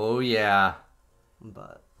 Oh yeah.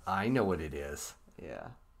 But I know what it is. Yeah.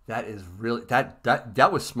 That is really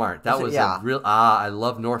that was smart. That was a real I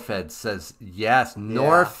love Norfed says yes.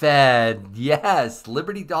 Norfed. Yes.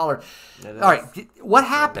 Liberty Dollar. All right. What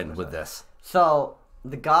happened with this? So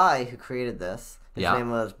the guy who created this, his name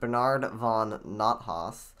was Bernard von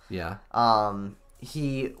Nothaus. Yeah.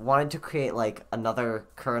 He wanted to create like another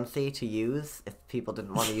currency to use if people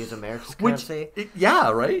didn't want to use America's currency.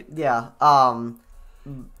 Right? Yeah.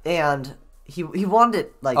 And he wanted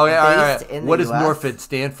it like based in the What does US. Norfed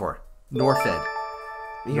stand for? Norfed.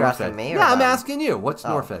 You're asking me? Yeah, I'm asking you. What's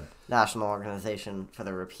Norfed? National Organization for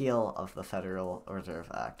the Repeal of the Federal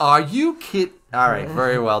Reserve Act. Are you kidding? All right,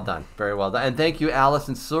 very well done. Very well done. And thank you, Alice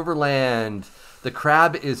in Silverland. The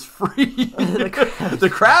crab is free. The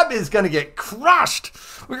crab is going to get crushed.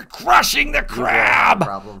 We're crushing the crab.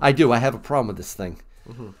 I do. I have a problem with this thing.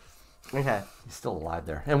 Okay. He's still alive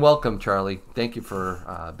there. And welcome, Charlie. Thank you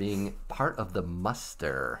for being part of the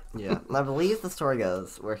muster. Yeah. And I believe the story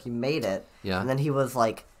goes where he made it. Yeah. And then he was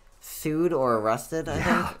like sued or arrested, I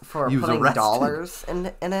think, for he was putting arrested. dollars in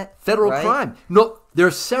it. Federal right? crime. No, there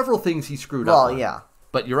are several things he screwed up on. Well, yeah.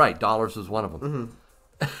 But you're right. Dollars was one of them.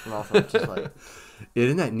 And also just like...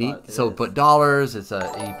 Isn't that neat? So put dollars. He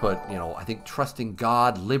put, I think trusting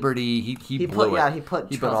God, liberty. He blew it. Yeah, he put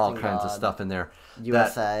all trusting kinds of God, stuff in there.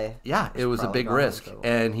 USA. It was a big risk,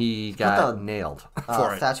 and he got nailed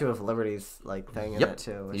for it. Statue of Liberty's thing in it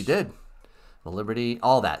too. He did. The Liberty,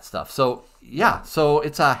 all that stuff. So so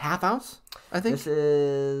it's a half ounce, I think. This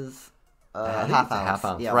is half ounce. Half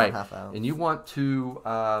ounce, yeah, right? Half ounce. And you want to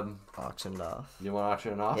auction it off. You want to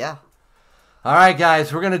auction it off? Yeah. All right,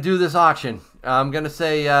 guys, we're gonna do this auction. I'm gonna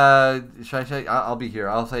say, should I say? I'll be here.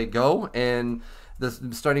 I'll say go, and the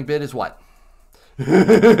starting bid is what? Well,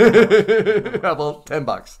 $10.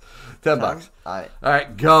 $10. All right. All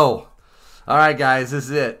right, go. All right, guys, this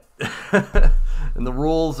is it. And the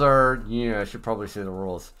rules are, I should probably say the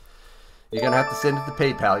rules. You're gonna have to send it to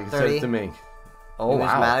PayPal. You can 30. send it to me. Oh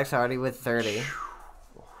wow. Numismatics already with 30.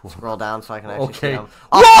 Scroll down so I can actually see them.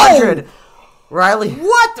 Whoa! 100. Riley.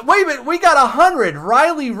 What? Wait a minute. We got 100.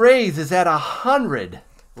 Riley Rays is at 100.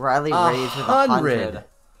 Riley Rays with 100.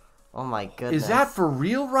 Oh my goodness. Is that for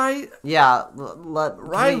real, right? Yeah.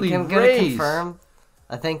 Riley can Rays. confirm?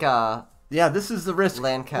 I think. Yeah, this is the risk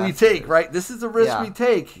Lancaster. we take, right? This is the risk we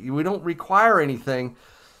take. We don't require anything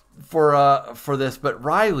for this, but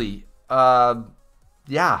Riley,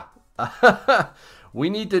 yeah. We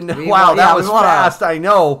need to know. Wow, that was fast. I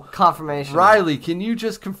know. Confirmation. Riley, can you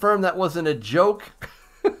just confirm that wasn't a joke?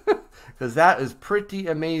 Because that is pretty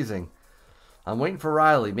amazing. I'm waiting for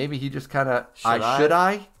Riley. Maybe he just kind of. Should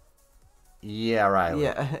I? Yeah, Riley.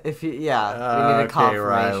 Yeah, we need a confirmation.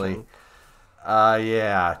 Riley.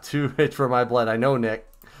 Yeah, too rich for my blood. I know, Nick.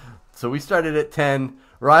 So we started at 10.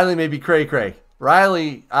 Riley may be cray-cray.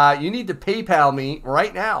 Riley, you need to PayPal me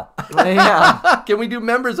right now. Yeah. Can we do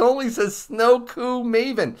members only, says Snowcoo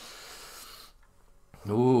Maven.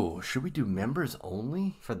 Ooh, should we do members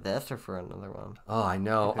only? For this or for another one? Oh, I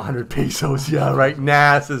know. 100 pesos. Yeah, right.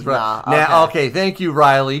 Says right. Nah, okay, thank you,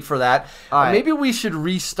 Riley, for that. All right. Maybe we should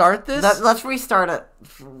restart this. Let's restart it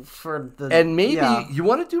for the... And maybe you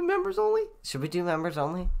want to do members only? Should we do members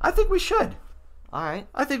only? I think we should. All right.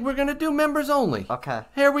 I think we're going to do members only. Okay.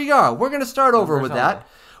 Here we go. We're going to start over with that. Only.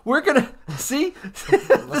 We're going to... See?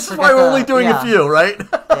 This is why we're only doing a few, right?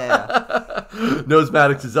 Yeah.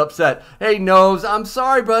 Nosematics is upset. Hey, Nose, I'm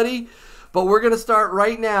sorry, buddy. But we're going to start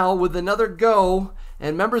right now with another go.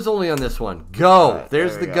 And members only on this one. Go. Right,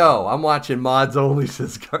 There's the go. I'm watching mods only,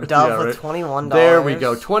 says Garcia. Dove with $21. There we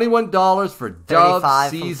go. $21 for Dove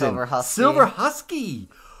season. Silver Husky. Silver Husky.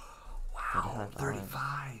 Wow.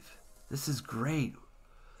 35. This is great.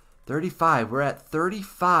 35. We're at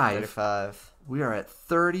 35. 35. We are at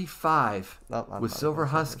 35 with Silver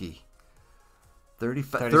Husky.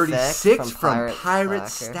 36 from Pirate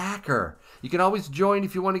Stacker. You can always join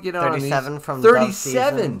if you want to get on. 37 from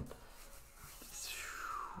 37.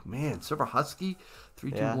 Man, Silver Husky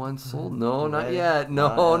 321 sold. No, not yet.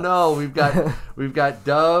 No. We've got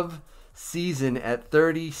Dove season at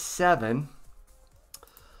 37.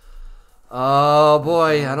 Oh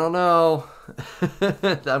boy, I don't know.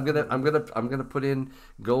 I'm gonna put in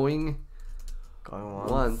going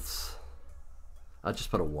once. I'll just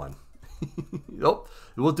put a 1. Nope.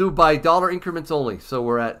 We'll do by dollar increments only. So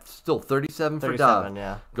we're at still 37 for Dove.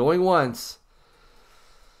 Yeah. Going once.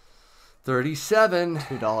 37.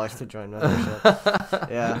 $2 to join membership.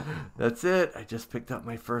 Yeah. That's it. I just picked up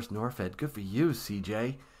my first Norfed. Good for you,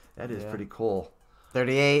 CJ. That is pretty cool.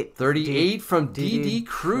 38. 38 from DD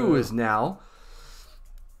Crew is now.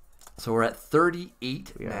 So we're at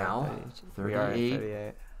 38 now.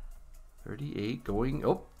 38. 38 going.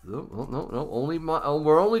 Oh, no.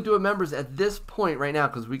 We're only doing members at this point right now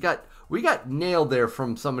because we got nailed there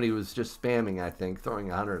from somebody who was just spamming, I think, throwing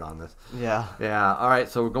 100 on this. Yeah. Yeah. All right.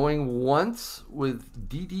 So we're going once with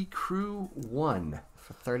DD Crew 1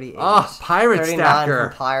 for 38. Oh, Pirate Stacker.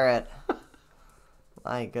 From Pirate.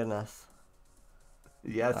 My goodness.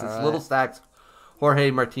 Yes, it's Little Stacks. Jorge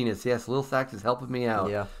Martinez. Yes, Little Stacks is helping me out.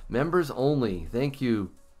 Yeah. Members only. Thank you,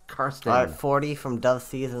 Karsten. All right, 40 from Dove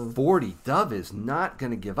season. 40. Dove is not going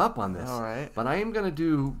to give up on this. All right. But I am going to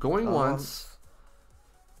do going once.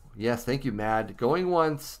 Yes, thank you, Mad. Going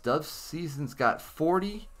once. Dove season's got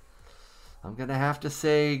 40. I'm going to have to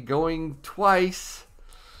say going twice.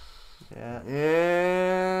 Yeah.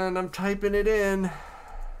 And I'm typing it in.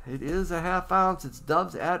 It is a half ounce. It's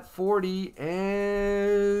Dove's at 40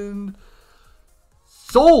 and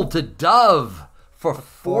sold to Dove for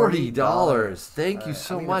 $40. Thank you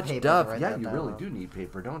so much, Dove. Yeah, you really do need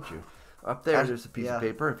paper, don't you? Up there's a piece of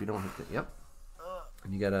paper if you don't hit it. Yep.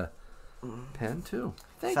 And you got a pen too.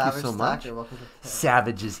 Thank you so much.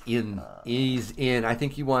 Savage is in. He's in. I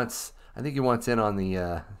think he wants in on the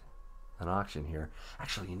an auction here.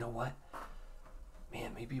 Actually, you know what?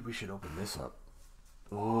 Man, maybe we should open this up.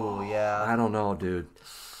 Oh yeah. I don't know, dude.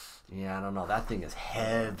 Yeah, I don't know. That thing is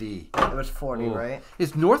heavy. It was 40, right?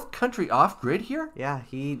 Is North Country off grid here? Yeah,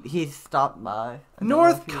 he stopped by.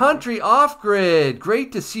 North Country off grid.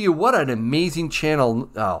 Great to see you. What an amazing channel.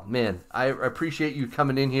 Oh man, I appreciate you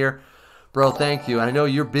coming in here, bro. Thank you. I know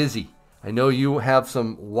you're busy. I know you have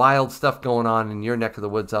some wild stuff going on in your neck of the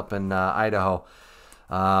woods up in Idaho.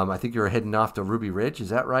 I think you're heading off to Ruby Ridge. Is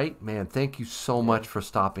that right? Man, thank you so much for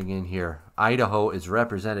stopping in here. Idaho is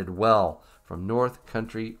represented well from North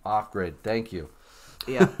Country Off Grid. Thank you.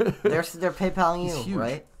 Yeah, they're PayPaling you,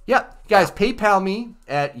 right? Yeah, guys, PayPal me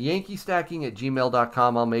at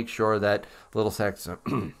yankee.stacking@gmail.com. I'll make sure that Little Sex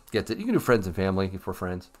gets it. You can do friends and family if we're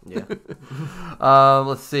friends. Yeah.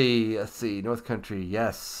 Let's see. North Country,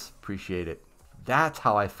 yes, appreciate it. That's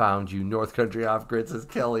how I found you, North Country Off Grid, says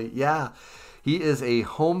Kelly. Yeah, he is a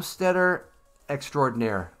homesteader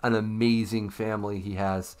extraordinaire, an amazing family he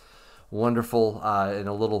has. Wonderful, and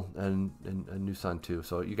a new son too.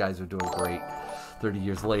 So you guys are doing great. 30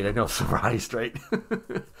 years late, I know, surprised, right?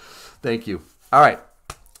 Thank you. All right.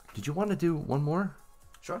 Did you want to do one more?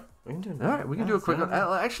 Sure, we can do it. All right, we can do a quick one.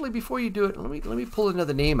 Actually, before you do it, let me pull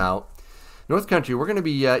another name out. North Country, we're going to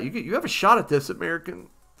be. You have a shot at this American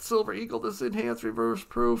Silver Eagle, this enhanced reverse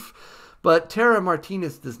proof, but Tara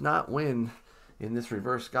Martinez does not win in this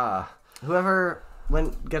reverse GA. Whoever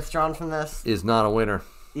gets drawn from this is not a winner.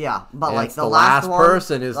 Yeah, but and like the last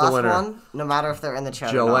person is the winner. One, no matter if they're in the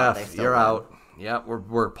chat Joe or not, F, you're out. Yeah,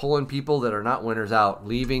 we're pulling people that are not winners out,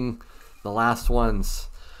 leaving the last ones.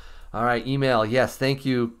 All right, email. Yes, thank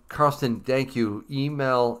you. Carlston, thank you.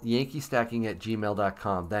 Email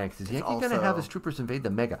yankee.stacking@gmail.com. Thanks. Is Yankee going to have his troopers invade the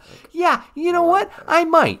Mega? Yeah, you know what? I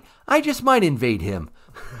might. I just might invade him.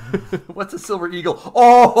 What's a Silver Eagle?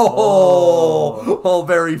 Oh,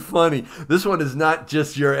 very funny. This one is not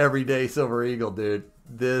just your everyday Silver Eagle, dude.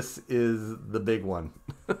 This is the big one.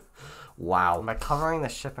 Wow. Am I covering the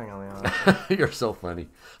shipping on the auction? You're so funny.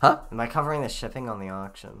 Huh? Am I covering the shipping on the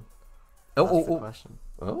auction? That's the question.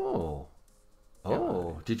 Oh.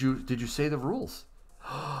 Did you say the rules?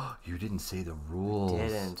 You didn't say the rules. I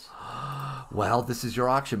didn't. Well, this is your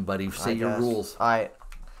auction, buddy. Say your rules. All right.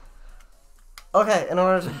 Okay, in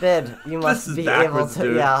order to bid, you must be able to.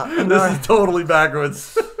 Dude. Yeah. This is totally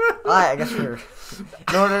backwards. I guess you're.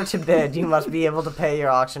 In order to bid, you must be able to pay your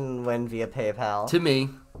auction win via PayPal. To me.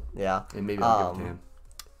 Yeah. And maybe I'll give it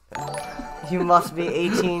to him. You must be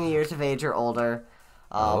 18 years of age or older.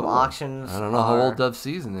 Auctions. I don't know how old Dove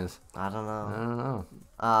Season is. I don't know.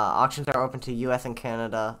 I auctions are open to U.S. and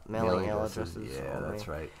Canada. Mailing addresses. Yeah, that's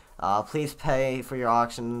right. Please pay for your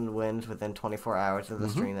auction wins within 24 hours of the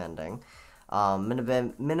stream ending.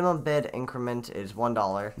 Minimum bid increment is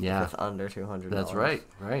 $1. Yeah. If it's under $200. That's right.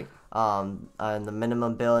 Right. And the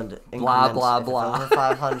minimum bid increment blah if it's over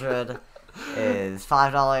 $500 is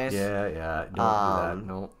 $5. Yeah. Don't do that.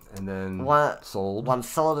 No. And then sold. Once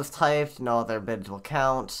sold is typed, no other bids will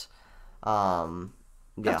count.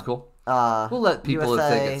 That's cool. We'll let people, USA,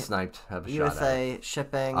 if they get sniped, have a shot at it. USA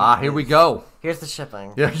shipping. Here we go. Here's the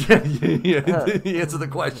shipping. Yeah. Answer the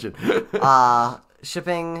question.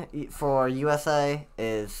 Shipping for USA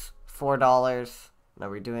is $4. Now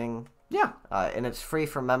we're doing... Yeah. And it's free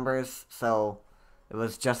for members, so it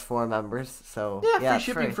was just for members. So free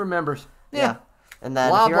shipping for members. Yeah. And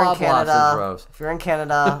then if you're in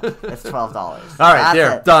Canada, it's $12. All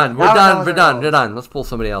right, done. We're done. Let's pull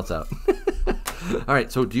somebody else out. All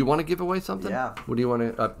right, so do you want to give away something? Yeah. What do you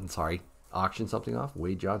want to, auction something off?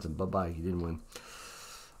 Wade Johnson, bye-bye. You didn't win.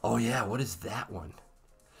 Oh, yeah, what is that one?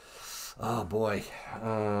 Oh, boy.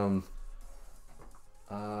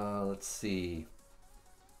 Let's see.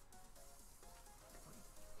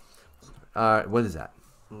 What is that?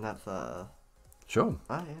 And that's Show 'em.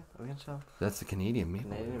 Oh yeah, we can show. That's the Canadian maple.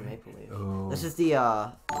 Maple leaf. Oh. This is the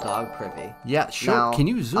dog privy. Yeah, sure. Now, can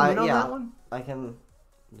you zoom in on that one? I can.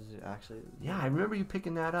 Actually. Yeah, I remember you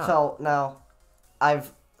picking that up. So now, I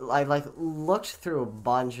looked through a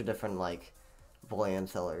bunch of different bullion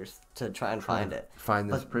sellers to try and find it.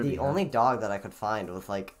 Find this privy. The only dog that I could find was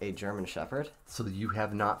a German Shepherd. So you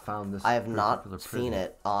have not found this. I have not seen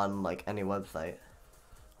it on any website.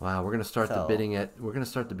 Wow, we're gonna start the bidding at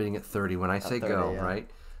 30 when I say 30, go, yeah. right?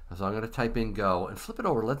 So I'm gonna type in go and flip it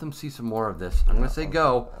over. Let them see some more of this. I'm gonna say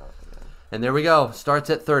go, and there we go. Starts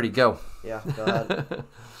at 30. Go. Yeah, go ahead.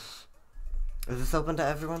 Is this open to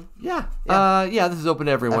everyone? Yeah. Yeah. This is open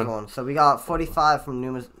to everyone. So we got 45 from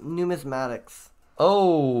numismatics.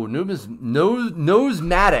 Oh,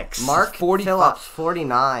 Nosmatics. Mark 45. Phillips,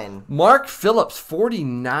 49. Mark Phillips,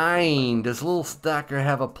 49. Does Little Stacker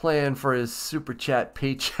have a plan for his super chat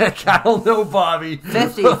paycheck? I don't know, Bobby.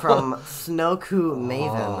 50 from Snowcoo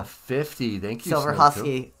Maven. Oh, 50. Thank you, Silver Snowcoo.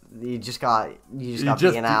 Husky. You just got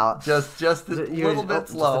beaten out. Just a little bit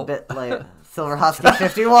slow. Just a bit late. Silver Husky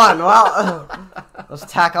 51. Well, let's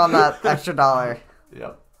tack on that extra $1.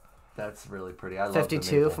 Yep. That's really pretty. I love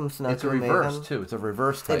 52 from Snowcoo It's a reverse, Maven. too. It's a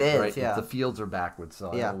reverse type, It is, right? yeah. The fields are backwards,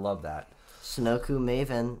 so I love that. Snowcoo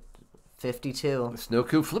Maven, 52.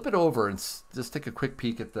 Snowcoo, flip it over and just take a quick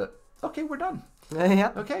peek at the... Okay, we're done.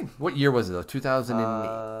 Yeah. Okay. What year was it, though? 2008?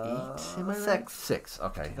 Am I right? 6.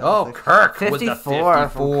 Okay. Oh, Kirk with the 54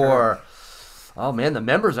 54. Oh, man, the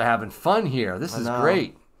members are having fun here. This is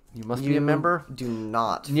great. You must be a member? Do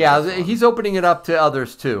not. Yeah, he's opening it up to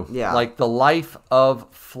others, too. Yeah. Like the Life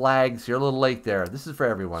of Flags. You're a little late there. This is for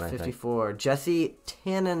everyone, I think. 54. Jesse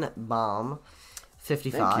Tannenbaum,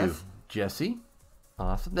 55. Thank you, Jesse.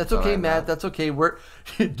 Awesome. That's okay, Matt. That's okay.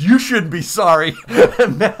 You shouldn't be sorry,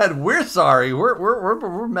 Matt. We're sorry.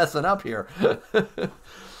 We're messing up here.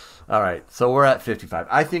 All right, so we're at 55.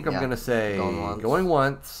 I think I'm gonna say going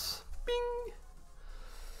once. Bing.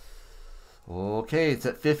 Okay, it's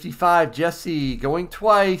at 55. Jesse going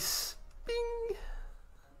twice. Bing.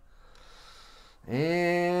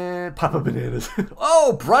 And Papa Bananas.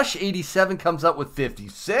 Oh, Brush 87 comes up with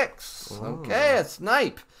 56. Ooh. Okay, a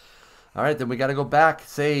snipe. All right, then we got to go back.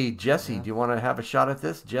 Say, Jesse, do you want to have a shot at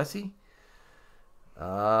this, Jesse?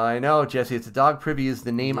 I know, Jesse. It's a dog privy is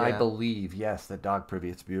the name, I believe. Yes, the dog privy.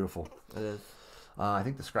 It's beautiful. It is. I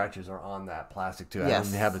think the scratches are on that plastic, too. Yes, I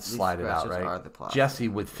didn't have it slide it out, right? Are the plastic. Jesse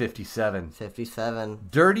with 57. 57.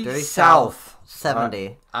 Dirty South.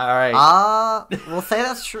 70. All right. We'll say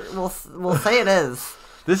that's true. We'll say it is.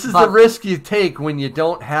 This is the risk you take when you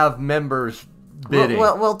don't have members bidding.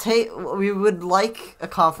 We would like a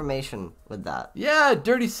confirmation with that. Yeah,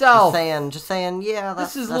 Dirty South. Just saying. Yeah,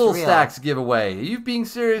 that's this is that's Little real. Stacks giveaway. Are you being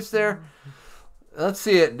serious there? Let's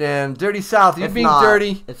see it, Dan. Dirty South. You're If being not,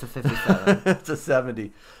 dirty. It's a 57. It's a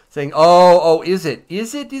 70. Saying, oh, is it?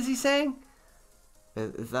 Is it? Is he saying?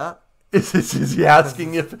 Is that? Is he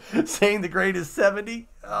asking if saying the grade is 70?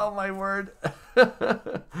 Oh, my word.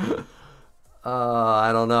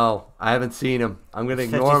 I don't know. I haven't seen him. I'm going to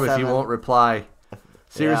ignore him if he won't reply.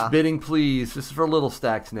 Serious bidding, please. This is for Little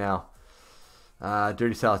Stacks now.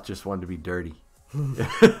 Dirty South just wanted to be dirty.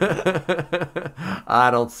 I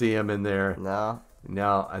don't see him in there.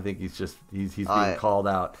 No, I think he's being called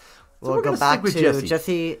out. So we'll go back to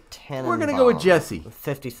Jesse Tannenbaum. We're going to go with Jesse.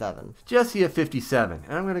 57. Jesse at 57.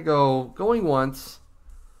 And I'm going to go going once.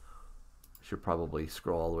 Should probably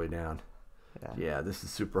scroll all the way down. Yeah, this is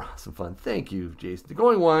super awesome fun. Thank you, Jason.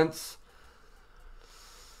 Going once.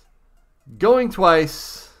 Going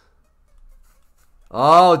twice.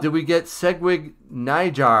 Oh, did we get Segwig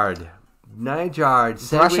Nijard?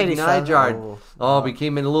 Segwig Nijard. Oh, we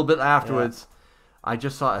came in a little bit afterwards. I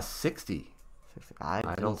just saw a 60.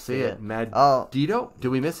 I don't see it. Medito? Did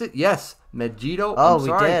we miss it? Yes. Medito. Oh,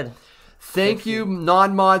 we did. Thank you,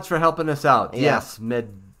 non-mods, for helping us out. Yeah. Yes.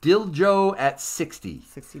 Mediljo at 60.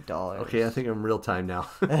 $60. Okay, I think I'm real time now.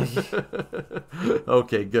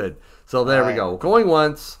 Okay, good. So there we go. Going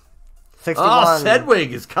once. 61. Oh,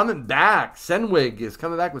 Sedwig is coming back. Senwig is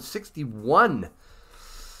coming back with 61.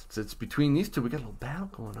 So it's between these two. We got a little battle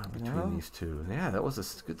going on between these two. Yeah, that was a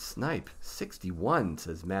good snipe. 61,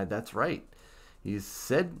 says Mad. That's right. He's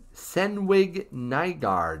Senwig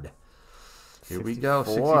Nygaard. Here 64. We go.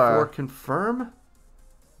 64 confirm.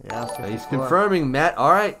 Yeah, 64. He's confirming, Matt.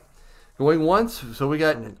 All right. Going once. So we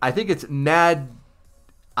got, I think it's Mad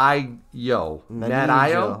Io. Mad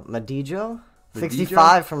Io? Madijo?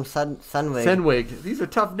 65 from Senwig. Senwig. These are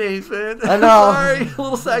tough names, man. I know. Sorry,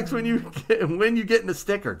 Little Sacks. When you get in a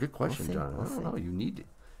sticker. Good question, John. I don't know. You need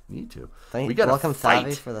to. We got a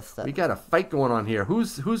fight. For the we got a fight going on here.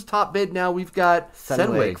 Who's top bid now? We've got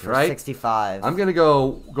Senwig, right? 65. I'm gonna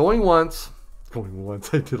go going once. Going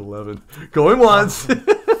once. I did 11. Going once.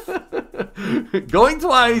 Going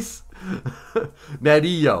twice.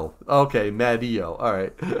 Madillo. Okay, Madillo. All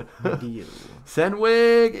right. Madillo.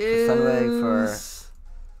 Senwig is for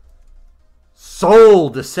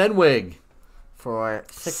sold to Senwig for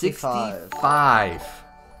 65.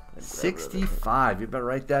 65. You better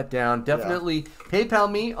write that down. Definitely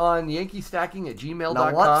PayPal me on yankee.stacking@gmail.com.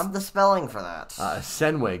 Now, what's the spelling for that?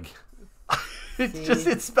 Senwig.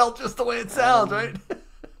 It's spelled just the way it sounds, right?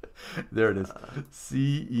 There it is.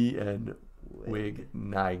 C-E-N Wig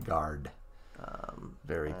Nygaard.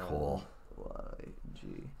 Very cool.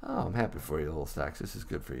 Y-G. Oh, I'm happy for you, Little Stacks. This is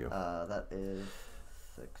good for you. That is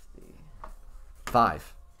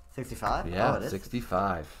 5. 65? Yeah, oh, it is?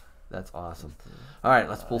 65. That's awesome. All right,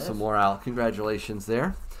 let's pull some more out. Congratulations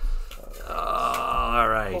there. All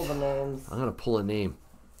right. Pull the names. I'm going to pull a name.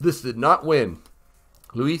 This did not win.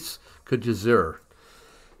 Luis Kajazur.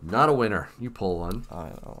 Not a winner. You pull one. I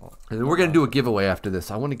know. And then we're going to do a giveaway after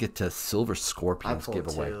this. I want to get to Silver Scorpions I pulled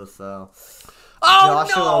giveaway. 2, so... Oh,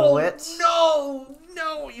 Joshua Witt. No,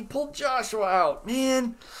 you pulled Joshua out,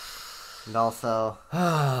 man. And also...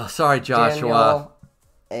 Sorry, Joshua.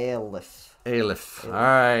 Daniel Aleph. All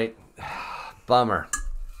right. Bummer.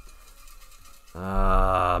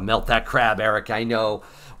 Melt that crab, Eric. I know.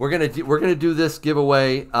 We're gonna do this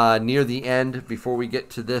giveaway near the end before we get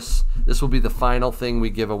to this. This will be the final thing we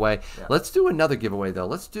give away. Yeah. Let's do another giveaway though.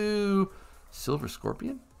 Let's do Silver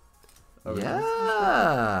Scorpion. Oh,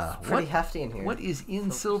 yeah. It's pretty hefty in here. What is in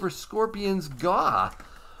Silver Scorpion's GAW?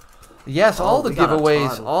 Yes, all the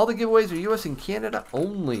giveaways are U.S. and Canada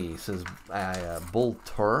only, says Bull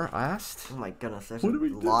Tur asked. Oh my goodness, there's a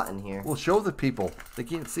lot in here. Well, show the people. They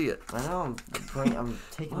can't see it. I know, I'm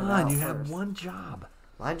taking it out you first. have one job.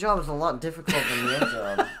 My job is a lot difficult than your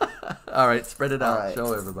job. All right, spread it out. Right.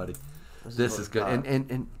 Show everybody. This is good.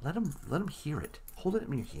 And let them hear it. Hold it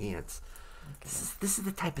in your hands. This is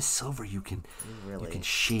the type of silver you can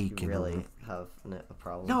shake. You really have a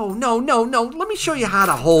problem. No. Let me show you how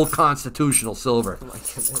to hold constitutional silver. Oh my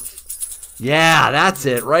goodness. Yeah, that's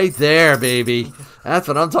it right there, baby. That's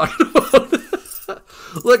what I'm talking about.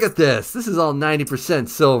 Look at this. This is all 90%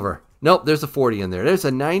 silver. Nope, there's a 40 in there. There's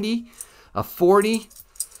a 90, a 40,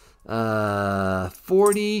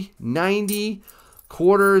 40, 90,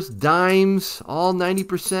 quarters, dimes, all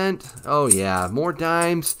 90%. Oh, yeah, more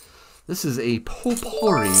dimes. This is a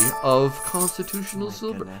potpourri of constitutional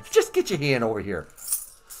silver. Goodness. Just get your hand over here.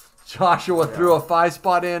 Joshua threw a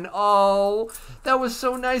 5-spot in. Oh, that was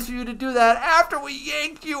so nice of you to do that after we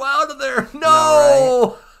yanked you out of there.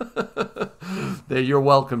 No! You're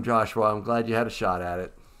welcome, Joshua. I'm glad you had a shot at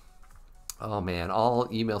it. Oh, man. All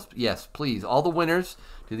emails. Yes, please. All the winners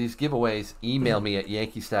to these giveaways, email me at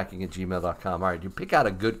yankeestacking@gmail.com. All right, you pick out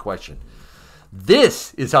a good question.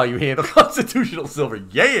 This is how you handle constitutional silver.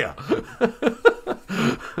 Yeah!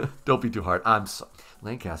 Don't be too hard. I'm sorry.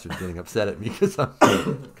 Lancaster's getting upset at me because I'm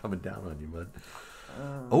coming down on you, bud.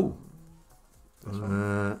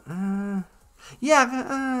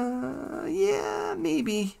 Yeah,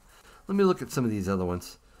 maybe. Let me look at some of these other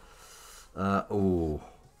ones. That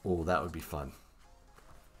would be fun.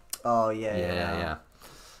 Oh, yeah.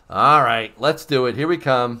 All right, let's do it. Here we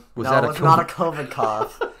come. It's not a COVID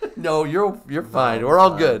cough. No, you're fine. We're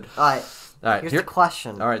all good. All right. Here's the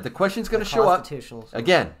question. All right, the question's going to show up.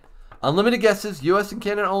 Again, unlimited guesses, U.S. and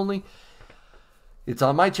Canada only. It's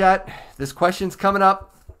on my chat. This question's coming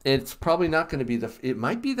up. It's probably not going to be it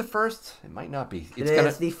might be the first. It might not be.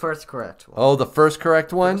 It's the first correct one. Oh, the first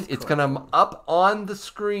correct one? It's going to up on the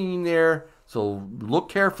screen there. So look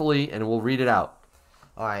carefully, and we'll read it out.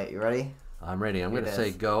 All right, you ready? I'm ready. I'm going to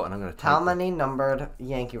say go, and I'm going to type. How many numbered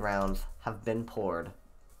Yankee rounds have been poured?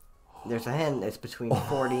 There's a hint. It's between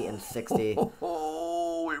 40 and 60.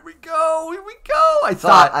 Oh, here we go. I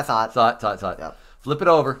saw it. Yep. Flip it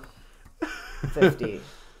over. 50.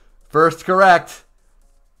 First correct.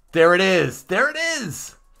 There it is.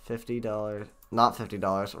 $50. Not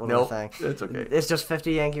 $50. What am I saying? It's okay. It's just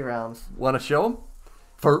 50 Yankee rounds. Want to show them?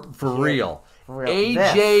 For real. For real.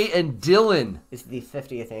 AJ and Dylan. It's the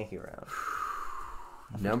 50th Yankee round.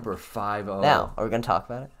 Number 50. Now, are we going to talk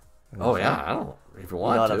about it? Oh, yeah. I don't know if you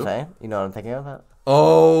want to. You know what I'm saying? You know what I'm thinking about?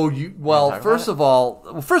 Oh, first of all,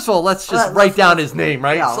 let's just write down his name,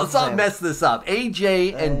 right? Yeah, so let's not mess this up.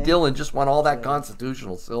 AJ and Dylan just won all that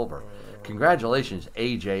constitutional silver. Congratulations,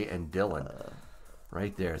 AJ and Dylan.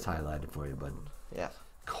 Right there, it's highlighted for you, bud. Yeah.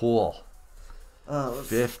 Cool.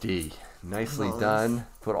 50. Nicely done.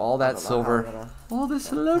 Put all that silver. All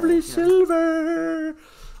this lovely silver.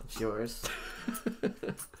 It's yours.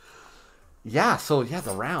 Yeah, so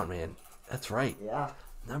the round, man. That's right. Yeah.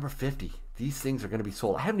 Number 50. These things are going to be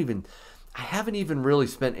sold. I haven't even really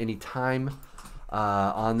spent any time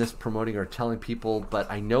on this promoting or telling people,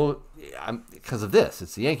 but I know because of this.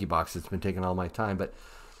 It's the Yankee Box. It's been taking all my time, but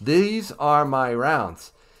these are my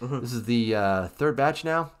rounds. Mm-hmm. This is the third batch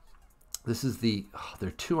now. This is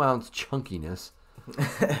their 2-ounce chunkiness.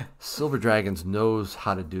 Silver Dragons knows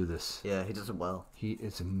how to do this. Yeah, he does it well.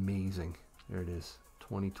 It's amazing. There it is,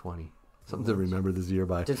 2020. Something to remember this year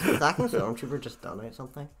by. Did Stacking Stormtrooper just donate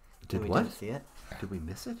something? Did we what? Didn't see it. Did we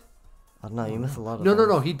miss it? Oh, no, you missed a lot of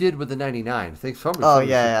No. He did with the 99. Thanks for Oh,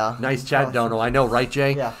 yeah. Nice chat, Dono. I know, right,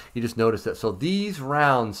 Jay? Yeah. You just noticed that. So these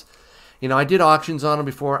rounds, I did auctions on them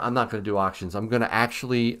before. I'm not going to do auctions. I'm going to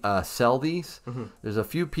actually sell these. Mm-hmm. There's a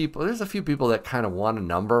few people that kind of want a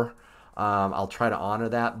number. I'll try to honor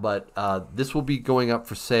that, but this will be going up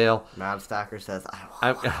for sale. Mad Stacker says,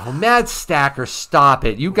 Mad Stacker, stop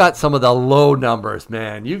it. You got some of the low numbers,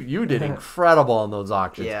 man. You did incredible on those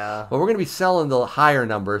auctions. Yeah. But we're going to be selling the higher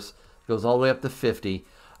numbers. Goes all the way up to 50.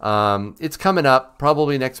 It's coming up.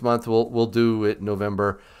 Probably next month. We'll do it in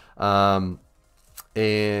November. And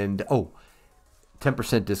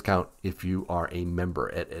 10% discount if you are a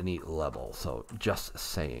member at any level. So just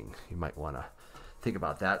saying, you might want to think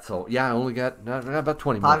about that. So yeah, I only got about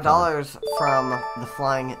 20 more. $5 from the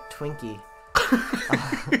Flying Twinkie.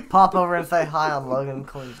 Pop over and say hi on Logan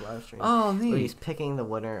Coin's live stream. Oh, neat. He's picking the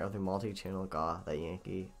winner of the multi-channel GAW that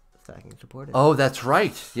Yankee Stacking supported. Oh, that's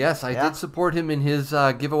right. Yes, I did support him in his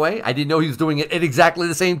giveaway. I didn't know he was doing it at exactly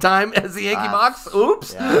the same time as the Yankee Box.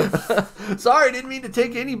 Oops. Yeah. Sorry, didn't mean to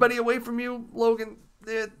take anybody away from you, Logan.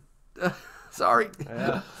 Sorry.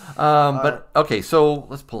 Yeah. But okay, so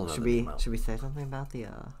let's pull another. Should we say something about the?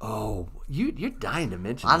 Oh, you're dying to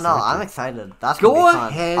mention. I this, know. aren't you? I'm excited. That's Go gonna be fun.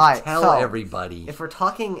 ahead, All right, tell so, everybody. If we're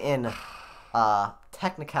talking in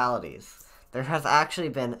technicalities, there has actually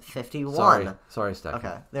been 51. Sorry, Stack.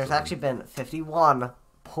 Okay, there's actually been 51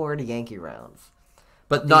 poured Yankee rounds,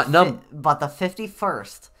 but not But the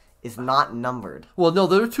 51st is not numbered. Well, no,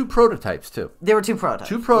 there were 2 prototypes too. There were 2 prototypes.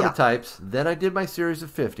 2 prototypes. Yeah. Then I did my series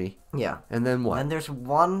of 50. Yeah. And then what? And there's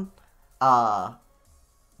one.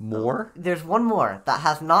 More? There's one more that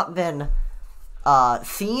has not been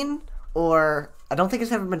seen, or I don't think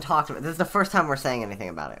it's ever been talked about. This is the first time we're saying anything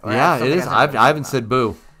about it. Yeah, it is. I haven't said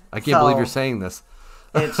boo. I can't believe you're saying this.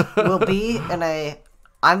 It will be in a.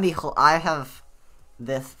 I have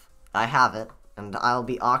this. I have it, and I'll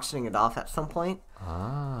be auctioning it off at some point.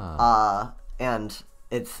 And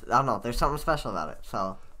it's, I don't know. There's something special about it.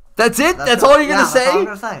 So. That's it. That's all you're gonna say. That's all I'm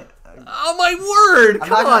gonna say. Oh my word!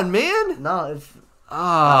 Come on, man. No, it's.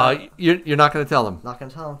 You're not gonna tell them. Not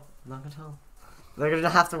gonna tell them. Not gonna tell them. They're gonna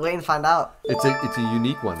have to wait and find out. It's a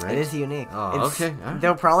unique one, right? It is unique. Oh, okay. All right.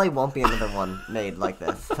 There probably won't be another one made like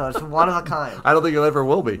this, so it's one of a kind. I don't think it ever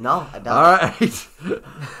will be. No, I don't. All right.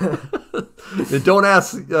 Don't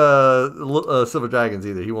ask Silver Dragons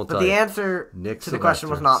either. He won't tell you. But the answer to the question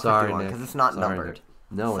was not 51 because it's not numbered. Nick.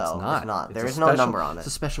 No, so it's not. It's not. There is no number on it. It's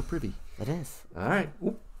a special privy. It is. All right.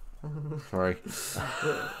 Sorry.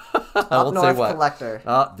 I won't say what. Collector.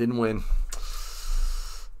 Didn't win.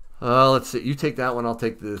 Let's see. You take that one. I'll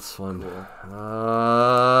take this one. Email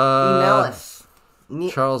us.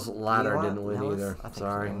 Charles Ladder didn't win either.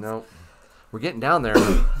 Sorry. No. We're getting down there.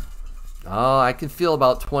 I can feel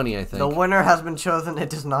about 20, I think. The winner has been chosen.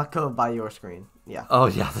 It does not go by your screen. Yeah. Oh,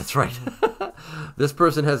 yeah, that's right. This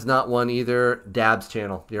person has not won either. Dab's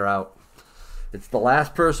channel. You're out. It's the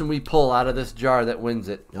last person we pull out of this jar that wins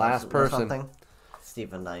it. Last person.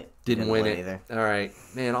 Stephen Knight didn't win it either. All right,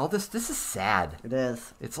 man. All this is sad. It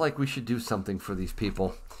is. It's like we should do something for these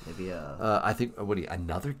people. Maybe I think.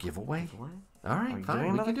 Another giveaway? All right,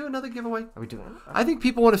 fine. We can do another giveaway. Are we doing it? I think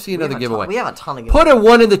people want to see another giveaway. We have a ton of giveaways. Put a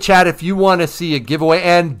 1 in the chat if you want to see a giveaway.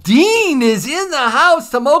 And Dean is in the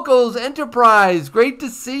house. Tomoko's Enterprise. Great to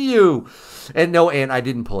see you. And I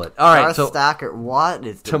didn't pull it. All right, so Stacker, what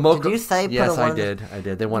is Tomoko? Did you say? Yes, I did.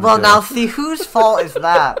 They wanted. Well, now see whose fault is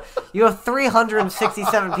that? You have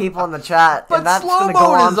 367 people in the chat, but and that's going to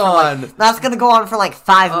go on. That's going to go on for like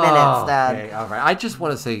 5 minutes, Dad. Okay, all right. I just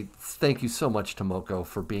want to say thank you so much, Tomoko,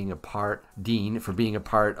 for being a part. Dean, for being a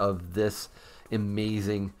part of this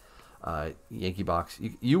amazing Yankee Box.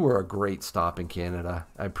 You were a great stop in Canada.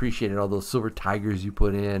 I appreciated all those silver tigers you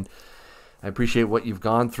put in. I appreciate what you've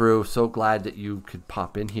gone through. So glad that you could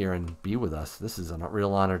pop in here and be with us. This is a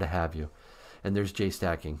real honor to have you. And there's Jay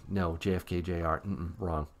Stacking. No, JFK JR.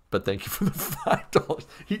 Wrong. But thank you for the $5.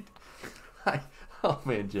 Oh,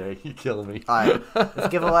 man, Jay. You killing me. All right. Let's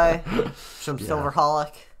give away some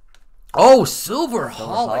Silverholic. Oh,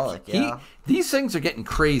 Silverholic. Yeah. These things are getting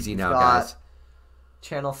crazy now, guys.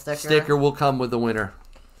 Channel sticker. Sticker will come with the winner.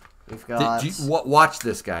 We've got... Watch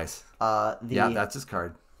this, guys. Yeah, that's his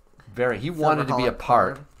card. He wanted to be a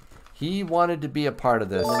part. He wanted to be a part of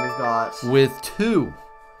this. And then we've got with 2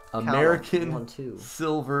 American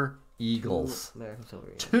Silver Eagles. American Silver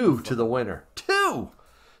Eagles. 2 to the winner. 2.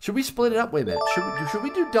 Should we split it up? Wait a minute. Should we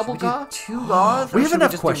do double gaw? 2 gaws? We have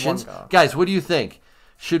enough questions. Guys, what do you think?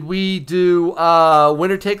 Should we do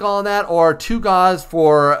winner take all on that, or 2 gaws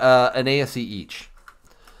for an ASE each?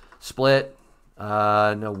 Split.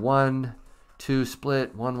 No, 1, 2,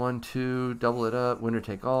 split. 1, 1, 2. Double it up. Winner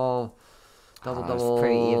take all. Double. It's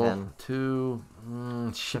pretty even. 2.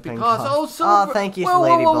 Shipping costs. Oh, so. Oh, thank you,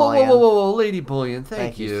 Lady Bullion. Whoa, Lady Bullion.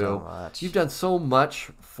 Thank you so much. You've done so much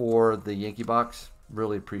for the Yankee Box.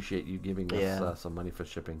 Really appreciate you giving us some money for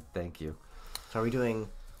shipping. Thank you. So are we doing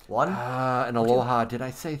 1? And Aloha. Did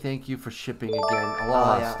I say thank you for shipping again?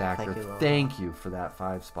 Aloha, Stacker. Thank you for that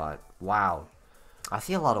 5 spot. Wow. I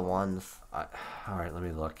see a lot of 1s. All right, let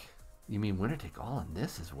me look. You mean winner take all on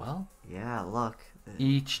this as well? Yeah, look.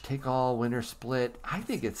 Each take all, winner split. I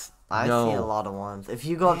think it's I see a lot of 1s. If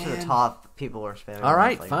you go up to the top, people are spamming. All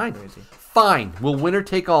right, fine. Fine. We'll winner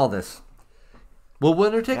take all this. We'll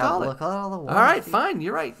winner take all look it. at all the 1s. All right, fine.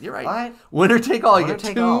 You're right. All right. Winner take all. You get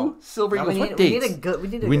 2 silver eagles. What dates?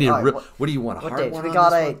 We need a what do you want? A what hard dates? one We on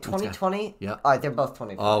got this a one? 2020. Yeah. All right, they're both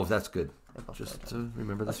 2020. Oh, that's good. Just to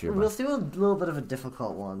remember this year. We'll do a little bit of a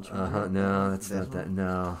difficult one. No, that's not that.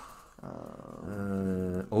 No.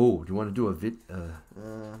 Do you want to do a vid?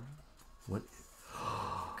 What?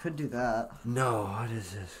 Could do that. No, what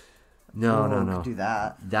is this? No. Could do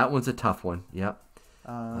that. That one's a tough one. Yep.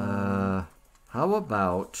 How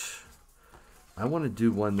about? I want to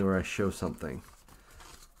do one where I show something.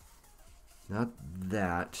 Not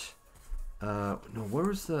that. No,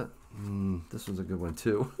 where's the? This one's a good one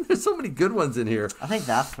too. There's so many good ones in here. I think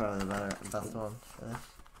that's probably the best one.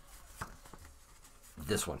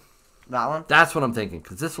 This one. That one? That's what I'm thinking,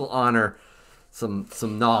 because this will honor some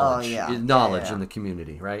knowledge, in the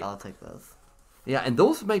community, right? I'll take those. Yeah, and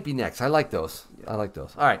those might be next. I like those. Yeah. I like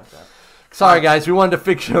those. All right. Okay. Sorry, guys. We wanted to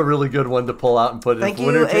fix a really good one to pull out and put in. Thank you,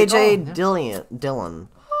 AJ Dillon.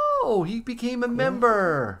 Oh, he became a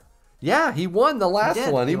member. Yeah, he won the last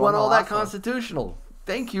one. He won all that constitutional.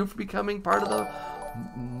 Thank you for becoming part of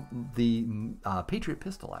the Patriot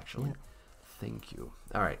Pistol, actually. Yeah. Thank you.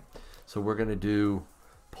 All right. So we're going to do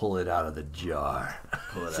pull it out of the jar.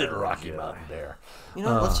 Pull it out of Rocky Mountain Bear. You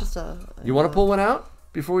know, let's just... you want to pull one out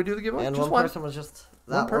before we do the giveaway? And just one person was just...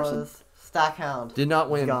 That was Stackhound. Did not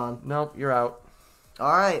win. Gone. Nope, you're out.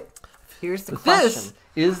 All right. Here's the question. This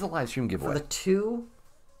is the live stream giveaway. For the 2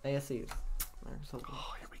 ASEs.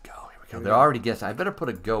 Oh, here we go. They're already guessing. I better put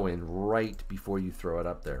a go in right before you throw it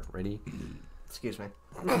up there. Ready? Excuse me.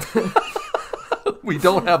 We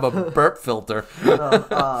don't have a burp filter.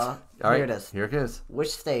 All right, here it is. Here it is. Which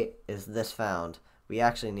state is this found? We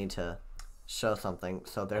actually need to show something,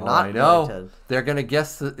 so they're not. I know. They're gonna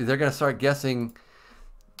guess. They're gonna start guessing,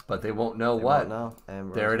 but they won't know what. Won't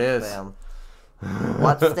know. There it is. Bam.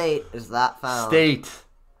 What state is that found? State.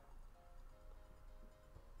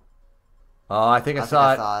 Oh, I think I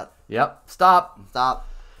saw it. Yep. Stop.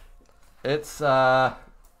 It's My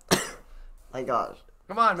gosh.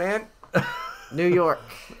 Come on, man. New York.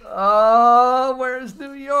 Oh, where's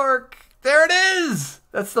New York? There it is.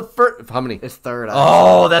 That's the first. How many? It's third.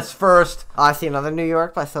 Oh, that's first. Oh, I see another New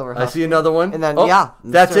York by Silver Husky. I see another one. And then,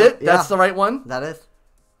 that's it? Yeah. That's the right one? That is.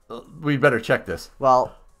 We better check this.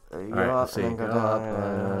 Well, all right, let's see.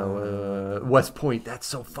 West Point. That's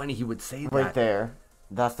so funny he would say that. Right there.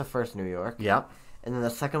 That's the first New York. Yeah. And then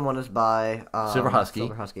the second one is by Silver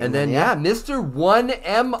Husky. And then, Mr.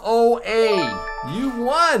 1MOA. You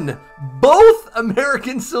won both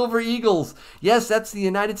American Silver Eagles. Yes, that's the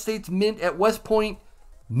United States Mint at West Point,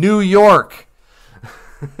 New York.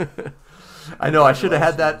 I know I should have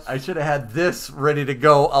had that. I should have had this ready to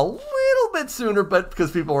go a little bit sooner, but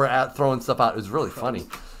because people were throwing stuff out, it was really funny.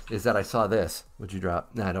 Is that I saw this? What'd you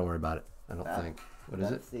drop? Nah, don't worry about it. I don't think. What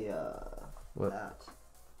is it? That's the what?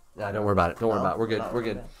 Nah, don't worry about it. Don't worry about it. We're good. We're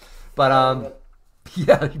good. But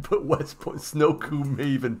yeah, you put West Point. Snowcoo may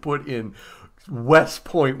even put in West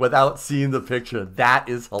Point without seeing the picture. That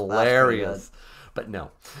is hilarious. But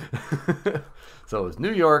no. So it was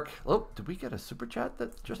New York. Oh, did we get a super chat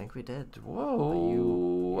that just? I think we did.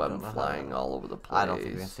 Whoa! I'm flying all over the place. I don't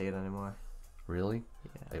think we can see it anymore. Really?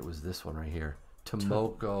 Yeah. It was this one right here.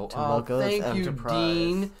 Tomoko. Tomoko's thank you, Enterprise.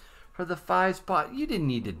 Dean, for the 5 spot. You didn't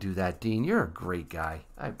need to do that, Dean. You're a great guy.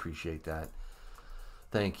 I appreciate that.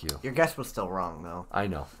 Thank you. Your guess was still wrong, though. I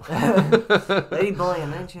know. Lady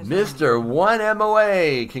Bullion, Mr.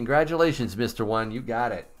 1MOA. Congratulations, Mr. 1. You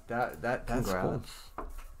got it. That's cool.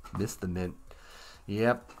 Missed the mint.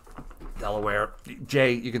 Yep. Delaware.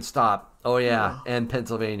 Jay, you can stop. Oh, yeah. And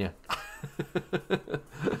Pennsylvania.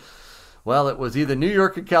 Well, it was either New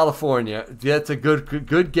York or California. That's a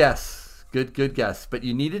good guess. Good guess. But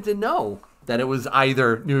you needed to know that it was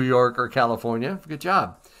either New York or California. Good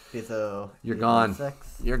job. So You're gone. 6.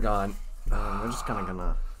 You're gone. We're just kind of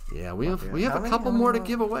gonna. Yeah, we have a couple more to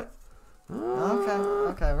give away.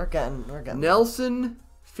 Okay, we're getting. Nelson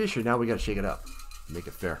Fisher. Now we got to shake it up, make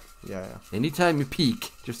it fair. Yeah. Anytime you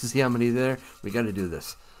peek, just to see how many there, we got to do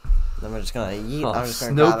this. Then we're just gonna eat. Oh, I'm just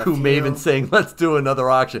gonna grab a Snoku few. Maven saying, "Let's do another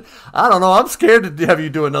auction." I don't know. I'm scared to have you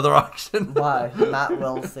do another auction. Why? Matt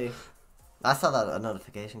will see. I saw that a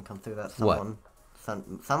notification come through that someone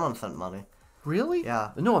sent money. Really?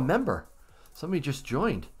 Yeah. No, a member. Somebody just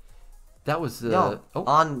joined. That was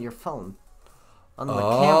on your phone. On the camera.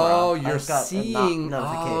 Oh, you're got a seeing.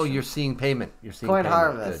 notification. Oh, you're seeing payment. You're seeing Coin payment.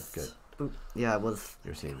 harvest. Good. Boop. Yeah, it was.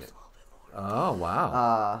 You're seeing it. Oh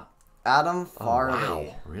wow. Adam Oh, Farley.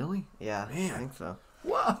 wow. Really? Yeah, Man. I think so.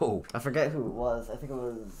 Whoa. I forget who it was. I think it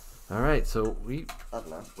was. All right, so I don't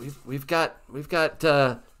know. we've got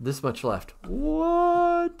this much left.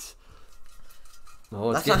 What?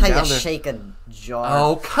 Oh, it's That's not getting how down you there. shake a jar.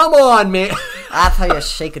 Oh, come on, man. That's how you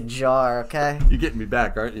shake a jar, okay? You're getting me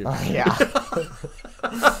back, aren't you? Yeah.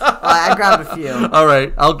 I grabbed a few. All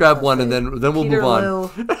right, I'll grab one and then we'll Peter move on.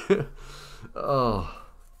 Lou, Oh,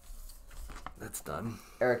 that's done.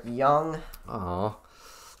 Eric Young, Oh,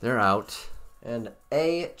 they're out. and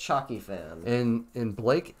A. Chalky fan. And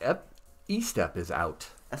Blake Estep is out.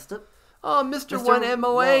 Estep? Oh, Mr. Mr. 1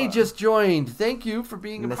 MOA Moa. just joined. Thank you for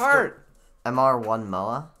being a Mr. part. MR1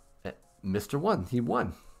 Moa? Mr. 1, he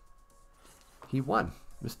won. He won.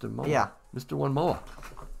 Mr. Moa. Yeah. Mr. 1 Moa.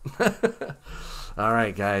 All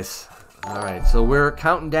right, guys. All right, so we're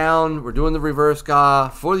counting down. We're doing the reverse GAW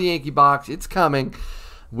for the Yankee box. It's coming.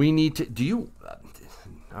 We need to... Do you...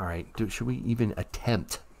 all right, should we even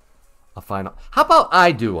attempt a final... How about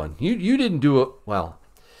I do one? You didn't do it... Well,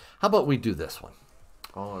 how about we do this one?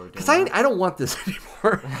 Oh, Because I don't want this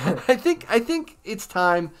anymore. I think it's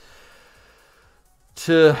time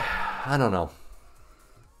to... I don't know.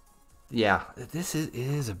 Yeah, this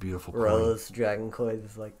is a beautiful coin. Rose Dragon Coin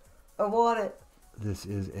is like, I want it. This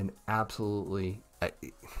is an absolutely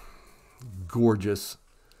gorgeous.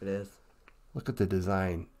 It is. Look at the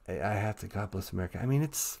design. I have to, God bless America. I mean,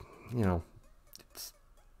 it's a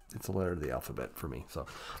letter of the alphabet for me. So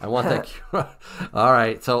I want that. All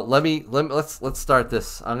right. So let's start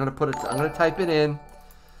this. I'm gonna type it in,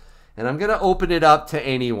 and I'm gonna open it up to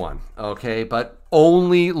anyone. Okay, but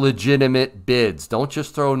only legitimate bids. Don't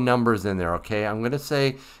just throw numbers in there. Okay. I'm gonna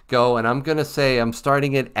say go, and I'm gonna say I'm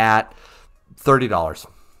starting it at $30.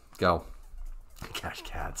 Go. Cash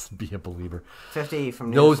Cats, be a believer. 50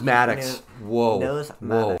 from Nose Maddox. Whoa. Nose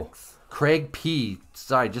Whoa. Maddox. Craig P.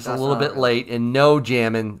 Sorry, just That's a little not bit right. late. And no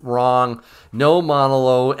jamming. Wrong. No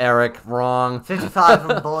Monolo. Eric. Wrong. 55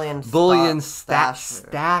 from Bullion Stasher.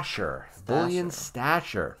 Stasher. Bullion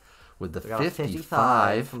Stasher. With the We got a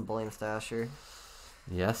 55. from Bullion Stasher.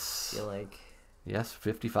 Yes. Feel like. Yes,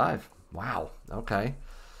 55. Wow. Okay.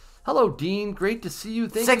 Hello, Dean. Great to see you.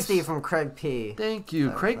 Thank 60 you. from Craig P. Thank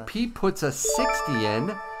you. Craig P puts a 60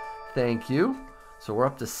 in. Thank you. So we're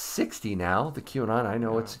up to 60 now. The QAnon, I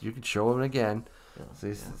know it's. You can show them again.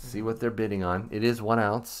 See what they're bidding on. It is 1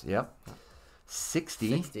 ounce. Yep.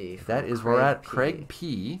 60. That is where we're at. Craig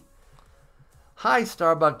P. Hi,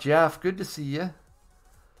 Starbuck Jeff. Good to see you.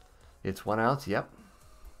 It's 1 ounce. Yep.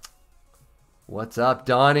 What's up,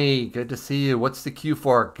 Donnie? Good to see you. What's the Q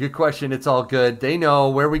for? Good question. It's all good. They know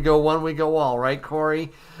where we go one, we go all. Right,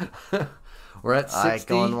 Corey? We're at 60. Alright,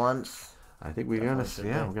 going once. I think we're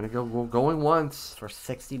gonna go. We're going once For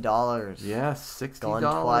 $60. Yes, $60. Going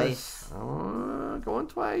twice. Going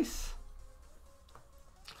twice.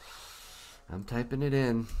 I'm typing it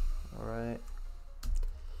in. Alright.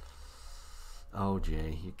 Oh,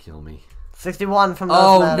 Jay, you kill me. 61 from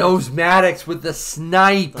Nose Maddox. Nose Maddox with the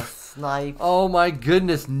snipe. The snipe. Oh my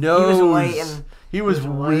goodness, Nose. He was waiting. He was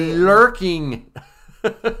waiting. lurking.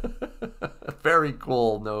 Very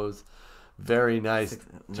cool, Nose. Very nice.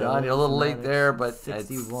 John, you're a little late there, but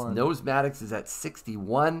 61. Nose Maddox is at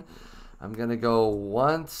 61. I'm going to go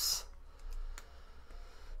once.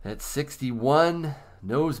 At 61,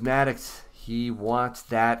 Nose Maddox, he wants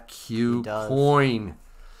that Q coin.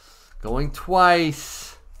 Going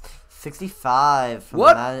twice. 65 from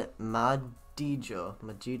What? Madijo.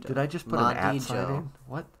 Did I just put an at sign in?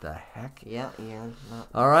 What the heck? Yeah, yeah.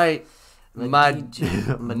 All right.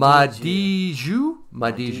 Madiju.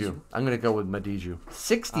 Madiju. I'm going to go with Madiju.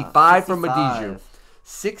 65 from Madiju.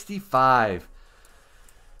 65.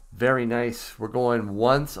 Very nice. We're going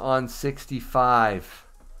once on 65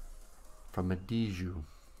 from Madiju.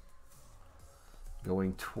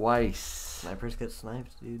 Going twice. Snipers get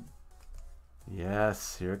sniped, dude.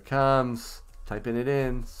 Yes, here it comes. Typing it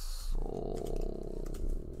in.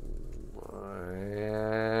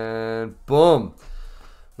 And boom.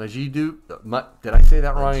 Majidu. Did I say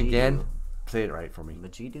that wrong again? Say it right for me.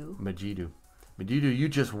 Majidu, you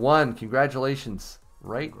just won. Congratulations.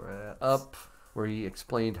 Right up where he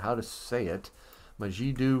explained how to say it.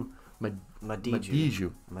 Madiju.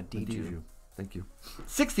 Thank you.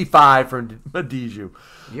 65 for Madiju.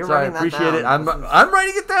 You're Sorry, I writing that appreciate it. down. I'm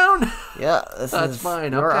writing it down. Yeah, that's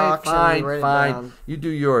fine. your Okay, auction, fine. You do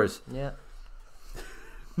yours. Yeah.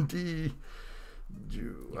 D.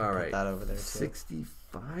 All right. Put that over there too.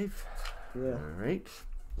 65. Yeah. All right.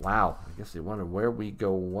 Wow. I guess they wonder where we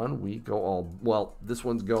go. We go all. Well, this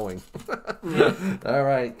one's going. All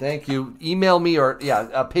right. Thank you. Email me or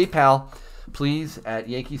PayPal, please, at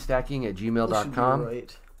yankee.stacking@gmail.com.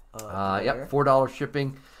 Right. Yep. $4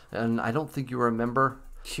 shipping, and I don't think you were a member.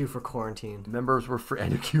 Q for quarantine. Members were free.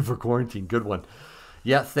 And a Q for quarantine. Good one.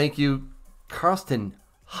 Yeah. Thank you, Karsten.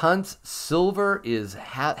 Hunt's Silver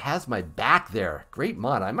has my back there. Great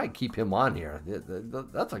mod. I might keep him on here.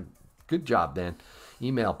 That's a good job, Dan.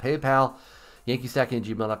 Email, PayPal,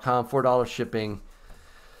 yankee.stacking@gmail.com. $4 shipping.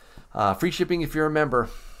 Free shipping if you're a member.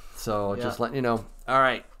 So just letting you know. All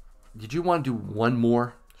right. Did you want to do one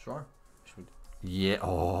more? Sure. Yeah.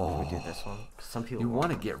 Oh. Should we do this one? Some people. You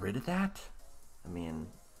want to get rid of that? I mean.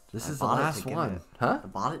 This is the last one, huh? I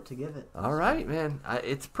bought it to give it. All right, man.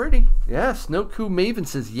 It's pretty. Yes. Noku Maven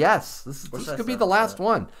says yes. This could be the last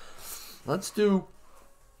one. Let's do.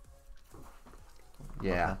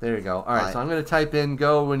 Yeah, there you go. All right, so I'm going to type in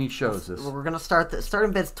go when he shows this. We're going to start the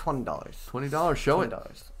starting bid's $20. $20. Show it.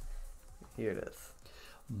 Here it is.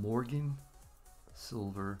 Morgan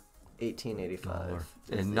Silver. $18.85.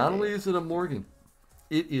 And not only is it a Morgan,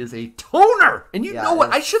 it is a toner. And you know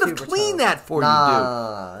what? I should have cleaned that for you,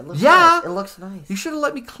 dude. It looks nice. It looks nice. You should have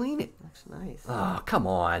let me clean it. It looks nice. Oh, come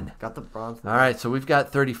on. Got the bronze. All right, so we've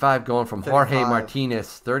got 35 going from 35. Jorge Martinez.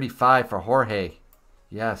 35 for Jorge.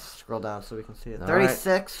 Yes. Scroll down so we can see it. All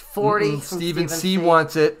 36, right. 40 from Stephen C.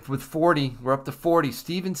 wants it with 40. We're up to 40.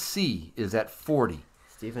 Stephen C. is at 40.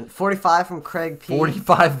 45 from Craig P.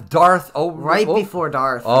 45 Darth. Before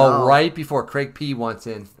Darth. Right before Craig P. wants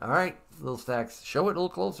in. All right. Little stacks. Show it a little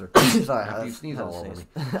closer. Sorry, after you sneeze all over me.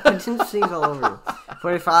 I didn't sneeze all over you.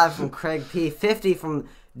 45 from Craig P. 50 from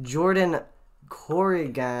Jordan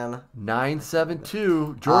Corrigan.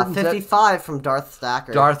 972. Jordan. 55 from Darth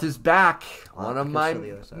Stacker. Darth is back. One of my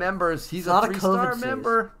members. He's a 3-star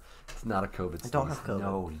member. It's not a COVID. I don't have COVID.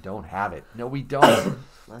 No, we don't have it. No, we don't.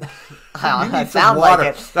 I found water.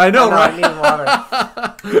 Like it. I know, right? I need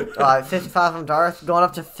water. 55 from Darth, going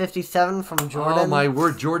up to 57 from Jordan. Oh my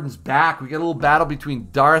word, Jordan's back. We got a little battle between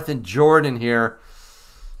Darth and Jordan here.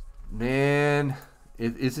 Man,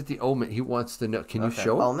 is it the omen? He wants to know. Can you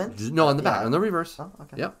show it? Omen? No, on the back, on the reverse. Oh,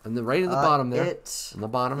 okay. Yep, and then right in the bottom there. On the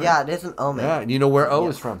bottom. Yeah, it is an omen. Yeah, and you know where O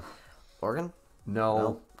is from? Oregon?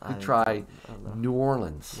 No. You try New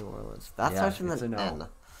Orleans. New Orleans. That starts from an N.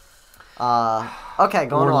 Okay,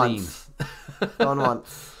 going once. Going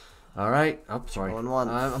once. All right. Oh, sorry. Going once.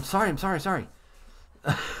 I'm sorry.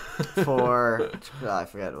 I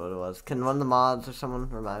forget what it was. Can one of the mods or someone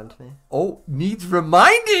remind me? Oh, needs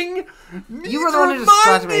reminding. You were the one who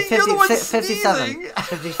distracted me. 57.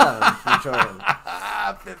 57 from Jordan.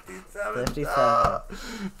 57.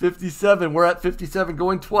 57. We're at 57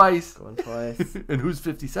 going twice. And who's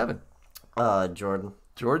 57? Jordan.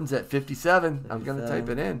 Jordan's at 57. I'm going to type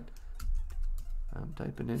it in. I'm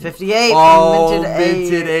typing in. 58. Oh,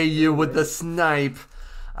 minted AU with the snipe.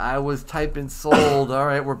 I was typing sold. All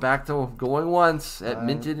right, we're back to going once at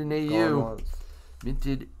minted and AU.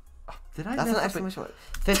 Minted. Did I? That's an exclamation point.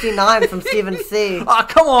 59 from Stephen C. Oh,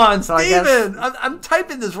 come on, Steven. I'm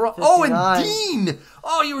typing this wrong. 59. Oh, and Dean.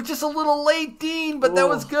 Oh, you were just a little late, Dean, but that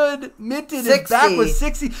was good. Minted 60. Is back with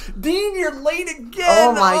 60. Dean, you're late again.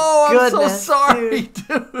 Oh, my goodness. I'm so sorry,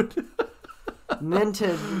 dude.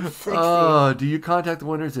 Minted 60. Oh, do you contact the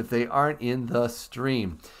winners if they aren't in the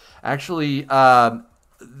stream? Actually,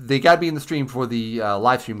 they got to be in the stream for the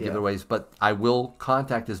live stream giveaways, but I will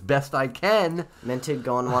contact as best I can. Minted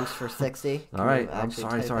going once for 60. All right. I'm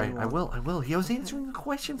sorry. I will. He was answering a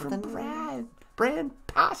question from Brand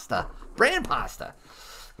Pasta.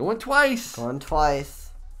 Going twice.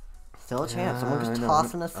 Still a chance. Someone just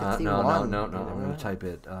tossing a 61. No. I'm going to type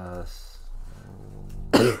it.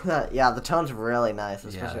 Yeah, the tone's really nice,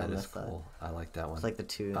 especially on this side. Cool. I like that one. It's like the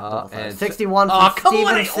two. And 61 from come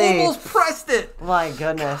Stephen on, C. I almost pressed it. My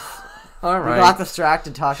goodness. All right. We got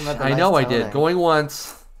distracted talking about the I know I did. Going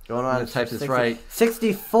once. Going on. Type this right.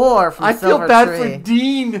 64 from I feel Silver bad Tree. for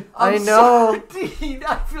Dean. I know. Sorry, Dean.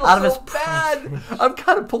 I feel so bad. I'm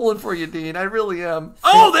kind of pulling for you, Dean. I really am.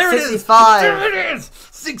 Oh, there it is. 65. There it is.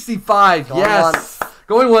 65. Yes.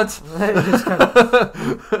 Going once. Just kind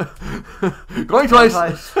of Going twice.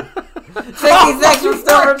 66 from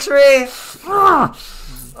Silver Tree.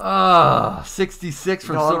 66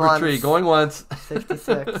 from Going Silver once. Tree. Going once.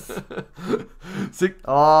 66.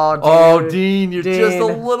 Oh, Oh, Dean, you're just a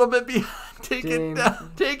Dean. little bit behind. Take Dean. it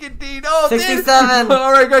down. Take it, Dean. Oh, 67. Dean.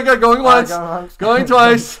 All right, good. Going once. Going once. Going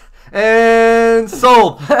twice. And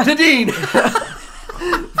sold to Dean.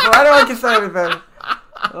 So I don't get anything.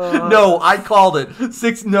 No, I called it.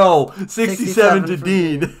 67 to for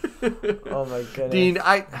Dean. Oh my goodness. Dean, it's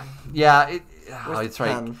right.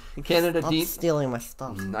 pen? Canada, Stop Dean. stealing my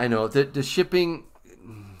stuff. I know the shipping.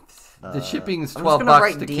 The shipping's I'm just gonna $12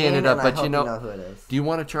 write to Dean, Canada, and I but hope you know, who it is. do you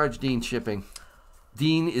want to charge Dean shipping?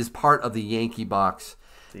 Dean is part of the Yankee Box.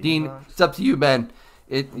 Dean, Box? it's up to you, Ben.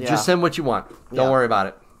 Just send what you want. Don't worry about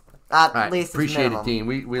it. At All right, least it's appreciate it, minimum Dean.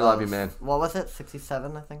 We love you, man. What was it?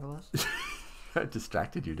 67, I think it was. I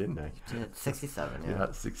distracted you, didn't I? 67, yeah.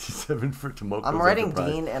 Yeah, 67 for Tomoko's I'm writing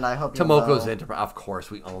Enterprise. Dean, and I hope you Tomoko's know. Enterprise. Of course,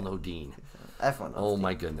 we all know Dean. Everyone knows Oh Dean.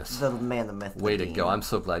 my goodness. The man, the myth, Way the to Dean. go. I'm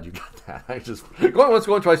so glad you got that. I just going once,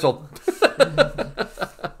 going twice, sold.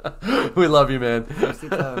 We love you, man.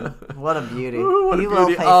 67. What a beauty. What a He will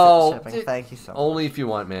beauty. pay Oh, for shipping. Thank you so much. Only if you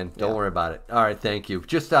want, man. Don't Yeah. worry about it. All right, thank you.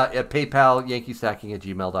 Just at PayPal,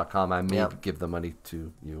 YankeeStacking@gmail.com. I may give the money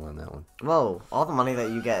to you on that one. Whoa, all the money that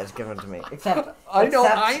you get is given to me. Except I know.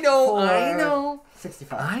 for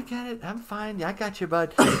 65. I get it. I'm fine. Yeah, I got you,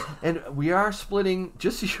 bud. And we are splitting,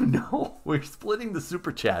 just so you know, we're splitting the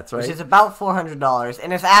super chats, right? Which is about $400,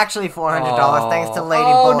 and it's actually $400 thanks to Lady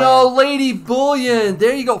Oh, Bullion. no, Lady Bullion.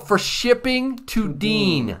 There you go. For shipping to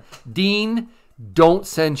Dean. Dean, don't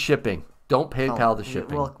send shipping. Don't PayPal the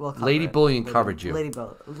shipping. We'll cover Lady it. Bullion covered you.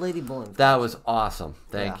 Lady Bullion. That was awesome.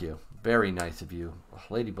 Thank Yeah. you. Very nice of you.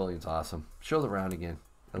 Lady Bullion's awesome. Show the round again.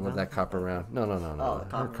 I love that copper round. No.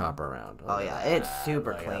 Her copper round. Oh, yeah, it's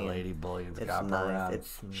super Look at clean. Lady Bullion's It's copper nice. round. It's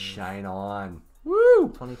smooth. Shine on. Woo!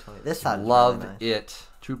 2020. This side Love is really nice. it.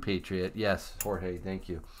 True Patriot. Yes, Jorge, thank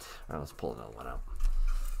you. All right, let's pull another one out.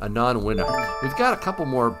 A non-winner. We've got a couple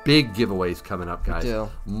more big giveaways coming up, guys. We do.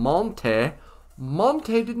 Monte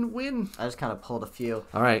didn't win. I just kind of pulled a few.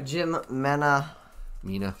 All right. Jim Mena,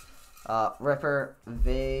 Mina. Ripper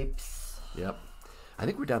Vapes, Yep. I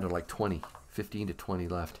think we're down to like 20. 15 to 20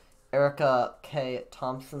 left. Erica K.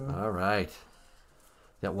 Thompson. All right.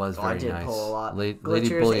 That was very I did nice. pull a lot. Lady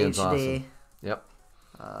Glitchers Bullion's HD. awesome. Yep.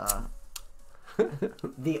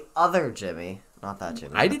 The other Jimmy. Not that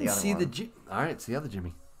Jimmy. I but didn't other see the one. All right, it's the other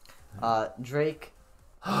Jimmy. Drake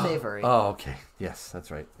Savory. Oh, okay. Yes, that's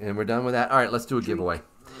right. And we're done with that. All right, let's do a giveaway.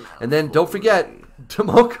 And then don't forget,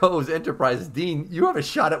 Tomoko's Enterprise. Dean, you have a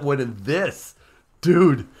shot at winning this.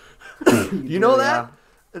 Dude. You know do, that? yeah.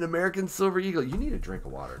 An American Silver Eagle. You need a drink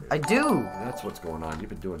of water, dude. I do. That's what's going on. You've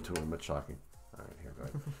been doing too much talking. All right, here, go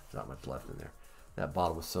ahead. There's not much left in there. That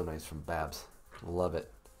bottle was so nice from Babs. Love it.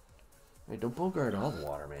 Hey, don't bogart all the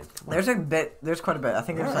water, man. Come on. There's a bit. There's quite a bit. I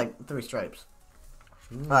think there's like 3 stripes.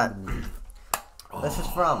 But this is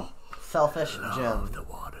from Selfish Jim. The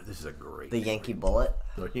water. This is a great. The Yankee Bullet.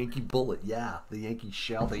 The Yankee Bullet, yeah. The Yankee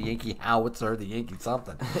Shell, the Yankee Howitzer, the Yankee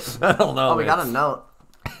something. I don't know. Oh, we man. got a note.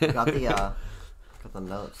 Got the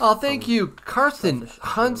notes. Oh, thank you, Carson Selfish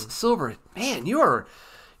Hunts Jim. Silver. Man, you're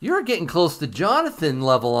getting close to Jonathan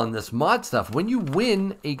level on this mod stuff. When you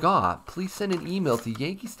win a GAW, please send an email to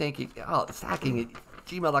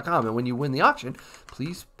YankeeStacking@gmail.com. And when you win the auction,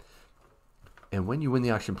 please pay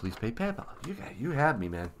PayPal. You have me,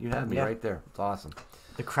 man. You have me Yeah. right there. It's awesome.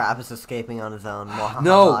 The crab is escaping on his own.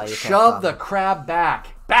 No, You can't shove stop the it. crab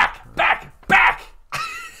back. Back.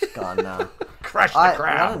 It's gone now. Crush the I got a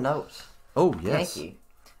crab. note. Oh, yes. Yankee.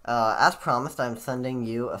 As promised, I'm sending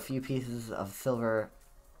you a few pieces of silver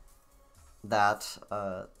that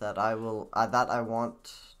I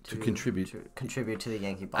want To contribute. to the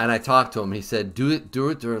Yankee Box. And I talked to him. He said, do it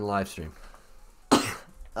during live stream.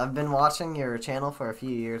 I've been watching your channel for a few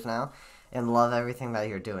years now, and love everything that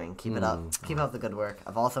you're doing. Keep it up. Keep up the good work.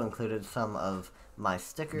 I've also included some of my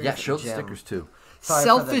stickers. Yeah, show the Jim. stickers too. Sorry for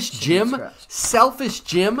Selfish the Jim. scratch. Selfish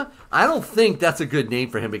Jim. I don't think that's a good name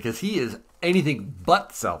for him because he is anything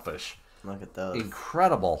but selfish. Look at those.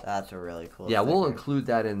 Incredible. That's a really cool. Yeah, we'll sticker. include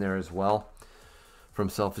that in there as well. From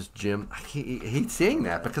Selfish Jim. I hate saying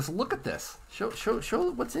that because look at this. Show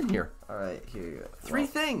what's in here. All right, here you go. 3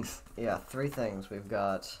 things. Yeah, 3 things. We've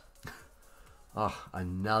got Oh,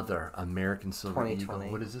 another American Silver Eagle.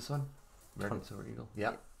 2020. What is this one? American Silver Eagle.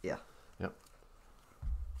 Yep. yeah, Yep.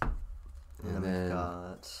 and then we've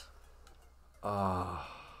got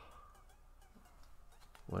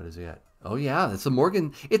what is it? Oh yeah, it's a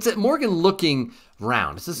Morgan. It's a Morgan-looking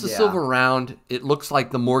round. It's just a silver round. It looks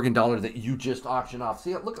like the Morgan dollar that you just auctioned off.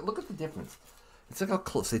 See, look at the difference. It's like how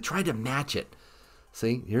close they tried to match it.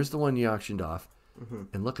 See, here's the one you auctioned off,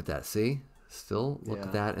 and look at that. See, still look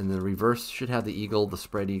at that, and the reverse should have the eagle, the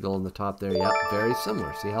spread eagle on the top there. Yep, very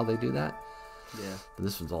similar. See how they do that? Yeah. But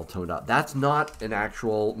this one's all toned up. That's not an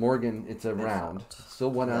actual Morgan. It's a round.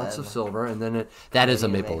 Still 1 ounce of silver, and then that is a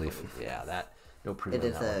maple leaf. Yeah, that no premium. It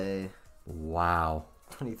is a. Wow.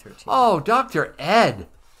 2013. Oh, Dr. Ed.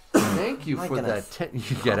 Thank you for goodness. that.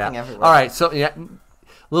 You get out. Everywhere. All right. So, yeah,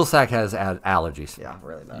 Lil Sack has allergies. Yeah,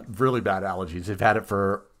 really bad. Really bad allergies. They've had it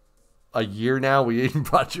for a year now. We even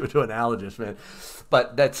brought you to an allergist, man.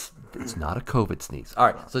 But it's not a COVID sneeze. All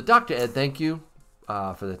right. So, Dr. Ed, thank you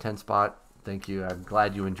for the 10 spot. Thank you. I'm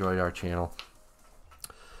glad you enjoyed our channel.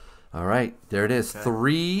 All right. There it is. Okay.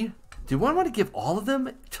 3. Do you want to give all of them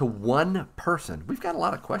to one person? We've got a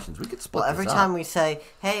lot of questions. We could split every this time up. we say,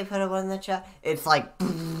 hey, put a one in the chat, it's like, we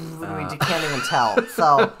can't even tell.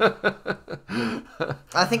 So,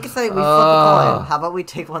 I think it's like we flip a coin. How about we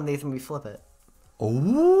take one of these and we flip it?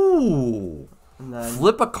 Ooh.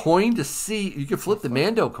 Flip a coin to see. You can flip the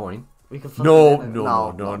Mando coin. We can flip no.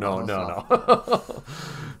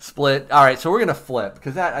 Split. All right, so we're going to flip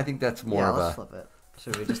because I think that's more of let's flip it.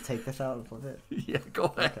 Should we just take this out and flip it? Yeah,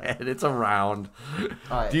 go ahead. It's a round.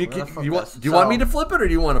 All right, do you want me to flip it or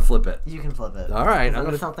do you want to flip it? You can flip it. All right.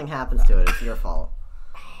 If something happens to it, it's your fault.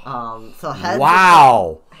 So heads.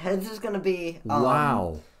 Wow. Heads is gonna be.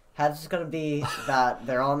 Wow. Heads is gonna be that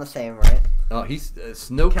they're all in the same, right? Oh,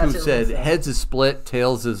 Snoku said heads is split,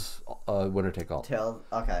 tails is winner take all. Tails.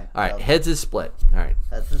 Okay. All right. Heads is split. All right.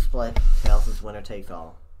 Heads is split. Tails is winner take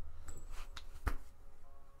all.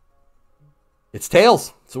 It's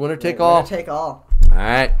tails. It's a winner take all. Winner take all. All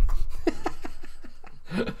right.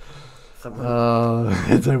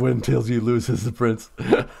 As I win, tails you lose as the prince.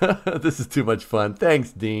 This is too much fun.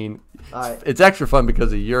 Thanks, Dean. All right. It's extra fun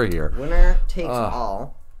because you're here. Winner takes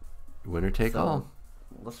all. Winner take all.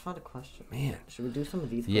 Let's find a question. Man. Should we do some of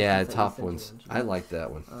these? Yeah, tough ones. I like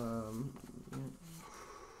that one.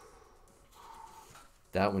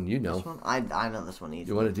 That one, you know. This one? I know this one easily.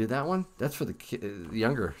 You want to do that one? That's for the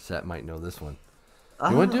younger set might know this one.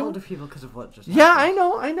 You want to do older people because of what just happened. Yeah,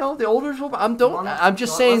 I know. The older will. I'm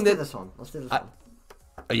just saying that. Let's do this one.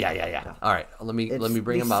 Yeah. All right. Let me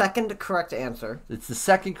bring them up. The second correct answer. It's the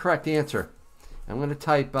second correct answer. I'm going to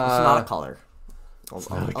type. It's not a color. It's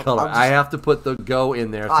not a color. I have to put the go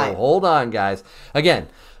in there. So hold on, guys. Again,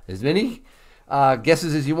 as many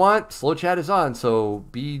guesses as you want. Slow chat is on, so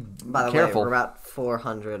be By the careful. Way, we're about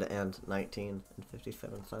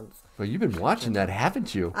 419.57 cents. Well, you've been watching that,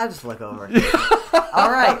 haven't you? I just look over. All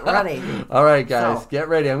right, ready. All right, guys, so, get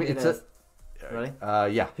ready. Ready?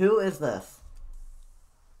 Yeah. Who is this?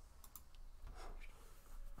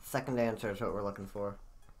 Second answer is what we're looking for.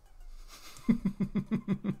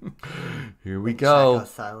 Here we go.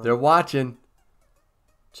 They're watching.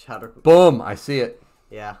 Boom! I see it.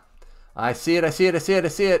 Yeah. I see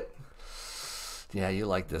it. Yeah, you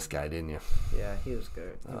liked this guy, didn't you? Yeah, he was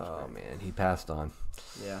good. Man, he passed on.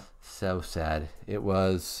 Yeah. So sad. It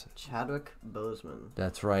was Chadwick Boseman.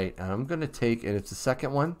 That's right. And I'm gonna take, and it's the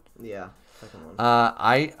second one. Yeah, second one.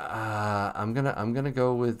 I'm gonna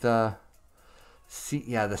go with the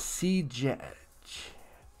CJ.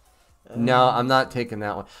 No, I'm not taking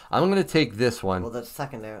that one. I'm gonna take this one. Well, that's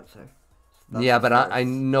second answer. That's but I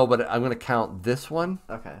know, but I'm gonna count this one.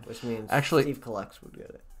 Okay, which means actually Steve collects would get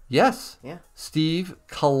it. Yes. Yeah. Steve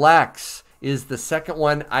collects is the second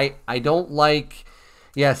one. I don't like.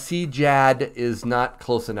 Yeah, C-Jad is not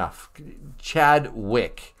close enough.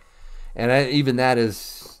 Chadwick. And even that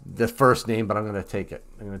is the first name, but I'm going to take it.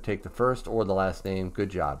 I'm going to take the first or the last name. Good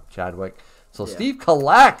job, Chadwick. So yeah. Steve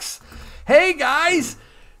collects. Hey, guys.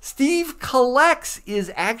 Steve collects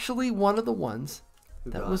is actually one of the ones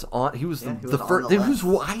that was on. He was the first.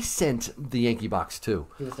 I sent the Yankee Box to.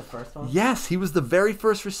 He was the first one? Yes, he was the very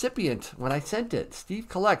first recipient when I sent it. Steve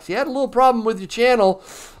collects. He had a little problem with your channel.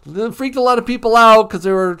 It freaked a lot of people out because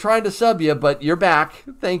they were trying to sub you, but you're back.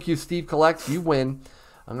 Thank you, Steve collects. You win.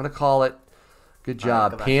 I'm going to call it. Good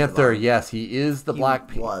job. Right, Panther. Yes, he is the Black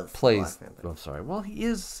Panther. Plays. Oh, I'm sorry. Well, he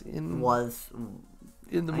is in. Was.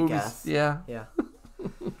 In the movies. Guess. Yeah. Yeah.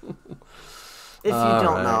 If you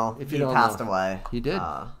don't know, he passed away. He did.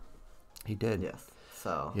 He did. Yes.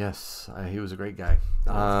 So. Yes, he was a great guy.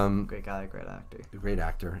 Great guy, great actor. Great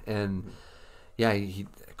actor, and yeah, he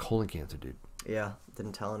colon cancer, dude. Yeah,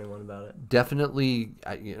 didn't tell anyone about it. Definitely,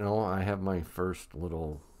 I have my first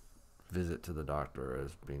little visit to the doctor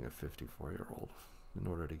as being a 54-year-old in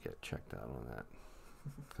order to get checked out on that.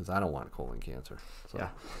 because I don't want colon cancer. So Yeah.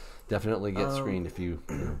 definitely get screened if you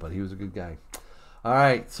know, but he was a good guy. All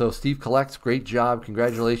right, so Steve collects. Great job.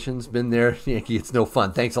 Congratulations. Been there, Yankee. It's no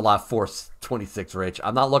fun. Thanks a lot, Force 26, Rich.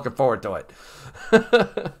 I'm not looking forward to it.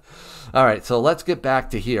 All right, so let's get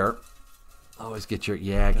back to here. Always get your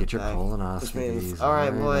colonoscopies. All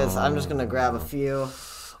right, boys. I'm just gonna grab a few.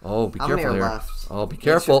 Oh, be How careful many are here. left? Oh, be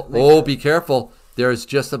careful. Be careful. There's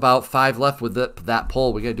just about 5 left with that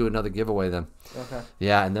poll. We got to do another giveaway then. Okay.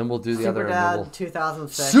 Yeah, and then we'll do the Super other. Dad,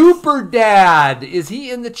 2006. Super Dad! Is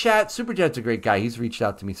he in the chat? Super Dad's a great guy. He's reached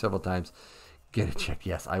out to me several times. Get it checked.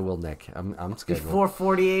 Yes, I will, Nick. I'm scheduled. Before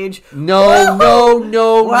 40 age? No.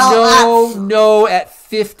 At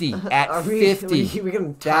 50. At 50. We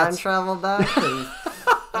can time travel back?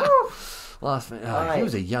 Lost man. Right. He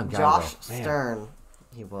was a young guy. Josh though. Man. Stern.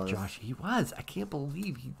 He was. Josh, he was. I can't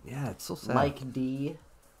believe he. Yeah, it's so sad. Mike D.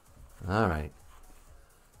 All right.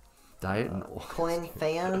 Diet. Coin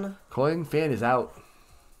Fan. Coin Fan is out.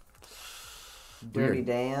 Dirty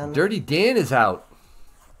Dan. Dirty Dan is out.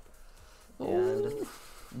 And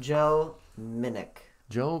Joe Minnick.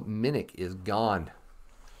 Joe Minnick is gone.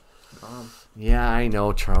 Yeah, I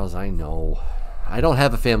know, Charles. I know. I don't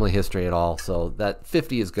have a family history at all, so that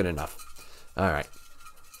 50 is good enough. All right.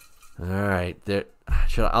 There.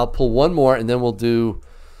 I'll pull one more, and then we'll do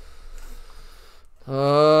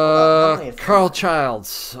Carl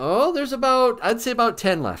Childs. Oh, there's I'd say about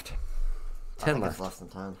 10 left. 10 left. It's less than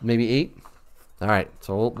 10. Maybe 8. All right,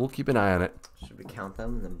 so we'll keep an eye on it. Should we count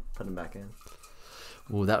them and then put them back in?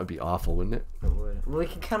 Ooh, that would be awful, wouldn't it? It would. Well, we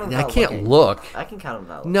can count them. I can't look. I can count them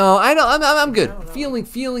without. No, I don't. I'm good.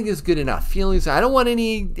 Feeling is good enough. Feelings. I don't want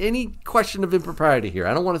any question of impropriety here.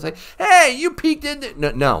 I don't want to say, "Hey, you peeked in."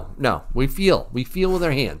 No. We feel with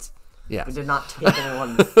our hands. Yeah. We did not take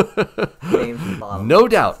anyone's name from the bottom. No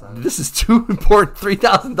doubt. This is too important.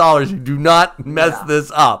 $3,000. You do not mess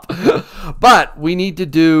this up. But we need to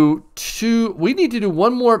do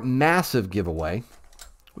one more massive giveaway.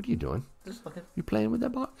 What are you doing? Just looking. You playing with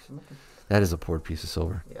that box? That is a poured piece of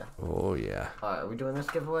silver. Yeah. Oh yeah. Are we doing this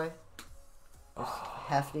giveaway?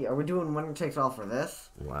 Hefty. Are we doing winner takes all for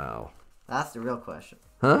this? Wow. That's the real question.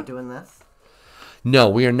 Huh? Are we doing this? No,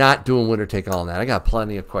 we are not doing winner take all on that. I got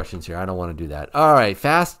plenty of questions here. I don't want to do that. All right.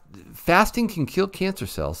 Fasting can kill cancer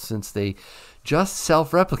cells since they just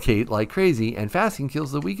self-replicate like crazy, and fasting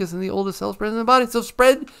kills the weakest and the oldest cells present in the body. So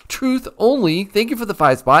spread truth only. Thank you for the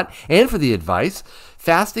 5 spot and for the advice.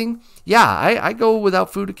 Fasting, yeah, I go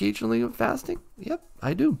without food occasionally with fasting. Yep,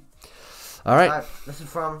 I do. All right. This is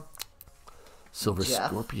from Silver Jeff.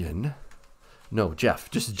 Scorpion. No,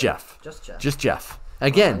 Jeff. Just Jeff. Just Jeff.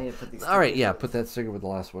 Again. All right, yeah, put that sticker with the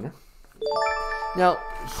last winner. Now,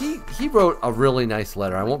 he wrote a really nice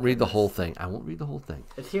letter. I won't read the whole thing.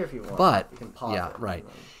 It's here if you want. But, you can pause yeah, it. right.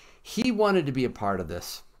 He wanted to be a part of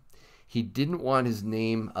this. He didn't want his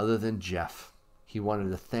name other than Jeff. He wanted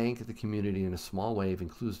to thank the community in a small way.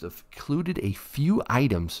 Included a few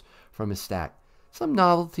items from his stack. Some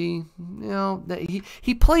novelty,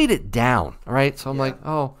 he played it down, all right? So I'm like,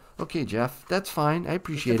 oh, okay, Jeff, that's fine. I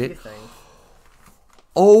appreciate it.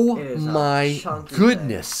 Oh, my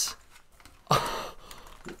goodness.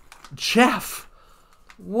 Jeff.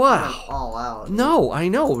 Wow. All out. No, I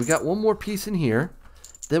know. We got one more piece in here.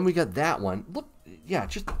 Then we got that one. Look, yeah,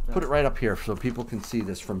 just put it right up here so people can see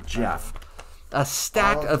this from Jeff. A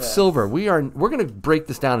stack of silver. We're going to break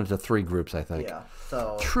this down into 3 groups, I think. Yeah.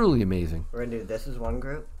 So truly amazing. We're going to do this as one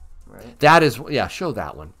group, right? That is, yeah, show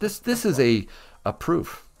that one. This is a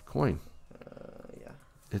proof coin. Yeah.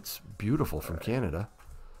 It's beautiful from Canada.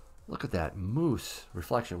 Look at that moose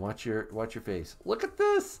reflection. Watch your face. Look at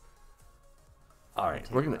this. All right,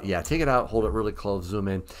 we're gonna take it out, hold it really close, zoom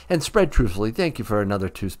in, and spread truthfully. Thank you for another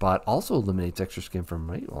 2 spot. Also eliminates extra skin from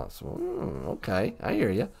weight loss. Okay, I hear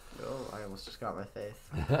you. Oh, I almost just got my face.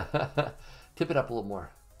 Tip it up a little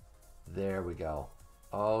more. There we go.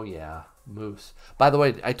 Oh yeah, moose. By the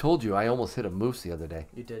way, I told you I almost hit a moose the other day.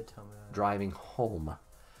 You did tell me that. Driving home.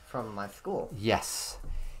 From my school. Yes,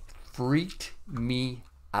 freaked me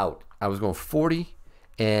out. I was going 40.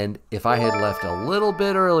 And if I had left a little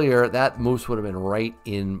bit earlier, that moose would have been right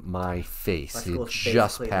in my face. It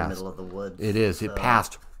just passed. In the middle of the woods. It is. So. It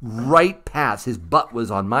passed right past. His butt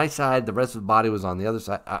was on my side. The rest of his body was on the other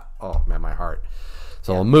side. Oh, man, my heart.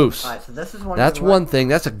 So a moose. All right, so this is one. That's one thing.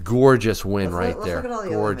 That's a gorgeous win right there. Look at all the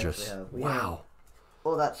gorgeous. Other things we wow. have.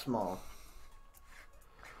 Oh, that's small.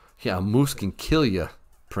 Yeah, a moose can kill you,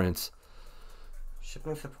 Prince.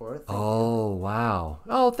 Shipping support. Oh, wow.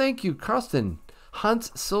 Oh, thank you, Carlston.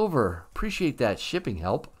 Hunt's Silver. Appreciate that shipping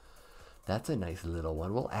help. That's a nice little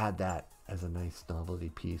one. We'll add that as a nice novelty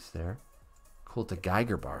piece there. Cool. It's a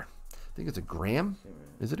Geiger bar. I think it's a gram.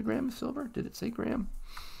 Is it a gram of silver? Did it say gram?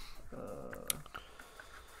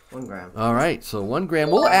 1 gram. All right, so 1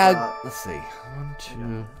 gram. We'll add, let's see, 1,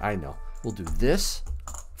 2. I know. We'll do this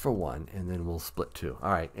for 1, and then we'll split 2.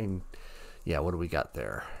 All right, and yeah, what do we got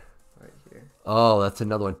there? Right here. Oh, that's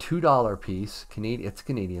another one. $2 piece. Canadian. It's a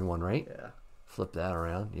Canadian one, right? Yeah. Flip that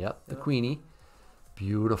around. Yep, the Queenie.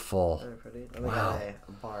 Beautiful. Very pretty. Let me got a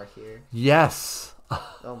bar here. Yes.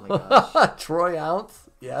 Oh my gosh. Troy ounce.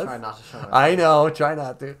 Yes. Try not to show my I know. Try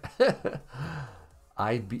not to.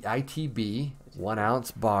 ITB 1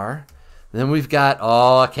 ounce bar. Then we've got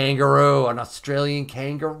a kangaroo, an Australian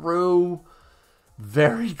kangaroo.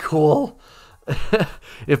 Very cool.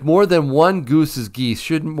 If more than 1 goose is geese,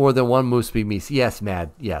 shouldn't more than 1 moose be meese? Yes,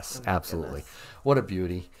 Mad. Yes, absolutely. Goodness. What a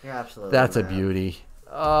beauty. You're absolutely That's mad. a beauty.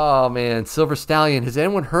 Oh, man. Silver Stallion. Has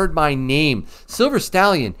anyone heard my name? Silver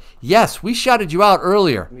Stallion. Yes, we shouted you out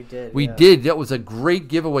earlier. We did. We did. That was a great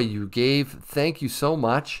giveaway you gave. Thank you so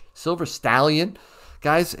much. Silver Stallion.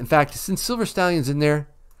 Guys, in fact, since Silver Stallion's in there,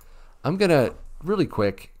 I'm going to really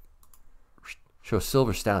quick show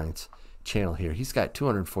Silver Stallion's channel here. He's got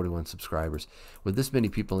 241 subscribers. With this many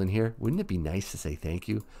people in here, wouldn't it be nice to say thank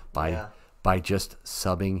you by just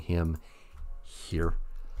subbing him here?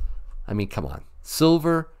 I mean, come on.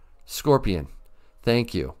 Silver Scorpion,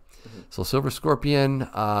 thank you. So Silver Scorpion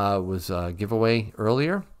was a giveaway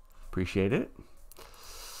earlier. Appreciate it.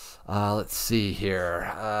 Let's see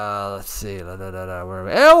here. Let's see.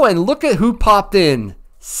 Oh, and look at who popped in.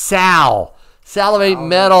 Sal. Salivate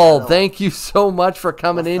Metal. Thank you so much for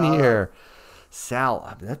coming in here. Sal,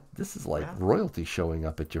 I mean, this is like royalty showing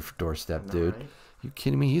up at your doorstep, dude. Right? You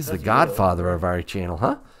kidding me? He's the godfather of our channel,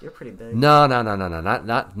 huh? You're pretty big. No.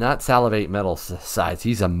 Not Salivate Metal size.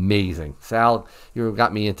 He's amazing. Sal, you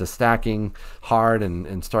got me into stacking hard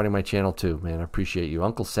and starting my channel too, man. I appreciate you.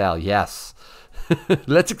 Uncle Sal, yes.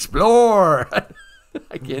 Let's explore.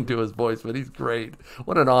 I can't do his voice, but he's great.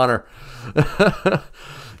 What an honor.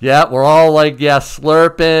 Yeah, we're all like,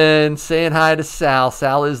 slurping, saying hi to Sal.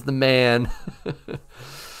 Sal is the man.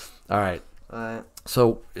 All right.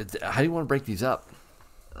 So how do you want to break these up?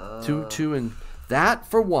 2 and that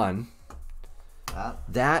for 1.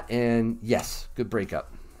 That and yes, good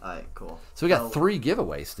breakup. All right, cool. So we got 3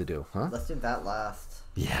 giveaways to do, huh? Let's do that last.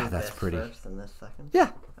 Yeah, that's pretty. First and this second. Yeah,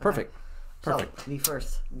 perfect. Perfect. So, the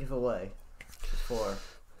first giveaway for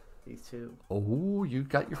these 2. Oh, you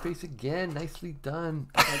got your face again. Nicely done.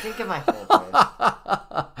 I didn't get my whole face.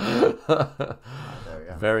 There we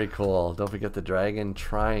go. Very cool. Don't forget the Dragon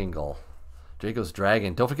Triangle. Draco's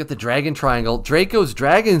Dragon. Don't forget the Dragon Triangle. Draco's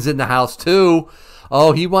Dragon's in the house too.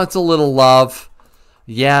 Oh, he wants a little love.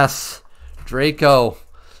 Yes, Draco.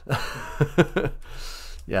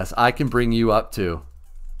 Yes, I can bring you up too.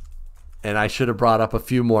 And I should have brought up a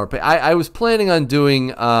few more. But I was planning on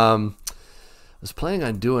doing a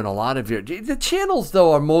lot of the channels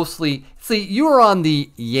though are mostly, see, you were on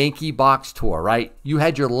the Yankee Box tour, right? You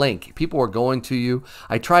had your link. People were going to you.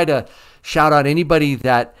 I try to shout out anybody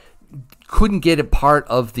that couldn't get a part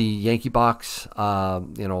of the Yankee Box,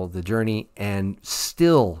 the journey, and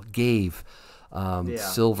still gave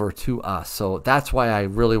silver to us. So that's why I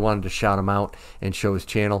really wanted to shout him out and show his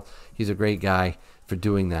channel. He's a great guy for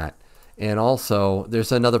doing that. And also,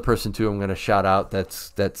 there's another person too I'm going to shout out that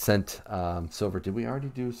sent silver. Did we already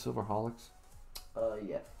do Silverholics?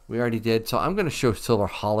 Yeah. We already did. So I'm going to show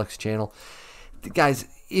Silverholics channel. Guys,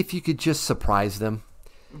 if you could just surprise them.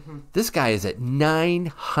 This guy is at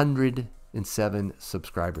 907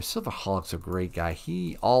 subscribers. Silverholic's a great guy.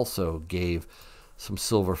 He also gave some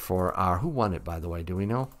silver for our... Who won it, by the way? Do we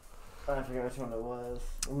know? I forget which one it was.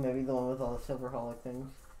 Maybe the one with all the Silverholic things.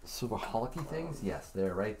 Silverholic things? Yes,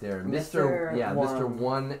 they're right there. Mr.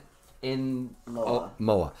 One in Moa.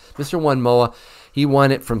 Moa. Mr. One Moa. He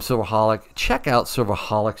won it from Silverholic. Check out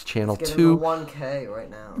Silverholic's channel Let's get too. him a 1K right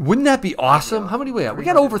now. Wouldn't that be awesome? How many we have? We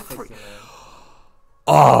got over 3.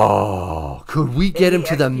 Oh, could we get him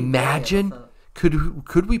to the Imagine?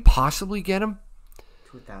 Could we possibly get him?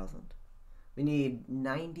 2,000. We need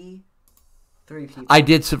 93 people. I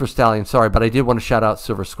did Silver Stallion, sorry, but I did want to shout out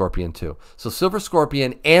Silver Scorpion too. So Silver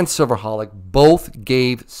Scorpion and Silverholic both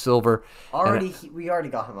gave silver. We already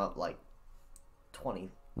got him up like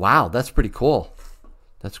 20. Wow, that's pretty cool.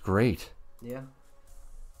 That's great. Yeah.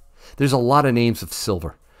 There's a lot of names of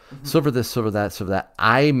silver. Silver this, silver that, silver that.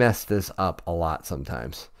 I mess this up a lot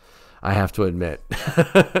sometimes. I have to admit.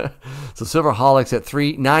 So Silverholics at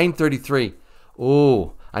 933.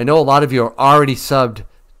 Ooh, I know a lot of you are already subbed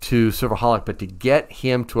to Silverholic, but to get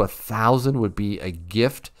him to 1,000 would be a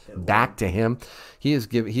gift back to him. He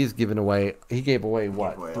gave away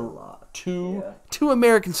what? A lot. Two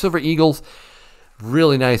American Silver Eagles.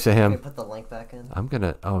 Really nice of him. Put the link back in. I'm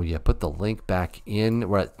gonna. Oh yeah, put the link back in.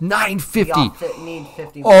 We're at 950. Need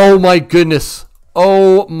 50. Oh my goodness.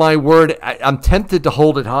 Oh my word. I'm tempted to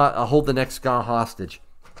hold it. Hold the next guy hostage.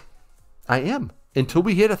 I am until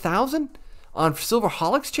we hit 1,000 on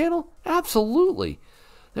Silverholic's channel. Absolutely.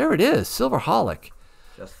 There it is, Silverholic.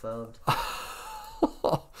 Just subbed.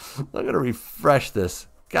 I'm gonna refresh this,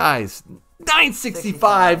 guys.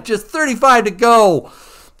 965. Just 35 to go.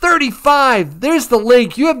 35. There's the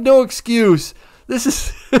link. You have no excuse. This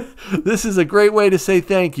is this is a great way to say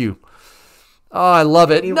thank you. Oh, I love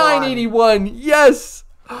it. 981. Yes.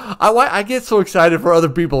 I get so excited for other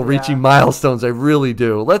people reaching milestones. I really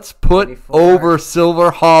do. Let's put 84. over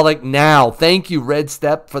Silverholic now. Thank you, Red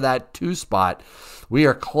Step, for that 2 spot. We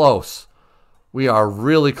are close. We are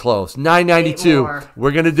really close. 992.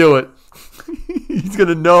 We're going to do it. He's going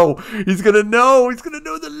to know. He's going to know. He's going to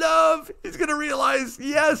know the love. He's going to realize,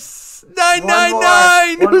 yes,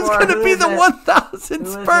 999. Who's going to be the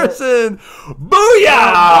 1,000th person?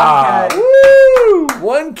 Booyah! Woo!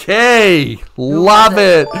 1K. Love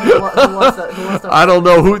it. Who wants the I don't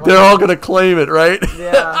know who. They're all going to claim it, right?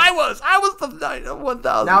 Yeah. I was the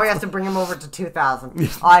 1,000. Now we have to bring him over to 2,000.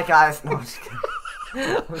 All right, guys. No, I'm just kidding.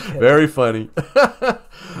 Very funny.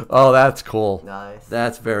 Oh, that's cool. Nice.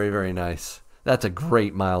 That's very, very nice. That's a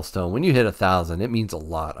great milestone. When you hit 1,000, it means a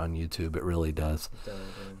lot on YouTube. It really does.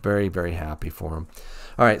 Very, very happy for him.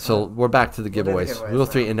 All right, so we're back to the giveaways. Wheel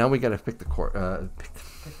 3, and now we got to pick the Pick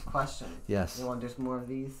a question. Yes. You want to do some more of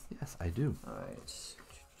these? Yes, I do. All right.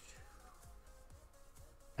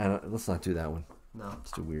 And let's not do that one. No.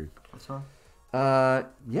 It's too weird. This one?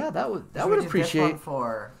 Yeah, that would appreciate. This one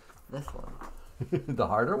for this one. The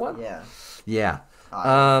harder one? Yeah. Yeah.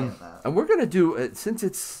 Oh, and we're gonna do since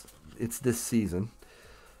it's this season.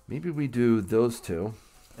 Maybe we do those 2.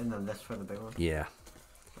 And then this for the big one. Yeah.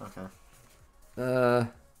 Okay.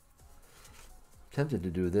 Tempted to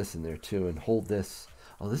do this in there too and hold this.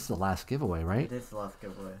 Oh, this is the last giveaway, right? It is the last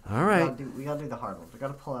giveaway. All right. We gotta do the hard ones. We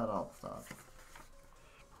gotta pull out all the stuff.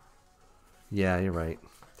 Yeah, you're right.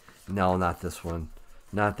 No, not this one.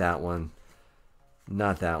 Not that one.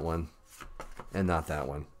 Not that one. And not that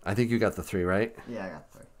one. I think you got the 3, right? Yeah, I got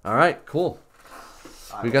 3. All right, cool.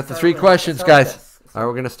 All We right, got the 3 questions, guys. All right,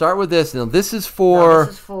 we're going to start with this. Now, this is for...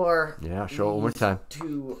 This is for... Yeah, show it one more time.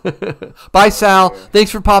 2. Bye, Sal.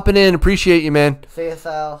 Thanks for popping in. Appreciate you, man. See you,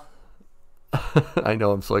 Sal. I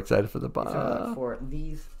know. I'm so excited for the... For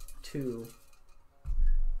these 2.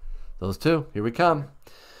 Those 2. Here we come.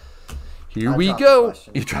 Here we go.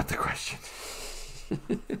 You dropped the question.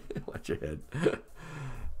 Watch your head.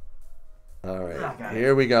 All right.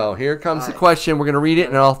 Here we go. Here comes the question. We're going to read it,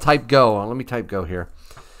 and I'll type go. Let me type go here.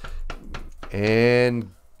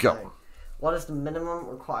 And go. Okay. What is the minimum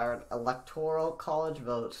required electoral college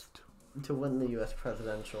votes to win the U.S.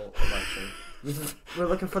 presidential election? We're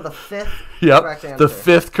looking for the 5th correct answer. The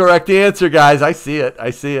 5th correct answer, guys. I see it. I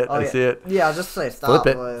see it. I see it. Yeah, I'll just say stop.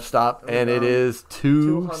 Flip it. Stop. And it is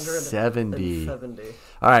 270. 270.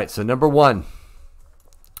 All right, so number 1,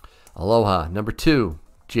 Aloha. Number 2,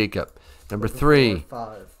 Jacob. Number 3,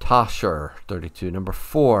 Tasher, 32. Number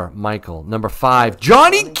 4, Michael. Number 5,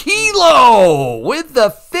 Johnny Kilo with the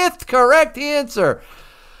 5th correct answer.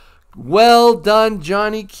 Well done,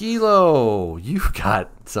 Johnny Kilo. You got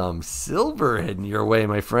some silver in your way,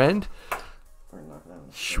 my friend.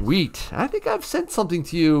 Sweet. I think I've sent something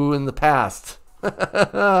to you in the past.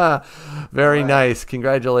 Very nice.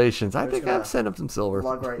 Congratulations. I think I've sent him some silver.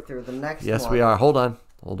 Log right through the next Yes, one. we are. Hold on.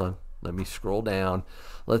 Let me scroll down.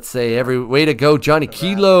 Let's say every way to go, Johnny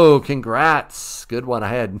Kilo. Congrats. Good one.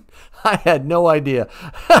 I had no idea.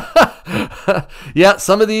 Yeah,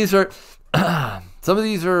 some of these are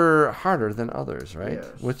harder than others, right?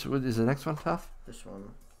 Yes. Which is the next one tough? This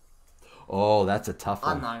one. Oh, that's a tough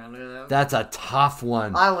one. I'm not gonna do that. That's a tough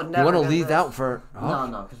one. I would never. You want to do leave this. that one for? Oh.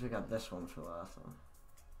 No, because we got this one for the last one.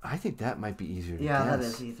 I think that might be easier to Yeah, guess. that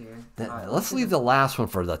is easier. Let's leave the last one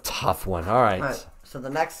for the tough one. All right. All right. So the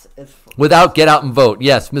next is without get out and vote.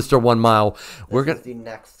 Yes, Mr. 1 Mile. We're gonna the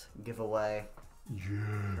next giveaway.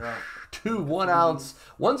 Yeah. Right. 2 1 ounce.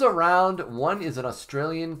 One's a round. One is an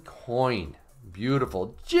Australian coin.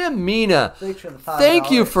 Beautiful. Jim Mina. Thank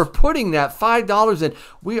you for putting that $5 in.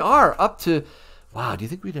 We are up to. Wow. Do you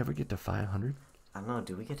think we'd ever get to 500? I don't know.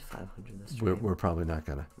 Do we get to 500 this stream? We're probably not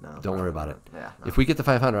gonna. No. Don't worry about it. Yeah. No. If we get to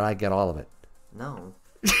 500, I get all of it. No.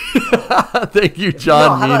 Thank you, No,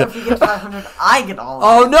 John how Nina. about if you get 500, I get all of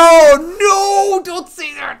Oh, it. no, don't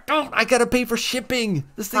say that. Don't. I got to pay for shipping.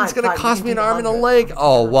 This thing's Fine, going to fine, cost you me can an take arm and a 100. leg.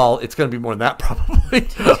 Oh, well, it's going to be more than that probably.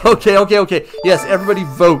 Okay. Yes, everybody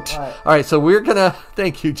vote. All right, so we're going to,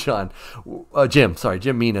 thank you, John. Jim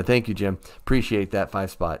Mina. Thank you, Jim. Appreciate that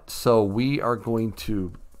 5 spot. So we are going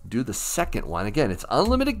to do the second one. Again, it's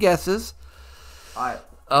unlimited guesses. All right.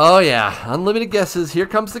 Oh, yeah. Unlimited guesses. Here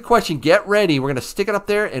comes the question. Get ready. We're going to stick it up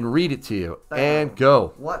there and read it to you. And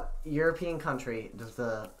go. What European country does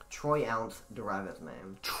the troy ounce derive its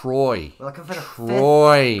name? Troy. We're looking for the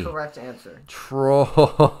Troy. 5th correct answer.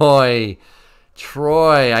 Troy.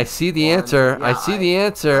 I see the answer. Yeah, I see the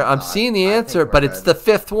answer. I'm seeing the I answer, think but we're it's good.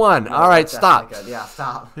 the 5th one. No, All right, that's stop. definitely good. Yeah,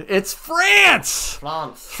 stop. It's France.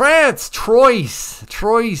 France.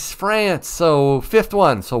 Troyes, France. So 5th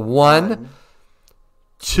one. So 1,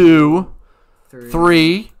 2,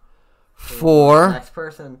 3, 4. Next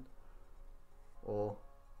person.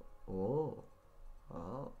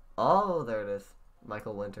 Oh, there it is.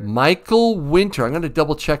 Michael Winter. Michael Winter. I'm going to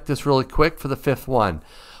double check this really quick for the 5th one.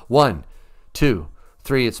 1, 2,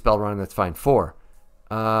 3. It's spelled wrong. That's fine. 4.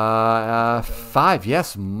 5.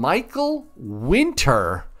 Yes, Michael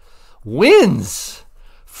Winter wins.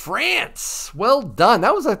 France. Well done.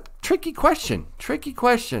 That was a tricky question.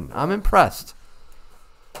 I'm impressed.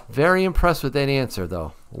 Very impressed with that answer,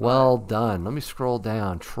 though. Well done. Let me scroll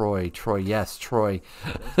down. Troy. Yes, Troy.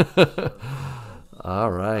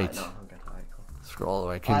 All right. Scroll all the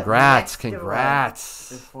way. Congrats.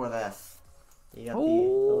 Before this. You got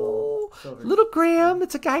Little Graham.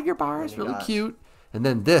 It's a Geiger bar. It's really cute. And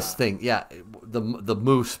then this thing, yeah, the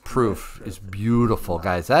moose proof is beautiful,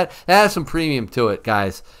 guys. That has some premium to it,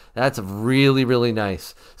 guys. That's really, really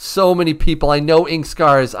nice. So many people. I know Ink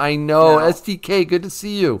Scars. I know STK. Good to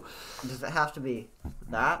see you. Does it have to be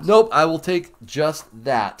that? Nope. I will take just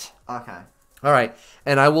that. Okay. All right.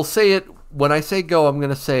 And I will say it. When I say go, I'm going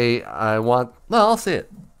to say I'll say it.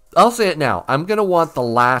 I'll say it now. I'm going to want the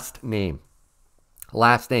last name.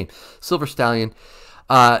 Silver Stallion.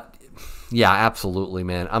 Yeah, absolutely,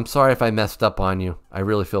 man. I'm sorry if I messed up on you. I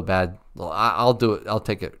really feel bad. I'll do it. I'll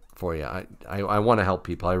take it for you. I want to help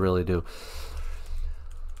people. I really do.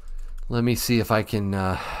 Let me see if I can.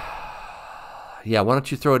 Yeah, why don't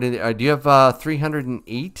you throw it in there? Do you have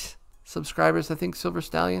 308 subscribers? I think Silver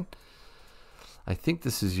Stallion. I think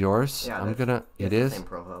this is yours. Yeah, it is. Same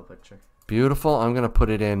profile picture. Beautiful. I'm gonna put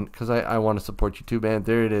it in because I want to support you too, man.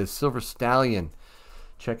 There it is, Silver Stallion.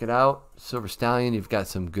 Check it out, Silver Stallion. You've got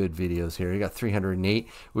some good videos here. You got 308.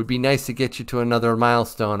 Would be nice to get you to another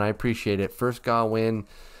milestone. I appreciate it. First GAW win.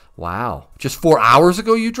 Wow. Just 4 hours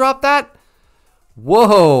ago you dropped that?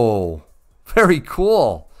 Whoa. Very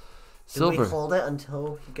cool. Silver. Do we hold it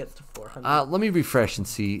until he gets to 400? Let me refresh and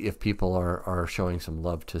see if people are showing some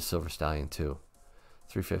love to Silver Stallion too.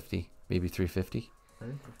 350. Maybe 350?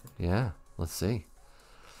 Yeah. Let's see.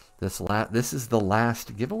 This is the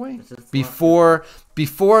last giveaway before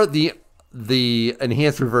the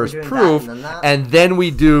enhanced reverse proof, and then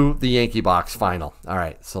we do the Yankee Box final. All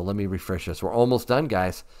right, so let me refresh this. We're almost done,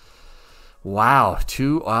 guys. Wow,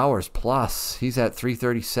 2 hours plus. He's at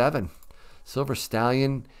 337. Silver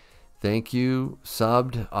Stallion, thank you.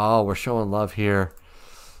 Subbed. Oh, we're showing love here.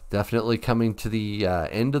 Definitely coming to the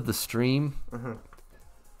end of the stream.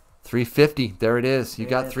 350. There it is. You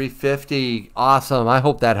got 350. Awesome. I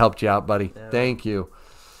hope that helped you out, buddy. Yeah. Thank you.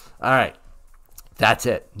 All right. That's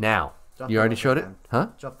it. Now. You already showed it? Huh?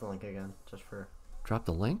 Drop the link again. Just for. Drop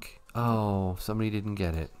the link? Oh, somebody didn't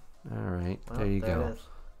get it. All right. Well, there you go.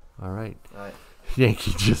 All right.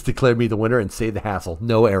 Yankee just declared me the winner and saved the hassle.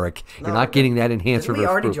 No, Eric. You're not getting that enhanced reverse proof. Did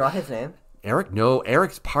we already draw his name? Eric? No.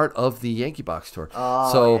 Eric's part of the Yankee Box tour.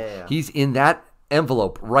 Oh, so he's in that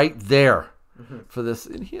envelope right there. For this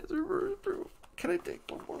enhanced reverse proof. Can I take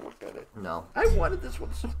one more look at it? No. I wanted this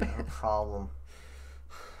one so bad. No problem.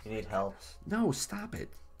 You need help. No, stop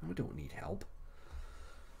it. I don't need help.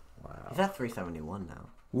 Wow. He's at 371 now.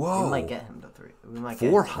 Whoa. We might get him to 3. We might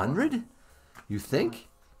get 400? You think?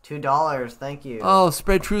 $2. Thank you. Oh,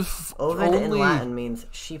 spread truth. Ovid in Latin means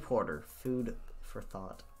sheep hoarder. Food for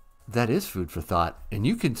thought. That is food for thought. And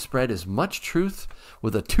you can spread as much truth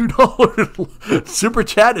with a $2 super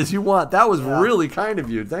chat as you want. That was really kind of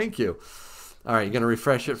you. Thank you. All right, you're going to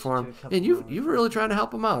refresh it for him. And you're really trying to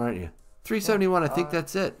help him out, aren't you? 371, I think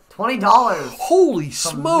that's it. $20. Holy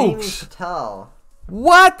smokes. Mimi Patel.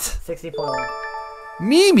 What? 60.1.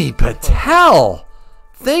 Mimi Patel.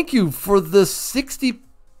 Thank you for the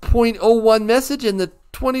 60.01 message and the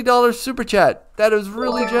 $20 super chat. That is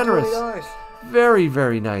really generous. $20. Very,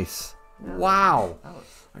 very nice. Yeah. Wow. All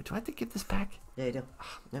right, do I have to give this back? Yeah, you do.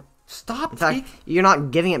 Yep. Stop. In fact, you're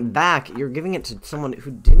not giving it back. You're giving it to someone who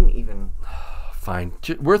didn't even. Fine.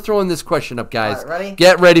 We're throwing this question up, guys. All right, ready?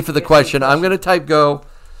 Get ready for the question. I'm going to type go,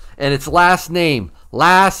 and it's last name.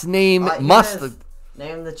 Last name must.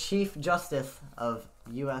 Name the Chief Justice of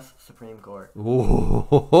U.S. Supreme Court.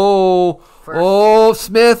 Oh,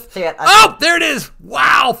 Smith. Oh, there it is.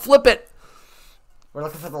 Wow, flip it. We're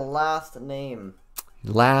looking for the last name.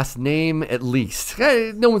 Last name at least.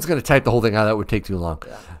 No one's going to type the whole thing out. That would take too long.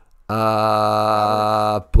 Yeah.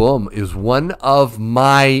 Boom is one of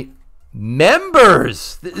my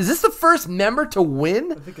members. Is this the first member to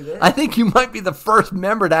win? I think it is. I think you might be the first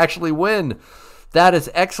member to actually win. That is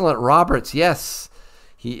excellent, Roberts. Yes,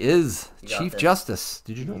 he is Chief Justice.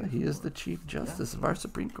 Did you know that he is the Chief Justice of our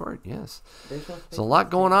Supreme Court? Yes. There's a lot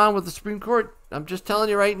going on with the Supreme Court. I'm just telling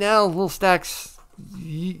you right now, Little Stacks,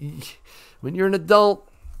 when you're an adult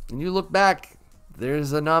and you look back,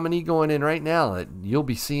 there's a nominee going in right now that you'll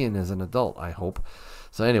be seeing as an adult, I hope.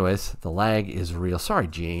 So anyways, the lag is real. Sorry,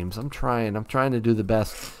 James. I'm trying to do the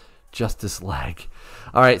best justice lag.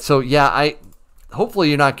 All right, so yeah, hopefully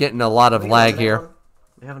you're not getting a lot of lag here.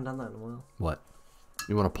 We haven't done that in a while. What?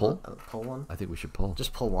 You want to pull? Pull one? I think we should pull.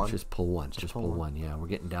 Just pull one. Just pull one. Just pull one. Yeah, we're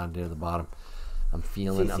getting down to the bottom. I'm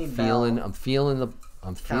feeling CC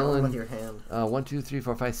with your hand. 1, 2, 3,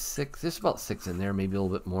 4, 5, 6. There's about 6 in there, maybe a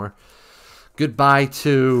little bit more. Goodbye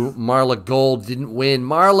to Marla Gold. Didn't win.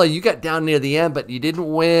 Marla, you got down near the end, but you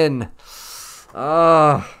didn't win.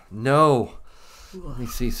 No. Let me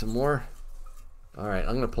see some more. All right,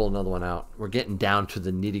 I'm going to pull another one out. We're getting down to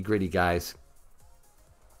the nitty-gritty, guys.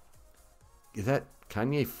 Is that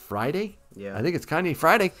Kanye Friday? Yeah. I think it's Kanye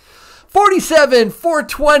Friday. 47,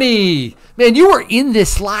 420. Man, you were in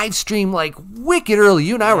this live stream like wicked early.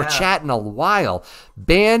 You and I were chatting a while.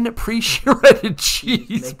 Ban pre-shredded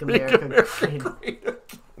cheese. Make America great.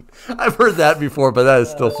 I've heard that before, but that is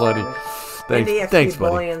still funny. Thanks,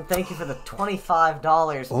 buddy. Thank you for the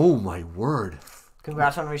 $25. Oh, my word.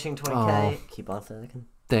 Congrats on reaching 20K. Keep on stacking.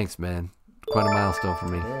 Thanks, man. Quite a milestone for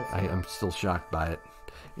me. I'm still shocked by it.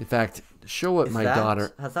 In fact, show what my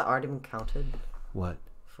daughter... Has that already been counted? What?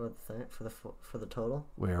 For the total?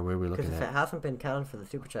 Where are we looking at? Because if it hasn't been counted for the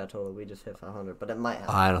super chat total, we just hit 500. But it might have.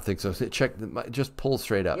 I don't think so. Check. Just pull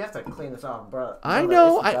straight up. You have to clean this off, bro. I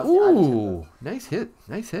know. Ooh, nice hit.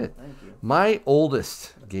 Nice hit. Thank you. My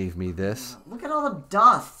oldest gave me this. Look at all the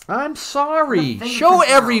dust. I'm sorry. Show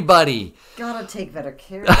everybody. Gotta take better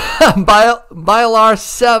care. Biolar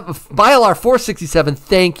 467.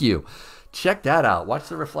 Thank you. Check that out. Watch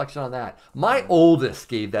the reflection on that. My oldest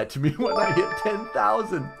gave that to me when I hit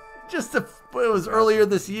 10,000. It was earlier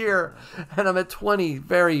this year, and I'm at 20.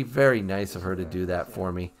 Very, very nice of her to do that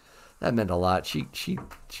for me. That meant a lot. She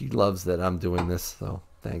loves that I'm doing this. So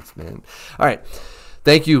thanks, man. All right,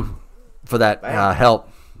 thank you for that help,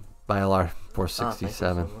 Biolar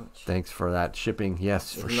 467. Thanks for that shipping.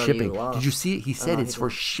 Yes, for shipping. Did you see it? He said it's for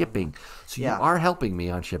shipping. So you are helping me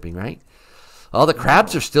on shipping, right? Oh, the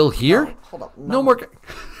crabs are still here? No, hold up. No more.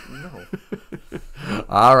 No.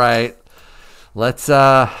 All right. Let's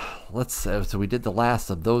so we did the last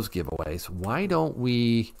of those giveaways. Why don't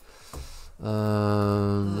we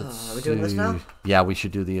let's are we doing this now? Yeah, we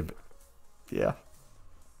should do the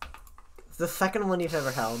It's the second one you've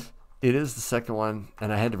ever held. It is the second one,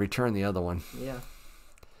 and I had to return the other one. Yeah.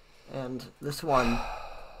 And this one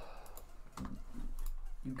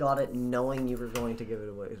you got it knowing you were going to give it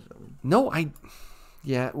away. So. No,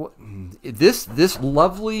 this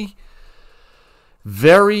lovely,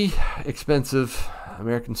 very expensive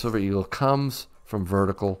American Silver Eagle comes from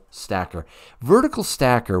Vertical Stacker. Vertical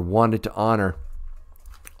Stacker wanted to honor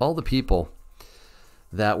all the people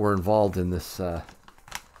that were involved in this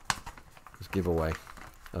giveaway.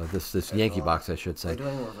 This Yankee box, I should say. We're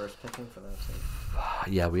doing reverse picking for that too.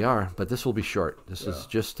 Yeah, we are, but this will be short. This is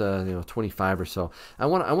just 25 or so. I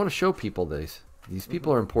want to show people these. These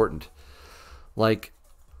people are important. Like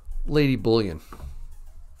Lady Bullion.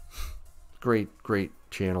 Great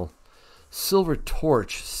channel. Silver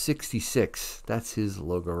Torch 66. That's his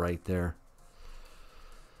logo right there.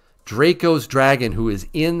 Draco's Dragon, who is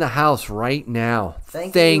in the house right now.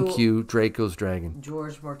 Thank you, Draco's Dragon.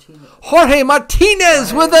 Jorge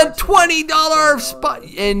Martinez with a $20 spot.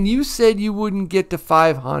 And you said you wouldn't get to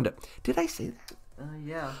 500. Did I say that?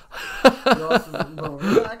 Yeah.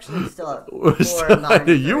 We're actually still at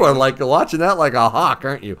 490. You are watching that like a hawk,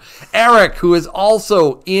 aren't you? Eric, who is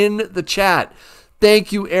also in the chat.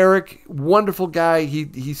 Thank you, Eric. Wonderful guy.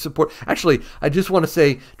 He support. Actually, I just want to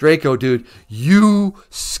say, Draco, dude, you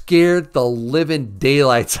scared the living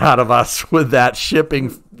daylights out of us with that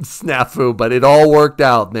shipping snafu, but it all worked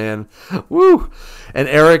out, man. Woo! And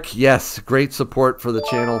Eric, yes, great support for the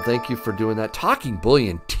channel. Thank you for doing that. Talking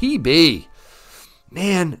Bullion, TB.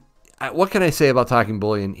 Man, what can I say about Talking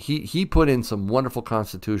Bullion? He put in some wonderful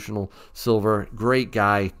constitutional silver. Great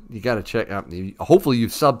guy. You got to check out. Hopefully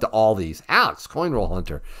you've subbed to all these. Alex, Coin Roll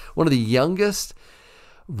Hunter. One of the youngest,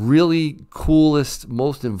 really coolest,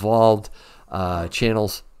 most involved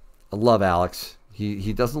channels. I love Alex.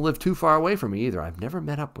 He doesn't live too far away from me either. I've never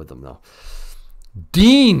met up with him, though.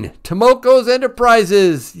 Dean, Tomoko's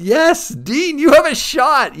Enterprises. Yes, Dean, you have a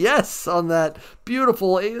shot. Yes, on that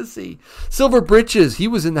beautiful ASC. Silver Britches, he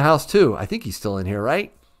was in the house too. I think he's still in here,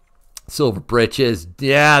 right? Silver Britches.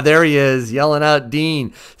 Yeah, there he is, yelling out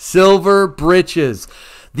Dean. Silver Britches.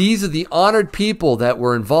 These are the honored people that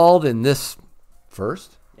were involved in this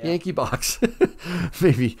first Yankee Box.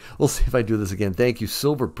 Maybe we'll see if I do this again. Thank you,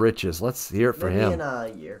 Silver Britches. Let's hear it for him. Maybe in a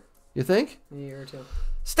year. You think? A year or two.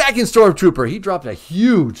 Stacking Stormtrooper, he dropped a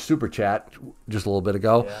huge super chat just a little bit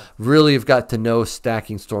ago. Yeah. Really have got to know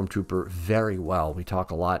Stacking Stormtrooper very well. We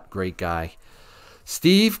talk a lot. Great guy.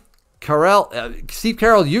 Steve Carroll,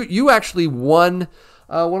 you actually won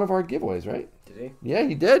one of our giveaways, right? Did he? Yeah,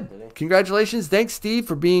 he did. Congratulations. Thanks, Steve,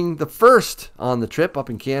 for being the first on the trip up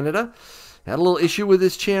in Canada. Had a little issue with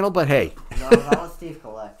his channel, but hey. No, that was Steve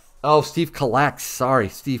Collects. Oh, Steve Collects. Sorry,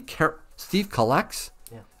 Steve Collects?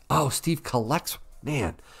 Yeah. Oh, Steve Collects.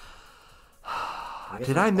 Man,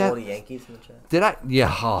 did I met all the Yankees in the chat? Did I?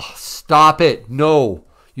 Yeah. Oh, stop it! No,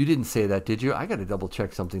 you didn't say that, did you? I got to double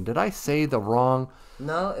check something. Did I say the wrong?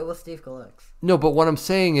 No, it was Steve Collects. No, but what I'm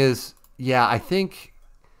saying is, yeah, I think.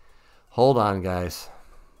 Hold on, guys.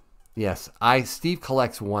 Yes, Steve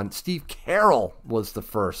Collects won. Steve Carroll was the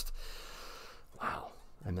first. Wow,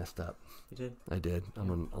 I messed up. You did? I did.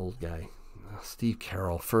 I'm an old guy. Steve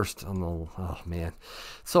Carroll, first on the, oh man,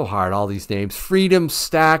 so hard, all these names. Freedom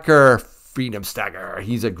Stacker,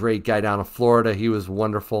 he's a great guy down in Florida. He was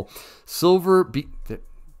wonderful.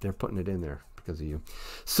 They're putting it in there because of you.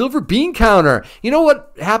 Silver Bean Counter. You know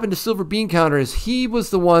what happened to Silver Bean Counter is he was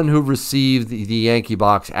the one who received the Yankee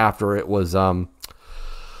Box after it was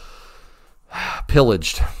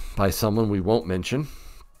pillaged by someone we won't mention,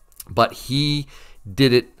 but he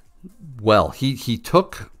did it well. He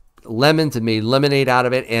took lemons and made lemonade out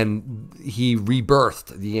of it, and he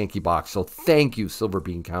rebirthed the Yankee Box. So thank you, Silver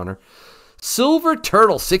Bean Counter. Silver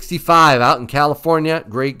Turtle 65 out in California.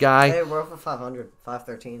 Great guy. Hey, we're over 500,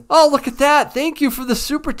 513. Oh, look at that. Thank you for the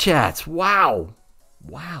super chats. Wow.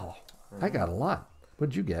 Wow. I got a lot.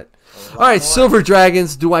 What'd you get? All right, more. Silver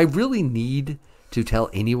Dragons. Do I really need to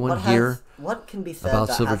tell anyone what can be said about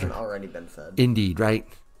that Silver hasn't already been said? Indeed, right?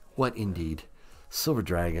 What indeed? Silver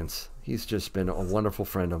Dragons. He's just been a wonderful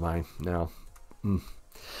friend of mine now.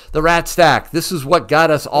 The Rat Stack. This is what got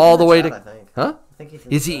us all the way to... I think. Huh? I think he's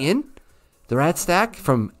is he in? The Rat Stack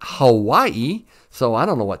from Hawaii. So I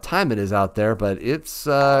don't know what time it is out there, but it's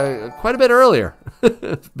quite a bit earlier.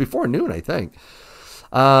 Before noon, I think.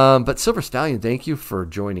 But Silver Stallion, thank you for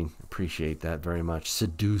joining. Appreciate that very much.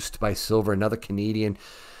 Seduced by Silver, another Canadian.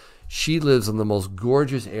 She lives in the most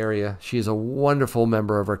gorgeous area. She is a wonderful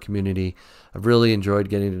member of our community. I've really enjoyed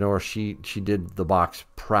getting to know her. She did the box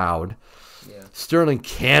proud. Yeah. Sterling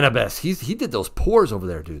Cannabis. He did those pours over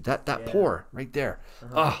there, dude. That pour right there.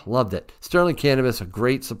 Oh, loved it. Sterling Cannabis, a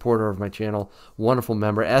great supporter of my channel. Wonderful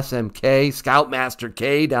member. SMK, Scoutmaster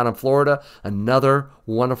K down in Florida. Another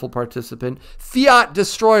wonderful participant. Fiat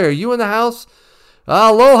Destroyer. You in the house?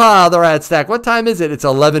 Aloha, the Rat Stack. What time is it? It's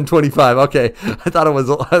 11:25. Okay, I thought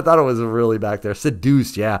it was really back there.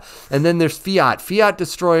 Seduced, yeah. And then there's Fiat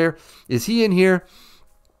Destroyer. Is he in here?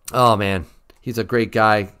 Oh man, he's a great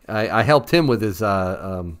guy. I helped him with his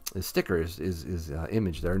sticker, his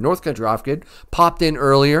image there. North Country Off Grid popped in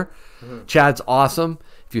earlier. Chad's awesome.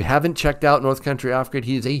 If you haven't checked out North Country Off Grid,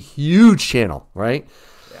 he is a huge channel, right?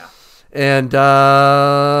 Yeah. And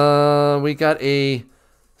we got a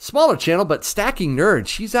smaller channel, but Stacking Nerd.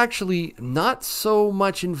 She's actually not so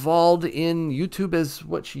much involved in YouTube as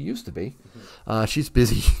what she used to be. She's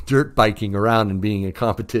busy dirt biking around and being in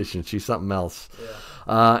competition. She's something else.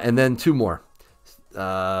 Yeah. And then two more.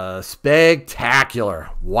 Spectacular.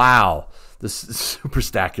 Wow. This is super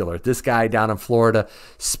spectacular. This guy down in Florida.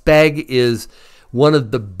 Speg is one of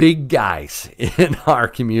the big guys in our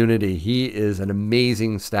community. He is an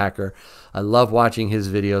amazing stacker. I love watching his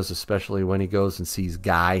videos, especially when he goes and sees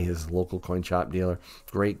Guy, his local coin shop dealer.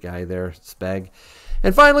 Great guy there, Speg.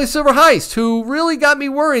 And finally, Silver Heist, who really got me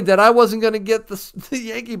worried that I wasn't going to get the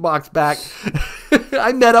Yankee box back.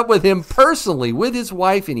 I met up with him personally with his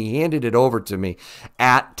wife, and he handed it over to me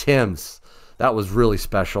at Tim's. That was really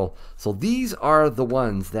special. So these are the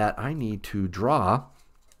ones that I need to draw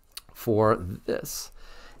for this.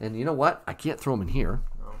 And you know what? I can't throw them in here.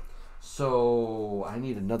 So I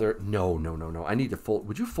need another. No. I need to fold.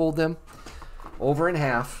 Would you fold them over in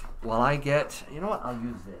half while I get. You know what? I'll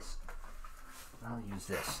use this.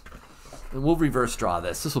 And we'll reverse draw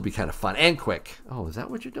this. This will be kind of fun and quick. Oh, is that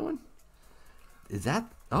what you're doing? Is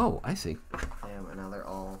that? Oh, I see. Damn, and now they're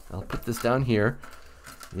all. I'll put this down here.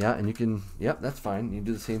 Yeah, and you can. Yep, that's fine. You can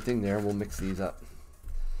do the same thing there. We'll mix these up.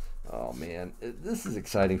 Oh, man. This is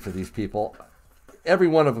exciting for these people. Every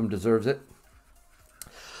one of them deserves it.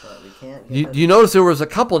 But we can't. You notice there was a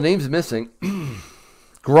couple of names missing.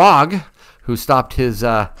 Grog, who stopped his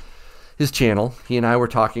channel. He and I were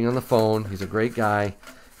talking on the phone. He's a great guy,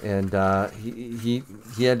 and he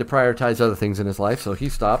had to prioritize other things in his life, so he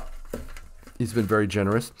stopped. He's been very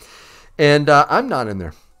generous, and I'm not in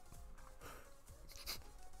there.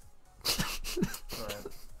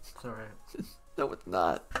 It's all right. No, it's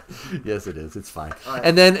not. Yes, it is. It's fine. Right.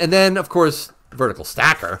 And then of course, Vertical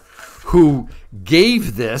Stacker, who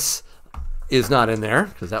gave this, is not in there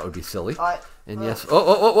because that would be silly. And yes.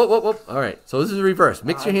 Oh. All right. So this is reverse.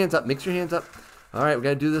 Mix your hands up. Mix your hands up. All right. We got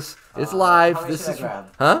to do this. It's live. How many this should is. I grab?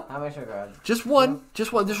 Huh? How many should I grab? Just one.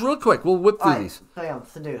 Just one. Just real quick. We'll whip through these. Bam.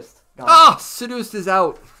 Seduced. Gone. Ah, Seduced is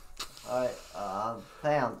out. Alright.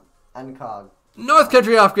 Bam. Uncog. North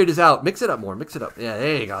Country Off Grid is out. Mix it up more. Mix it up. Yeah.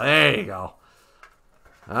 There you go. There you go.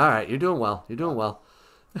 All right. You're doing well. You're doing well.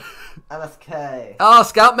 MSK. Oh,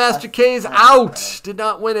 Scoutmaster K is out. Did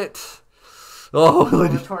not win it. Oh,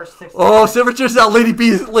 Silver Torch is out. Lady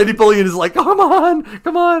Bullion is like, come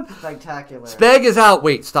on. Spectacular. Speg is out.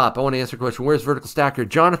 Wait, stop. I want to answer a question. Where's Vertical Stacker?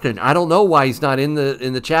 Jonathan, I don't know why he's not in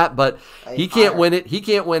the chat, but he can't win it. He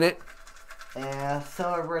can't win it. And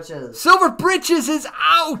Silver Britches. Silver Britches is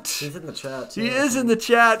out. He's in the chat, too. He is in the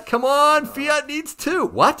chat. Come on. Fiat needs 2.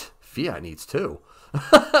 What? Fiat needs 2.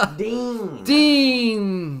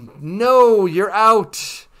 Dean. No, you're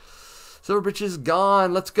out. Silver Britches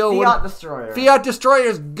gone. Let's go. Fiat Destroyer. Fiat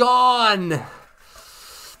Destroyer's gone.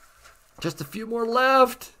 Just a few more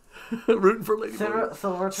left. Rooting for Lady Bullion.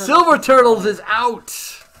 Silver Turtles is out.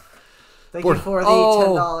 Thank you for the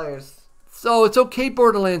 $10. So it's okay,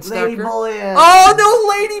 Borderlands Stacker. Lady Bullion. Oh, no,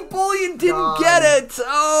 Lady Bullion didn't get it.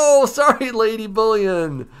 Oh, sorry, Lady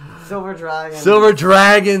Bullion. Silver Dragons. Silver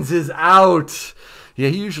Dragons is out. Yeah,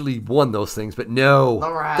 he usually won those things, but no.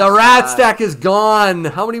 The rat stack is gone.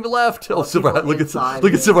 How many left? Oh, Silver Look at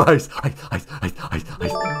Silver Ice. Stacking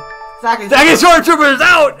Stormtrooper is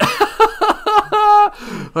out.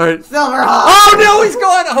 All right. Silver Hawk. Oh no, he's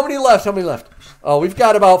gone. How many left? Oh, we've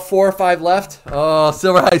got about 4 or 5 left. Oh,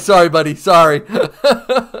 Silver Ice. Sorry, buddy. Sorry.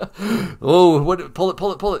 Oh,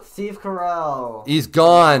 pull it. Steve Carell. He's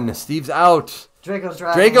gone. Steve's out.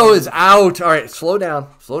 Draco is out. All right, slow down.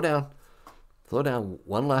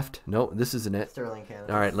 One left. No, this isn't it. Sterling Cannon.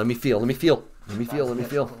 All right, let me feel. All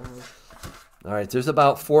right, there's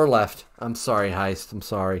about 4 left. I'm sorry, Heist. I'm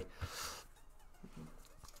sorry.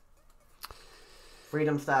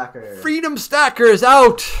 Freedom Stacker. Freedom Stacker is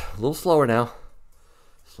out. A little slower now.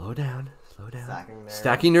 Slow down.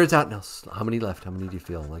 Stacking Nerd's out now. How many left? How many do you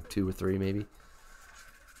feel? Like 2 or 3 maybe?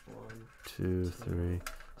 1, 2, 3.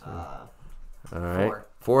 All right. 4.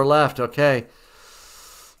 4 left. Okay.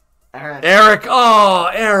 Eric. Oh,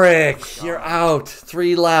 Eric. You're out.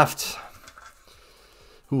 3 left.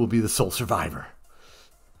 Who will be the sole survivor?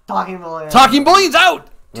 Talking Bullion. Talking Bullion's out.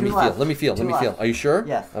 Let me feel. Are you sure?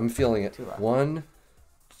 Yes. I'm feeling it. 2 left. 1,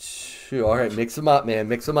 2. All right, mix them up, man.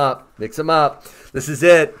 Mix them up. This is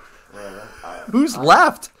it. Who's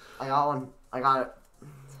left? I got one. I got it.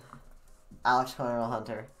 Alex Colonel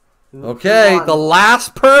Hunter. Okay, the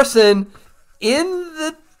last person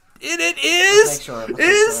in it is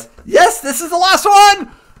yes, this is the last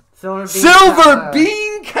one. Silver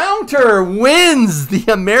Bean Counter wins the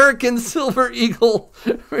American Silver Eagle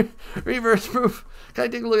reverse proof. Can I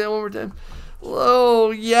take a look at that one more time?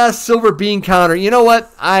 Oh, yes, Silver Bean Counter. You know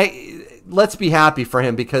what? Let's be happy for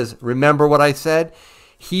him because remember what I said?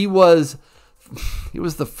 He was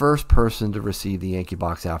the first person to receive the Yankee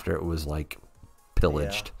box after it was like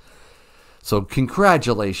pillaged. Yeah. So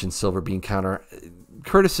congratulations, Silver Bean Counter.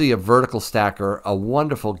 Courtesy of Vertical Stacker, a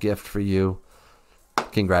wonderful gift for you.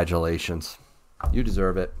 Congratulations. You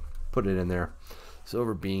deserve it. Put it in there.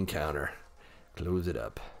 Silver Bean Counter. Close it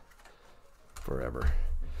up. Forever.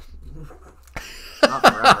 Not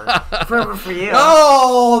forever. Forever for you.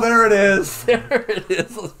 Oh, there it is. There it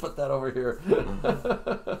is. Let's put that over here.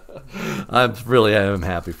 I am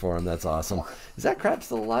happy for him. That's awesome. Is that crab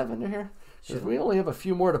still alive under here? Because we only have a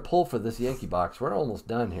few more to pull for this Yankee box. We're almost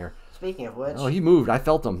done here. Speaking of which. Oh, he moved. I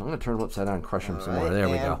felt him. I'm going to turn him upside down and crush him some more. There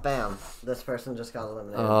we go. Bam. This person just got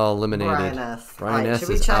eliminated. Oh, eliminated. Brian S. Brian S. Should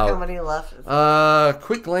we is check out. how many left?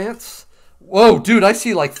 Quick glance. Whoa, dude, I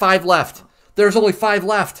see like 5 left. There's only 5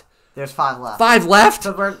 left. There's 5 left. 5 left?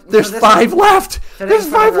 So There's 5 left. There's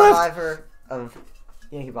 5 left. Of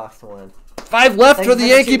Yankee Box to win. 5 left for the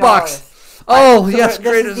Yankee Box. Oh, yes,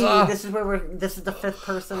 great. This is the 5th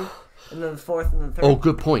person, and then the 4th and the 3rd. Oh,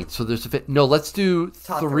 good point. So there's a fit. No, let's do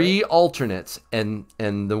 3 alternates and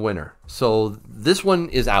the winner. So this one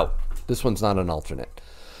is out. This one's not an alternate.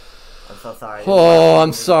 I'm so sorry. Oh,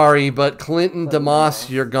 I'm sorry, but Clinton DeMoss,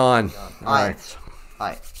 you're gone. All right. All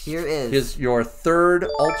right. Here is your 3rd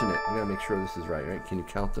alternate. I'm gonna make sure this is right. Right? Can you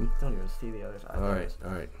count them? Don't even see the others. All right.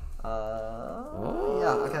 All right.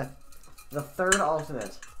 Yeah. Okay. The 3rd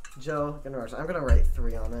alternate. Joe Gennaro. I'm gonna write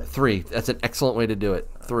 3 on it. 3. That's an excellent way to do it.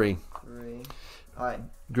 3. 3. All right.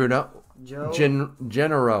 Gruno. Joe.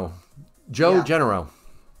 Gennaro. Joe Yeah. Gennaro.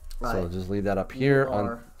 All So right. just leave that up here You on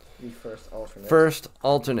are the 1st alternate. 1st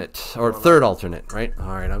alternate or 3rd alternate, right? All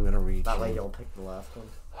right. I'm gonna read. That way you'll pick the last one.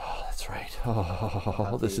 Oh, that's right.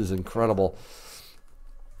 Oh, this is incredible.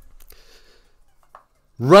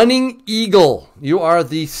 Running Eagle. You are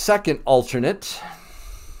the 2nd alternate.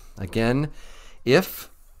 Again, if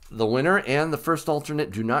the winner and the 1st alternate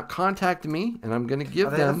do not contact me, and I'm going to give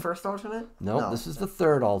them... the 1st alternate? No, this is the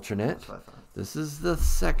 3rd alternate. That's what I thought. This is the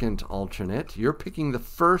 2nd alternate. You're picking the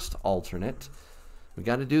 1st alternate. We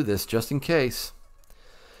got to do this just in case.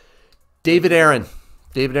 David Aaron.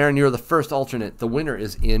 David Aaron, you're the 1st alternate. The winner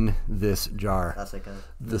is in this jar. That's like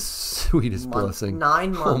the sweetest blessing.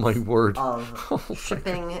 9 months. Oh my word! Of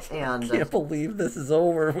shipping and I can't believe this is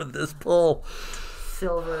over with this pull.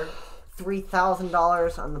 Silver,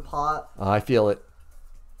 $3,000 on the pot. I feel it.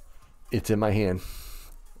 It's in my hand.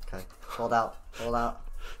 Okay, hold out, hold out,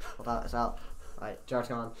 hold out. It's out. All right, jar's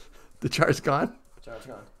gone. The jar's gone. Jar's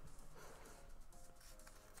gone.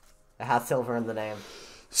 It has silver in the name.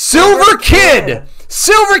 Silver Kid!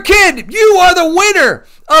 Silver Kid, you are the winner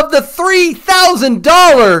of the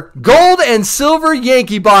 $3,000 gold and silver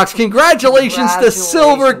Yankee box. Congratulations to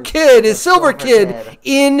Silver Kid. Is Silver Kid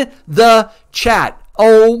in the chat?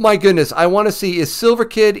 Oh my goodness. I want to see, is Silver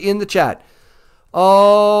Kid in the chat?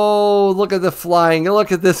 Oh, look at the flying.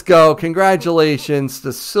 Look at this go. Congratulations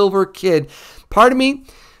to Silver Kid. Part of me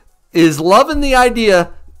is loving the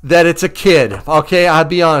idea that it's a kid. Okay, I'll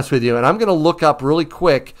be honest with you. And I'm going to look up really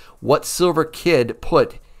quick what Silver Kid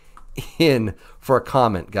put in for a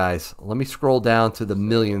comment, guys. Let me scroll down to the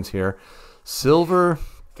millions here. Silver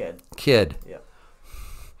Kid. Yeah.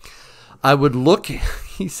 I would look,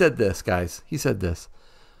 he said this, guys. He said this.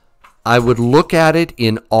 I would look at it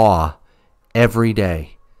in awe every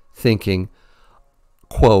day, thinking,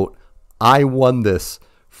 quote, I won this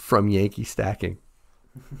from Yankee Stacking.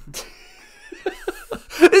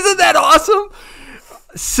 Isn't that awesome?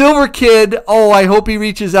 Silver Kid. Oh, I hope he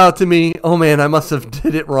reaches out to me. Oh, man, I must have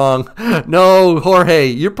did it wrong. No, Jorge,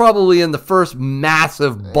 you're probably in the first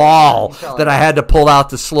massive ball that I had to pull out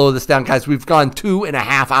to slow this down. Guys, we've gone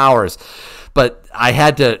 2.5 hours. But I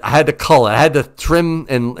had to cull it. I had to trim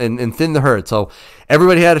and thin the herd. So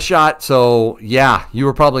everybody had a shot. So, yeah, you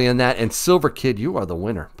were probably in that. And Silver Kid, you are the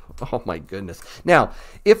winner. Oh, my goodness. Now,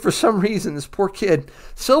 if for some reason this poor kid,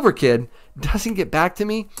 Silver Kid, doesn't get back to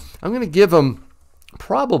me, I'm going to give him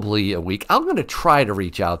probably a week. I'm going to try to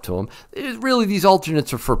reach out to him. Really, these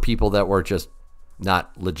alternates are for people that were just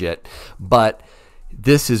not legit. But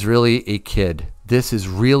this is really a kid. This is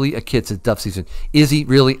really a kid. It's duff season. Is he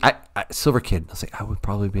really? Silver Kid. I'll say, I would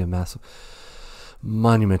probably be a massive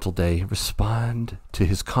monumental day. Respond to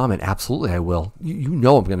his comment. Absolutely, I will. You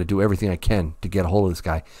know I'm going to do everything I can to get a hold of this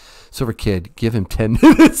guy. Silver Kid, give him 10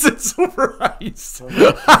 minutes at Silver Ice.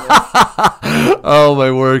 Oh,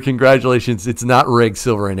 my word. Congratulations. It's not rigged,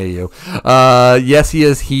 Silver and AU. Yes, he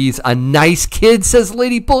is. He's a nice kid, says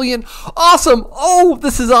Lady Bullion. Awesome. Oh,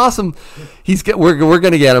 this is awesome. We're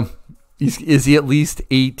going to get him. Is he at least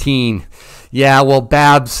 18? Yeah, well,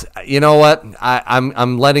 Babs, you know what?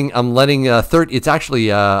 I'm letting 30. It's actually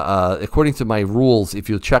according to my rules, if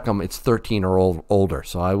you check them, it's 13 or older.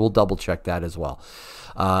 So I will double check that as well.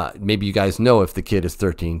 Maybe you guys know if the kid is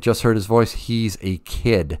 13. Just heard his voice. He's a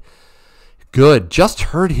kid. Good. Just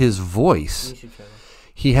heard his voice.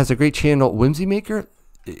 He has a great channel, Whimsy Maker.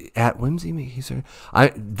 At Whimsy Maker. I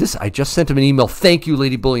just sent him an email. Thank you,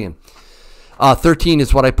 Lady Bullion. 13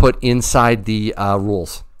 is what I put inside the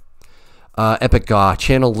rules. Epic Gaw,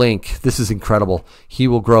 channel link. This is incredible. He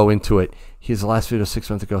will grow into it. His last video 6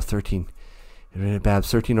 months ago, 13. Babs,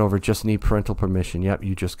 13 over, just need parental permission. Yep,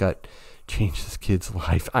 you just got changed this kid's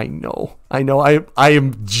life. I know. I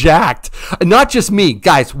am jacked. Not just me.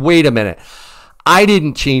 Guys, wait a minute. I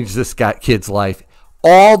didn't change this kid's life.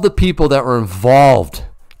 All the people that were involved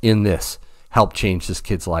in this helped change this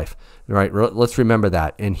kid's life. Right? Let's remember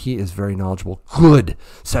that. And he is very knowledgeable. Good.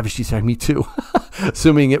 Savage T-Sag, me too.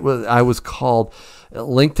 Assuming I was called.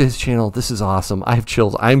 Link to his channel. This is awesome. I have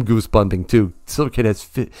chills. I'm goosebumping too. Silver Kid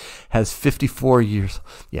has 54 years.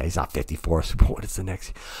 Yeah, he's not 54. So what is the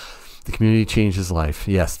next? The community changed his life.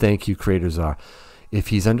 Yes, thank you, Creators Are. If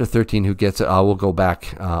he's under 13, who gets it? We'll go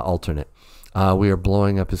back alternate. We are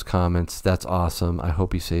blowing up his comments. That's awesome. I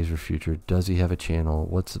hope he saves for future. Does he have a channel?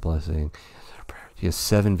 What's the blessing? He has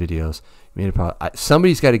 7 videos.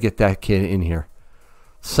 Somebody's got to get that kid in here.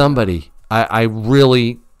 Somebody. I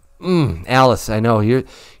really... Alice, I know.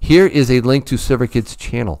 Here is a link to Silver Kid's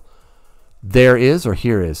channel. There is, or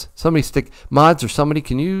here is. Somebody stick mods, or somebody,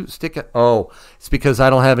 can you stick it? Oh, it's because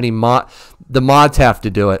I don't have any mod. The mods have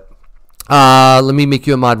to do it. Let me make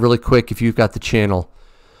you a mod really quick if you've got the channel.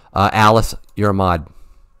 Alice, you're a mod.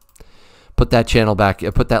 Put that channel back.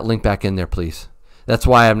 Put that link back in there, please. That's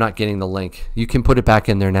why I'm not getting the link. You can put it back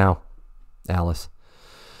in there now, Alice.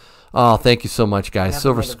 Oh, thank you so much, guys.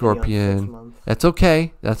 Silver Scorpion. That's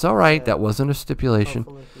okay. That's all right. That wasn't a stipulation.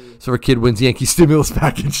 Silver Kid wins Yankee stimulus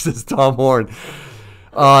package, says Tom Horn.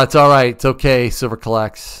 Oh, it's all right. It's okay. Steve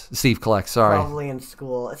collects. Sorry. Probably in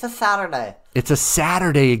school. It's a Saturday. It's a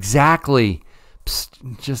Saturday, exactly.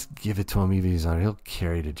 Psst, just give it to him even if he's on it. He'll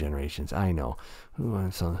carry to generations. I know.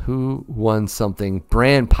 Who won something?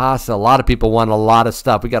 Brand Pasta. A lot of people won a lot of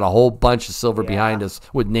stuff. We got a whole bunch of silver behind us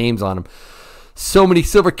with names on them. So many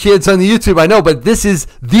Silver Kids on the YouTube, I know, but this is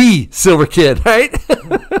the Silver Kid, right?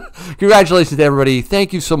 Congratulations to everybody.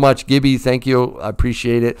 Thank you so much, Gibby. Thank you. I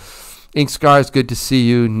appreciate it. Ink Scars, good to see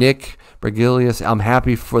you. Nick Bergilius, I'm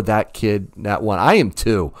happy for that kid, that one. I am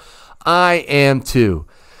too.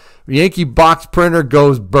 Yankee Box Printer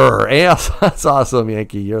goes burr. Yeah, that's awesome,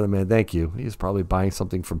 Yankee. You're the man. Thank you. He's probably buying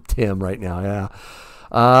something from Tim right now. Yeah.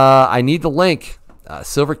 I need the link.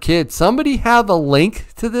 Silver Kid, somebody have a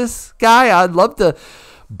link to this guy? I'd love to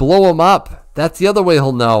blow him up. That's the other way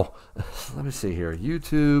he'll know. Let me see here.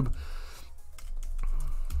 YouTube.com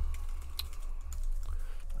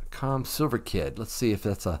Silver Kid. Let's see if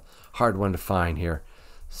that's a hard one to find here.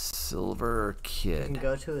 Silver Kid. You can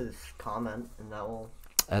go to his comment and that will...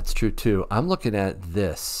 That's true too. I'm looking at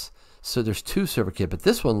this. So there's 2 Silver Kid, but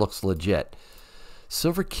this one looks legit.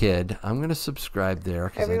 Silver Kid. I'm going to subscribe there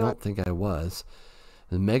because I don't think I was.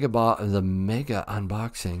 The mega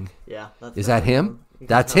unboxing. Yeah, is that him?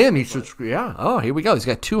 That's him. He should. Yeah. Oh, here we go. He's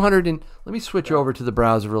got 200 and. Let me switch over to the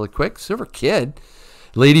browser really quick. Silver Kid,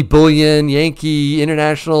 Lady Bullion, Yankee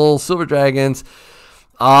International, Silver Dragons.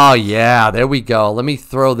 Oh yeah, there we go. Let me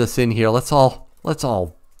throw this in here. Let's all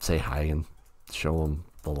say hi and show them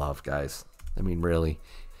the love, guys. I mean, really.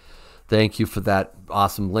 Thank you for that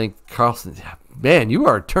awesome link, Carlson. Man, you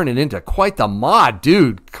are turning into quite the mod,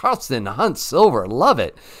 dude. Carlson Hunt Silver, love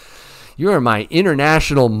it. You are my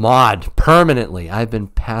international mod permanently. I've been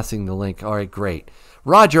passing the link. All right, great.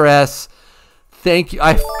 Roger S., thank you.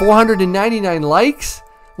 I have 499 likes.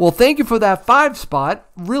 Well, thank you for that 5 spot.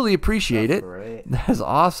 Really appreciate it. Great. That's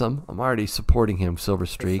awesome. I'm already supporting him. Silver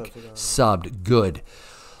Streak, subbed, good.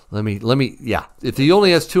 Let me, yeah. If he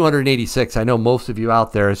only has 286, I know most of you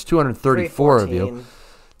out there, it's 234 of you.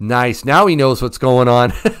 Nice. Now he knows what's going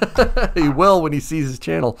on. He will when he sees his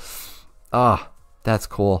channel. Ah, that's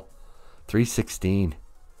cool. 316.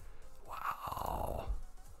 Wow.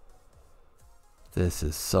 This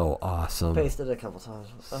is so awesome. Pasted it a couple times.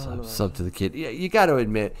 Sub to the kid. Yeah, you got to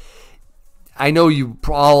admit, I know you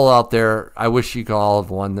all out there, I wish you could all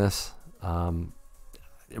have won this.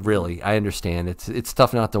 Really, I understand. It's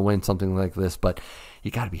tough not to win something like this, but you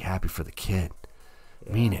got to be happy for the kid.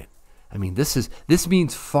 Yeah. Mean it. I mean, this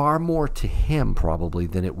means far more to him probably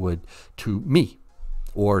than it would to me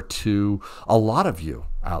or to a lot of you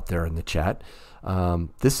out there in the chat.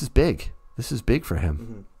 This is big. This is big for him.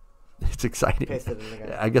 Mm-hmm. It's exciting.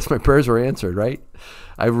 I guess my prayers were answered, right?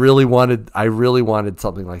 I really wanted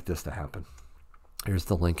something like this to happen. Here's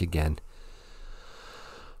the link again.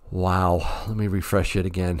 Wow. Let me refresh it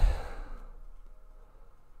again.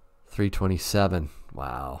 327.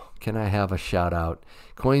 Wow. Can I have a shout out?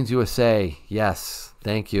 Coins USA. Yes.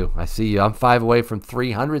 Thank you. I see you. I'm 5 away from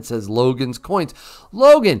 300, says Logan's Coins.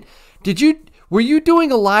 Logan, were you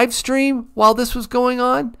doing a live stream while this was going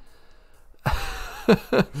on?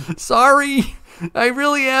 Sorry. I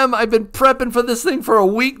really am. I've been prepping for this thing for a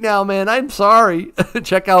week now, man. I'm sorry.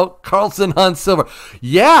 Check out Carlson Hunt Silver.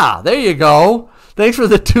 Yeah, there you go. Thanks for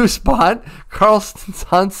the 2 spot. Carlson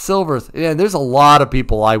Hunt Silvers. Yeah, there's a lot of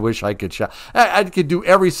people I wish I could shout. I could do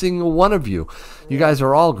every single one of you. You guys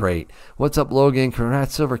are all great. What's up, Logan?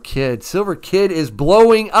 Congrats, Silver Kid. Silver Kid is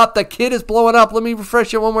blowing up. The kid is blowing up. Let me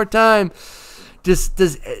refresh it one more time.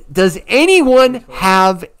 Does anyone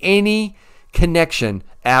have any connection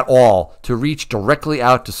at all to reach directly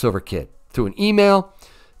out to Silver Kid? Through an email,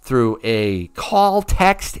 through a call,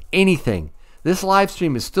 text, anything. This live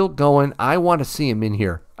stream is still going. I want to see him in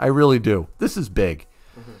here. I really do. This is big.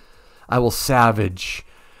 I will Savage.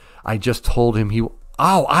 I just told him he...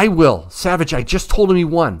 Oh, I will. Savage, I just told him he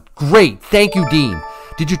won. Great. Thank you, Dean.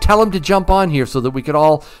 Did you tell him to jump on here so that we could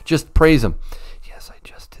all just praise him? Yes, I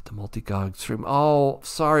just did the multi-gog stream. Oh,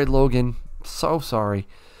 sorry, Logan. So sorry.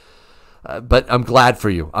 But I'm glad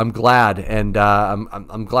for you. I'm glad. And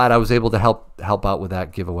I'm glad I was able to help out with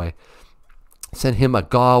that giveaway. Send him a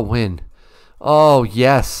GAW win. Oh,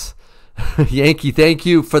 yes. Yankee, thank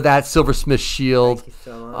you for that Silversmith shield. Thank you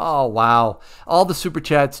so much. Oh, wow. All the super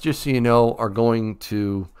chats, just so you know, are going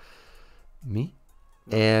to me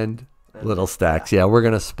and Little Stacks. Yeah, we're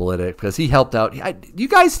going to split it because he helped out. You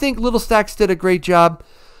guys think Little Stacks did a great job?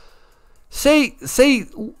 Say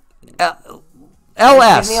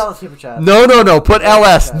LS. Give me all the super chats. No. Put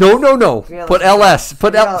LS. No. Put LS.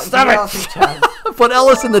 Put LS. Stop it. Put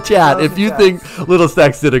LS in the chat if you think Little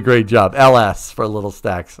Stacks did a great job. LS for Little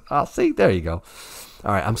Stacks. Oh, see, there you go.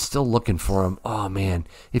 All right, I'm still looking for him. Oh, man.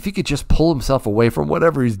 If he could just pull himself away from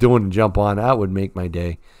whatever he's doing and jump on, that would make my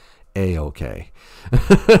day A-okay.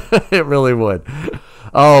 It really would.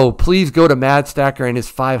 Oh, please go to Mad Stacker and his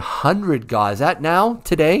 500 GAW. Is that now,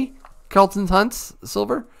 today, Carlton Hunt's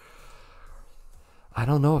Silver? I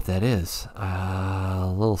don't know if that is.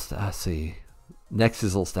 Let's see. Next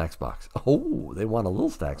is Little Stacks box. Oh, they want a Little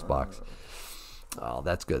Stacks box. Oh,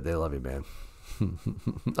 that's good. They love you, man.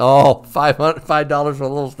 Oh, $5 for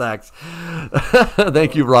Little Stacks.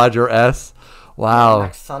 Thank you, Roger S. Wow.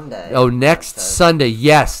 Next Sunday. Oh, next Sunday.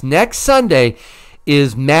 Yes, next Sunday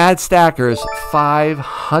is Mad Stacker's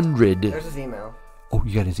 500. There's his email. Oh,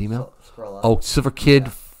 you got his email? Scroll up. Oh, Silver Kid.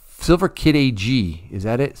 Yeah. Silver Kid AG. Is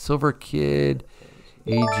that it? Silver Kid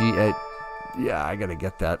AG at... Yeah, I got to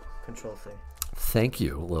get that. Control-C. Thank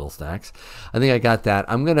you, Little Stacks. I think I got that.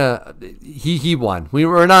 I'm going to... He won.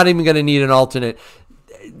 We're not even going to need an alternate.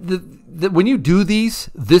 When you do these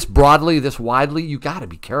this broadly, this widely, you got to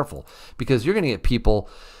be careful because you're going to get people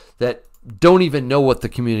that don't even know what the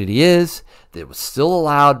community is. It was still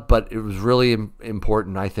allowed, but it was really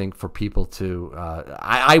important, I think, for people to...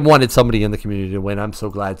 I wanted somebody in the community to win. I'm so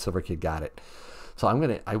glad Silver Kid got it. So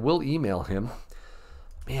I will email him.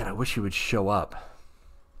 Man, I wish he would show up.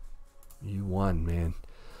 You won, man.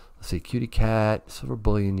 Let's see, Cutie Cat, Silver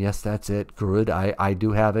Bullion. Yes, that's it. Good. I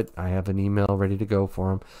do have it. I have an email ready to go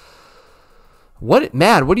for him.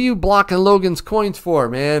 Matt, what are you blocking Logan's coins for,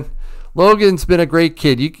 man? Logan's been a great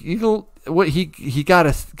kid. You what he got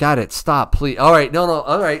it. Stop, please. All right, no.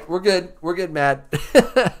 All right, we're good. We're good, Matt.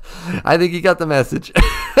 I think he got the message.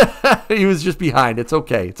 He was just behind. It's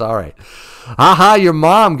okay. It's all right. Aha, your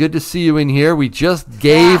mom. Good to see you in here. We just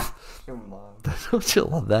gave. Your mom. Don't you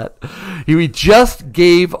love that? We just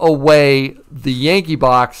gave away the Yankee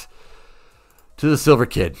box to the Silver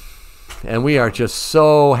Kid, and we are just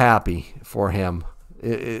so happy for him.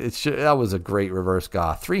 That was a great reverse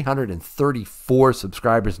GAW. 334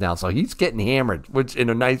 subscribers now, so he's getting hammered, which in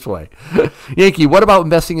a nice way. Yankee, what about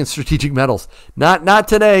investing in strategic metals? Not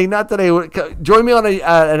today. Not today. Join me on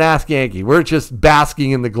an Ask Yankee. We're just basking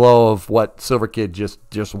in the glow of what Silver Kid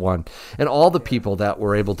just won, and all the people that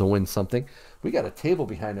were able to win something. We got a table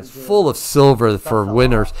behind us full of silver for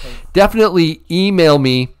winners. Definitely email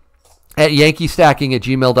me at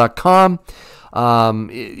yankeestacking@gmail.com.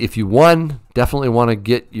 If you won, definitely want to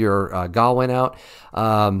get your GAW win out.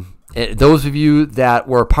 Those of you that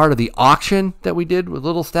were a part of the auction that we did with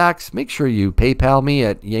Little Stacks, make sure you PayPal me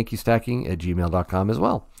at yankeestacking@gmail.com as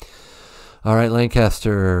well. All right,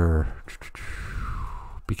 Lancaster.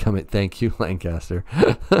 Become it. Thank you, Lancaster.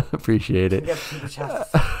 Appreciate it.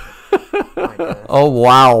 Oh,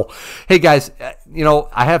 wow. Hey, guys,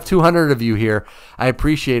 I have 200 of you here. I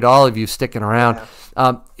appreciate all of you sticking around.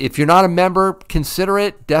 Yeah. If you're not a member, consider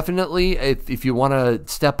it. Definitely, if you want to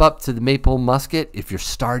step up to the Maple Musket, if you're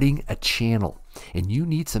starting a channel and you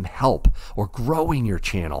need some help or growing your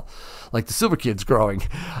channel, like the Silver Kid's growing,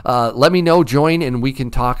 let me know, join, and we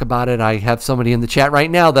can talk about it. I have somebody in the chat right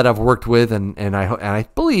now that I've worked with, and I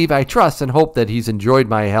believe, I trust, and hope that he's enjoyed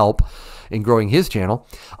my help in growing his channel.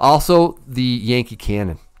 Also, the Yankee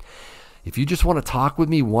Cannon. If you just want to talk with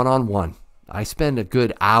me one-on-one, I spend a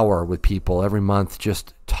good hour with people every month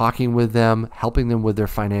just talking with them, helping them with their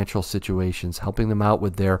financial situations, helping them out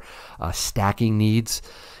with their stacking needs,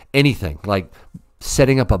 anything like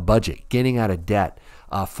setting up a budget, getting out of debt,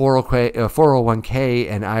 401k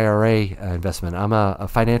and IRA investment. I'm a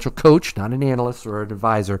financial coach, not an analyst or an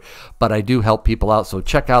advisor, but I do help people out. So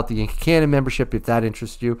check out the Yankee Cannon membership if that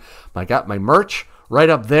interests you. I got my merch right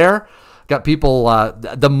up there. Got people,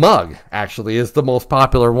 the mug actually is the most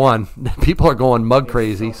popular one. People are going mug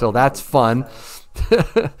crazy, so that's fun.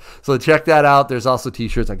 So check that out. There's also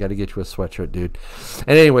t-shirts. I got to get you a sweatshirt, dude.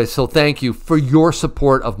 And anyway, so thank you for your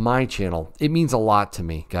support of my channel. It means a lot to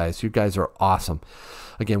me, guys. You guys are awesome.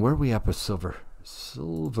 Again, where are we at with Silver?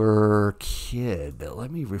 Silver Kid.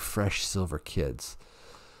 Let me refresh Silver Kids.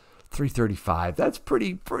 335. That's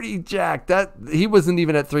pretty jacked. That he wasn't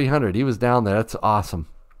even at 300. He was down there. That's awesome.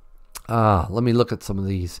 Let me look at some of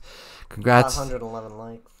these. Congrats. 511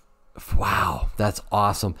 likes. Wow, that's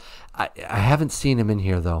awesome. I haven't seen him in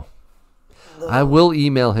here, though. I will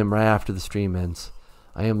email him right after the stream ends.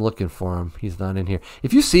 I am looking for him. He's not in here.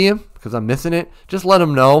 If you see him, because I'm missing it, just let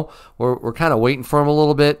him know. We're kind of waiting for him a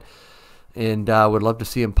little bit, and would love to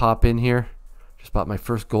see him pop in here. Just bought my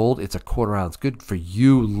first gold. It's a quarter ounce. Good for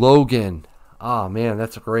you, Logan. Oh, man,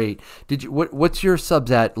 that's great. Did you? What's your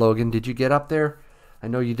subs at, Logan? Did you get up there? I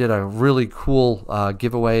know you did a really cool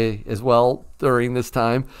giveaway as well during this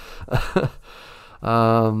time.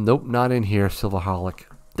 Nope, not in here, Silverholic.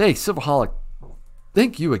 Hey, Silverholic,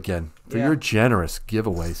 thank you again for your generous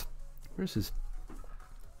giveaways. Where's his?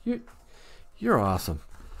 You're awesome.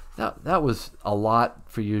 That was a lot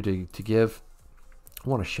for you to give. I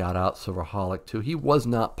want to shout out Silverholic too. He was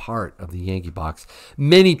not part of the Yankee Box.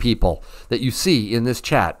 Many people that you see in this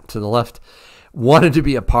chat to the left wanted to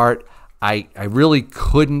be a part. I really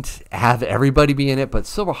couldn't have everybody be in it, but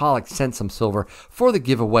Silverholic sent some silver for the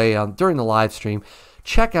giveaway during the live stream.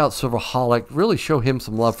 Check out Silverholic. Really show him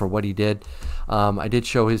some love for what he did. I did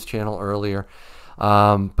show his channel earlier.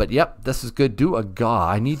 But yep, this is good. Do a GAW.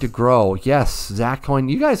 I need to grow. Yes, Zach Coin.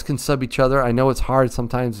 You guys can sub each other. I know it's hard.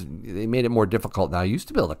 Sometimes they made it more difficult now. I used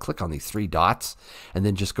to be able to click on these 3 dots and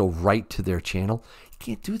then just go right to their channel. You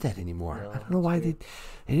can't do that anymore. I don't know why they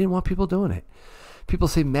didn't want people doing it. People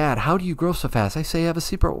say, Matt, how do you grow so fast? I say, I have a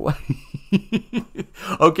secret way.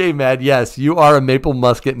 Okay, Matt, yes, you are a Maple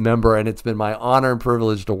Musket member, and it's been my honor and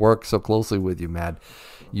privilege to work so closely with you, Matt.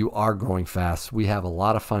 You are growing fast. We have a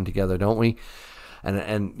lot of fun together, don't we?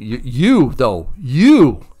 And you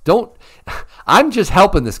don't. I'm just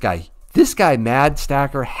helping this guy. This guy, Mad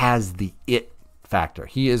Stacker, has the it factor.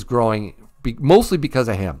 He is growing mostly because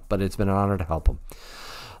of him, but it's been an honor to help him.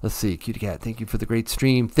 Let's see, Cutie Cat, thank you for the great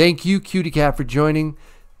stream. Thank you, Cutie Cat, for joining.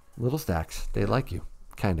 Little Stacks, they like you,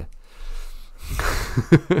 kind of.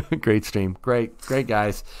 Great stream, great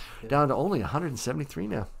guys. Down to only 173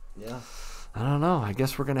 now. Yeah. I don't know. I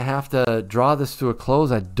guess we're gonna have to draw this to a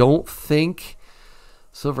close. I don't think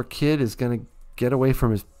Silver Kid is gonna get away from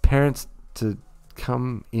his parents to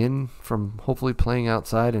come in from hopefully playing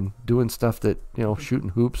outside and doing stuff that, shooting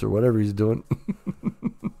hoops or whatever he's doing.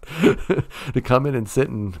 To come in and sit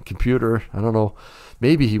in computer. I don't know.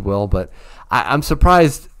 Maybe he will, but I'm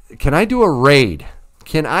surprised. Can I do a raid?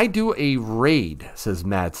 Can I do a raid? Says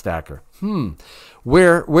Mad Stacker.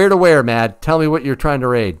 Where to where, Mad? Tell me what you're trying to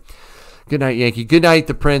raid. Good night, Yankee. Good night,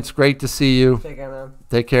 the Prince. Great to see you. Take care, man.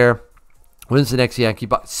 Take care. When's the next Yankee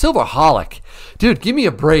Box? Silverholic. Dude, give me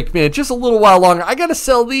a break, man. Just a little while longer. I got to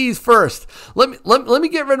sell these first. Let me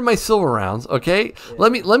get rid of my silver rounds, okay? Yeah.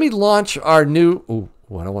 Let me launch our new... Ooh,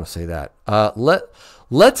 I don't want to say that.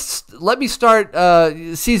 Let me start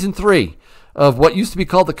season 3 of what used to be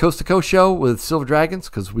called the Coast to Coast Show with Silver Dragons,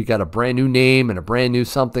 because we got a brand new name and a brand new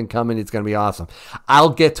something coming. It's going to be awesome. I'll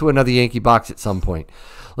get to another Yankee Box at some point.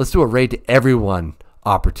 Let's do a raid to everyone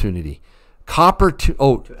opportunity. To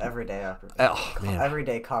everyday opportunity. Oh, man.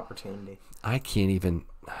 Everyday opportunity. I can't even.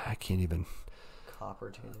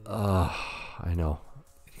 Opportunity. I know.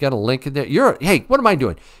 You got a link in there. Hey, what am I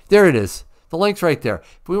doing? There it is. The link's right there.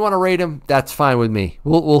 If we want to rate him, that's fine with me.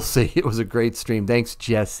 We'll see. It was a great stream. Thanks,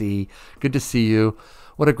 Jesse. Good to see you.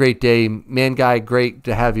 What a great day. Man Guy, great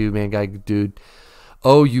to have you, Man Guy, dude.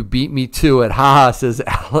 Oh, you beat me to it. Ha, says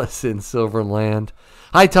Alice in Silverland.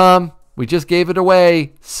 Hi, Tom. We just gave it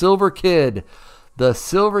away. Silver Kid. The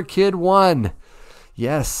Silver Kid won.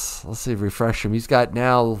 Yes. Let's see, refresh him. He's got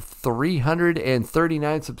now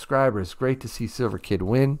 339 subscribers. Great to see Silver Kid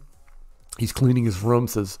win. He's cleaning his room,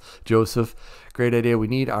 says Joseph. Great idea. We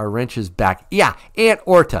need our wrenches back. Yeah, Aunt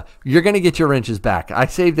Orta, you're going to get your wrenches back. I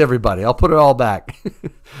saved everybody. I'll put it all back.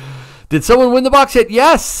 Did someone win the box hit?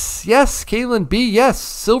 Yes. Yes. Caitlin B. Yes.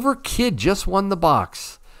 Silver Kid just won the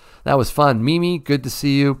box. That was fun. Mimi, good to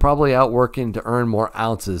see you. Probably out working to earn more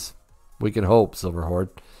ounces. We can hope, Silver Horde.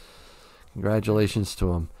 Congratulations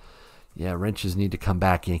to him. Yeah, wrenches need to come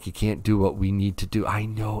back, Yankee. Can't do what we need to do. I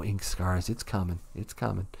know, Ink Scars. It's coming. It's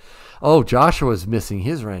coming. Oh, Joshua's missing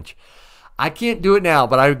his wrench. I can't do it now,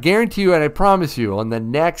 but I guarantee you and I promise you on the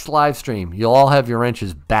next live stream, you'll all have your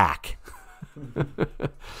wrenches back.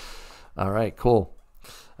 All right, cool.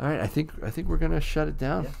 All right, I think we're going to shut it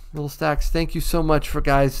down. Yeah. Little Stacks, thank you so much for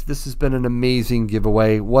guys. This has been an amazing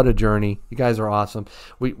giveaway. What a journey. You guys are awesome.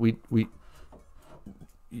 You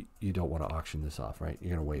don't want to auction this off, right?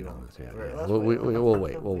 You're going to wait on this. Yeah, right, yeah. We'll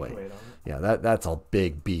wait. We'll wait. Yeah, that's a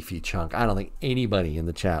big, beefy chunk. I don't think anybody in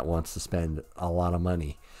the chat wants to spend a lot of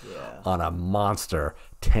money on a monster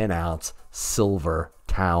 10-ounce silver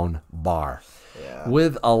town bar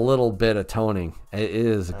with a little bit of toning. It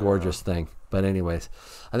is a gorgeous thing. But anyways,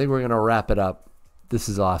 I think we're going to wrap it up. This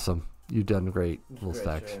is awesome. You've done great, Little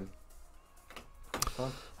Stacks.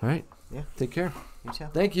 All right. Yeah. Take care. You too.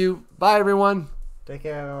 Thank you. Bye, everyone. Take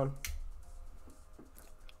care, everyone.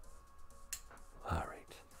 All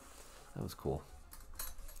right. That was cool.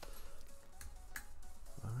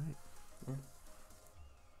 All right.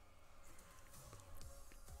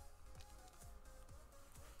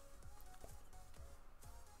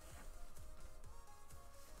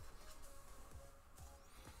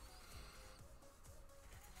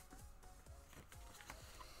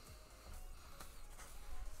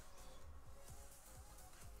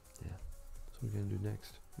 Yeah. What are we going to do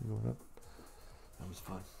next? You going up? That was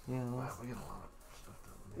fun. Yeah. Wow, we got a lot of stuff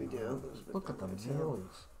done. We do. Look at the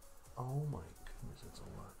millions. Oh my goodness, it's a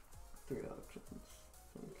lot. 3 auctions.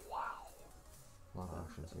 Wow. A lot of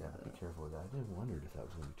auctions, yeah. Be careful with that. I didn't wonder if that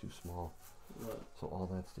was going to be too small. What? So all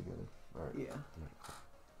that's together. All right. Yeah. All right.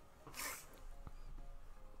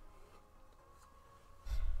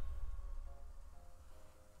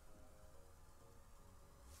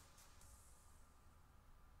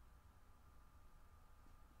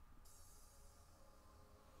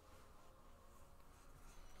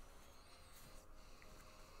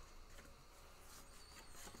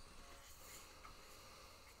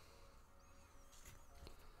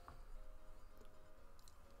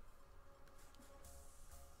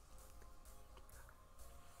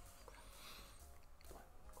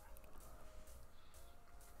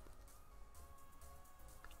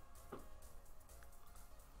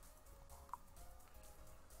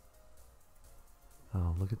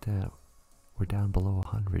 Oh, look at that. We're down below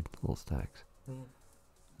 100 Little Stacks.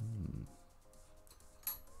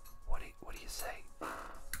 What do you say?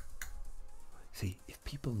 See, if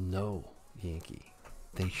people know Yankee,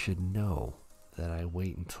 they should know that I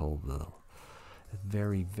wait until the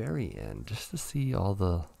very, very end just to see all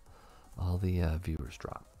the viewers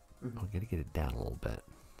drop. We're gonna get it down a little bit,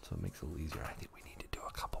 so it makes it a little easier. I think we need to do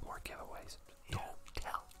a couple more giveaways. Yeah. Don't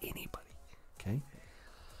tell anybody, okay?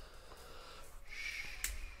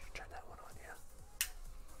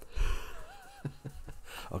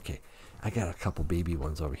 Okay, I got a couple baby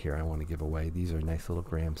ones over here I want to give away. These are nice little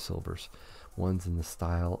gram silvers. One's in the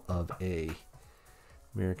style of a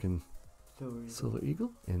American Silver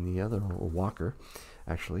Eagle, and the other one, a Walker,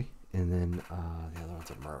 actually. And then the other one's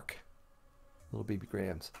a Merc. Little baby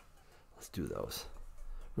grams. Let's do those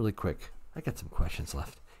really quick. I got some questions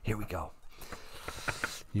left. Here we go.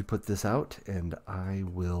 You put this out, and I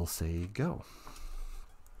will say go.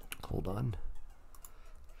 Hold on.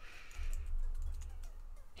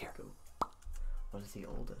 Here. What is the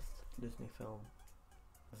oldest Disney film?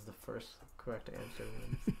 This is the first correct answer.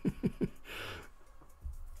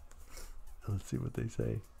 Let's see what they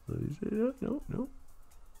say. No.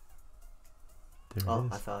 There it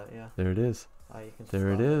is. I thought, yeah. There it is. Oh, you can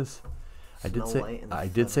there it is. I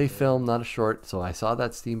did say film, not a short. So I saw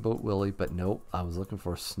that Steamboat Willie, but nope. I was looking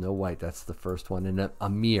for Snow White. That's the first one. And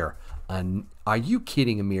Amir. Are you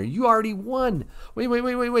kidding, Amir? You already won.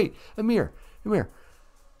 Wait. Amir.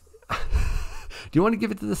 Do you want to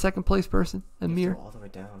give it to the second place person, Amir? All the way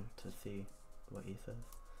down to see what he says.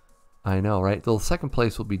 I know, right? The second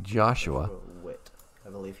place will be Joshua. Witt. I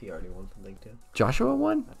believe he already won something too. Joshua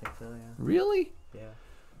won? I think so, yeah. Really? Yeah.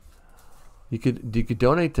 You could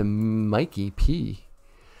donate to Mikey P.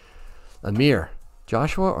 Amir,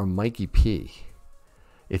 Joshua or Mikey P.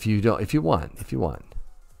 If you want.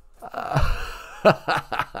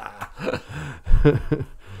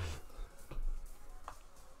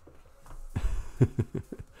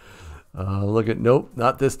 Nope,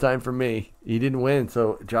 not this time for me. He didn't win,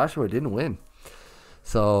 so Joshua didn't win.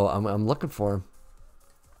 So I'm looking for him.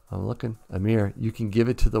 I'm looking. Amir, you can give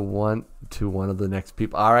it to the one to one of the next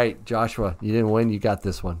people. All right, Joshua, you didn't win. You got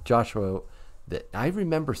this one. Joshua, I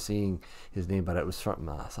remember seeing his name, but it was from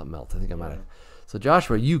something else. I think I might have. So,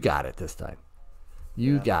 Joshua, you got it this time.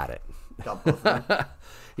 You got it. Got both of them?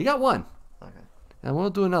 You got one. Okay. And we'll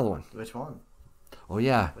do another one. Which one? Oh,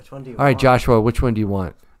 yeah. Which one do you All right, Joshua, which one do you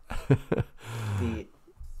want? The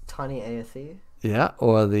tiny ASE? Yeah,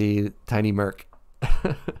 or the tiny Merc.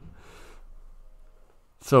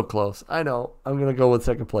 So close. I know. I'm going to go with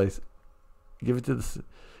second place. Give it to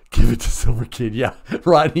Silver Kid. Yeah,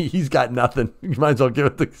 Rodney, he's got nothing. You might as well give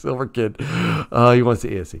it to Silver Kid. He wants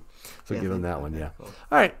the ASE. So give him that one, yeah. Cool.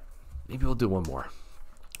 All right. Maybe we'll do one more.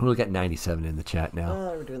 We'll get 97 in the chat now.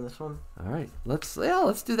 We're doing this one. All right. Let's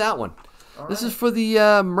do that one. This is for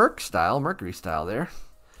the Mercury style there.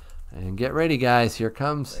 And get ready, guys. Here it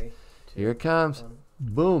comes. 3, 2, Here it comes. 1.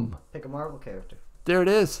 Boom. Pick a Marvel character. There it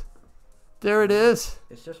is. There it is.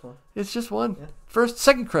 It's just one. It's just one. Yeah.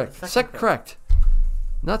 Second correct. Second correct.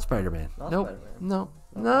 Not Spider-Man. Nope. Spider-Man. No.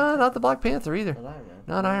 No, not the Black Panther either. Not Iron Man.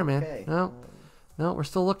 Not Iron Man. Okay. No. No, we're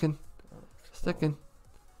still looking. Sticking.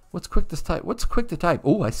 What's quick to type? What's quick to type?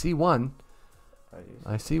 Oh, I see one.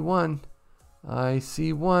 I see one. I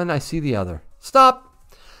see one. I see the other. Stop.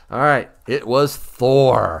 All right. It was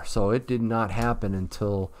Thor. So it did not happen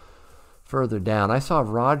until further down. I saw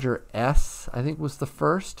Roger S., I think was the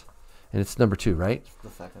first. And it's number 2, right? The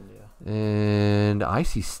second, yeah. And I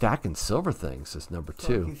see Stacking Silver Things as number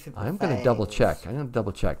 2. I'm going to double check. I'm going to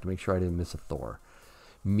double check to make sure I didn't miss a Thor.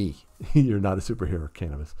 Me. You're not a superhero,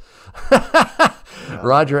 Cannabis.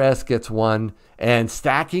 Roger S. gets 1. And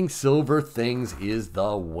Stacking Silver Things is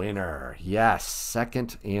the winner. Yes,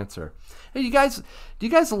 second answer. Hey, do you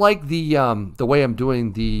guys like the way I'm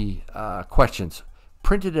doing the questions?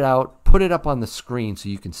 Printed it out, put it up on the screen so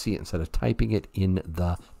you can see it instead of typing it in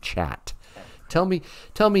the chat. Tell me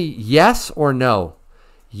yes or no.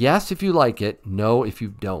 Yes if you like it, no if you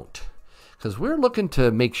don't. Because we're looking to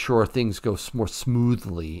make sure things go more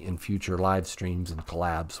smoothly in future live streams and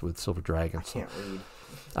collabs with Silver Dragon.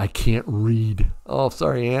 I can't read. Oh,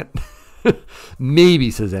 sorry, Aunt. Maybe,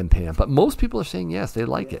 says MPAM. But most people are saying yes, they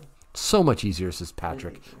like it. So much easier, says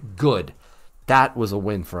Patrick. Good. That was a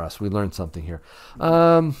win for us. We learned something here.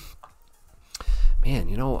 Man,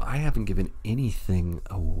 I haven't given anything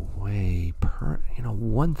away.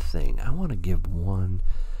 One thing. I want to give one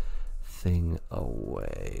thing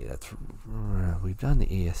away. We've done the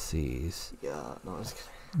ASCs. Yeah, no, I was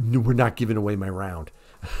kidding. No, we're not giving away my round.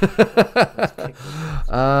 Or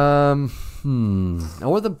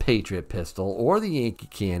the Patriot pistol, or the Yankee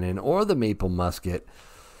cannon, or the maple musket.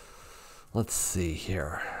 Let's see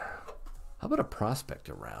here. How about a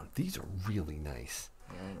prospector round? These are really nice.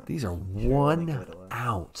 These are 1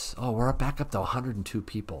 ounce. Oh, we're back up to 102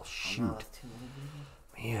 people. Shoot.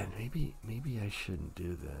 Man, maybe I shouldn't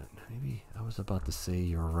do that. Maybe I was about to say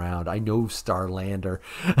you're around. I know Starlander.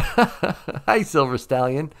 Hi, Silver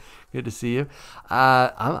Stallion. Good to see you.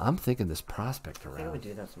 I'm thinking this prospector round. I think we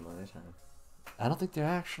do that some other time. I don't think they're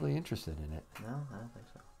actually interested in it. No, I don't think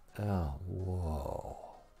so. Oh, whoa.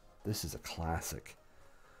 This is a classic.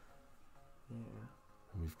 Yeah.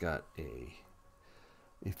 We've got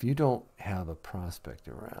if you don't have a prospect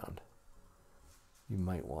around, you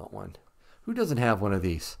might want one. Who doesn't have one of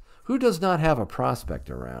these? Who does not have a prospect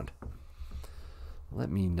around?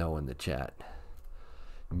 Let me know in the chat.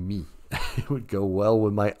 Me. It would go well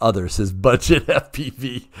with my other, says Budget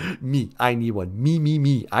FPV. Me. I need one.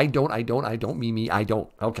 Me. I don't, me, I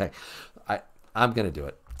don't. Okay. I'm going to do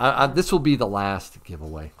it. This will be the last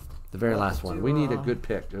giveaway. The very last one. We need a good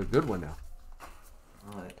pick. A good one now.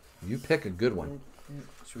 All right. You pick a good one.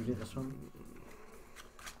 Should we do this one?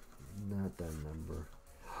 Not that number.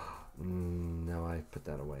 No, I put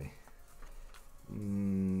that away.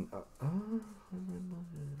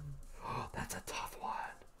 That's a tough one.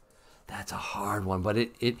 That's a hard one, but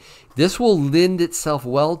this will lend itself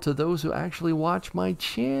well to those who actually watch my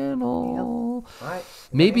channel. Yep. All right.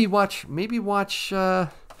 Maybe watch.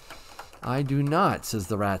 I do not, says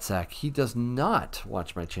the Rat Sack. He does not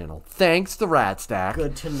watch my channel. Thanks, the Rat Stack.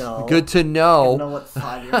 Good to know. Good to know. Good to know what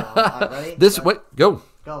side you're on. All right, ready? Go.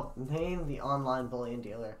 Go. Name the online bullion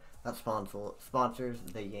dealer that sponsors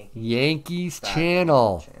the Yankees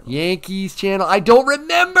channel. Yankees channel. I don't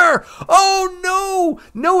remember. Oh,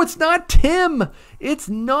 no, it's not Tim. It's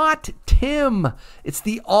not Tim. It's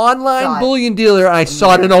the online bullion dealer. I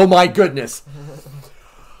saw it, and oh my goodness.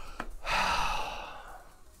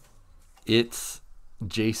 It's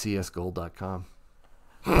jcsgold.com.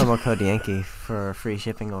 Promo code Yankee for free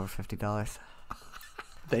shipping over $50.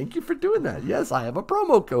 Thank you for doing that. Yes, I have a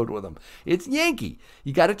promo code with them. It's Yankee.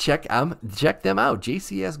 You got to check them out,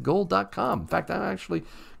 jcsgold.com. In fact, I'm actually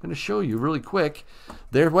going to show you really quick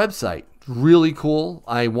their website. Really cool.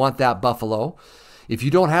 I want that buffalo. If you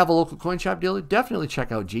don't have a local coin shop dealer, definitely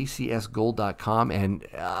check out jcsgold.com. And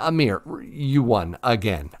Amir, you won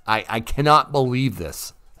again. I cannot believe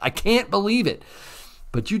this. I can't believe it.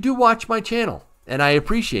 But you do watch my channel, and I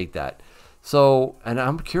appreciate that. So, and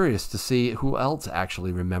I'm curious to see who else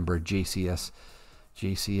actually remembered JCS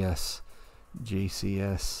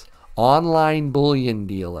online bullion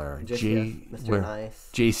dealer. Mr. Nice.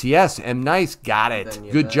 JCS, M Nice, got it.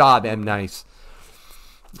 Good job, M Nice.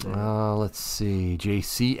 Let's see,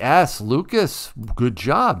 JCS, Lucas, good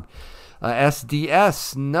job.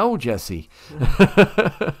 SDS, no, Jesse.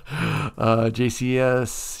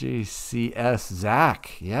 JCS,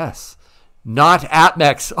 Zach, yes. Not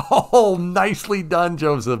Atmex. Oh, nicely done,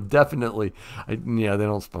 Joseph. Definitely. Yeah, they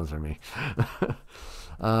don't sponsor me.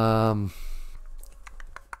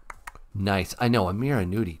 Nice. I know. Amira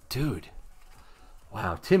Nudie. Dude.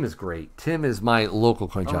 Wow. Tim is great. Tim is my local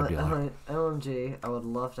coin shop dealer. OMG. I would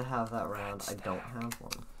love to have that round. I don't have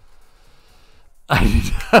one.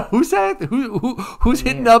 Who's that? Who's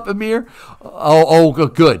hitting up Amir? Oh,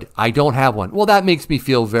 good. I don't have one. Well, that makes me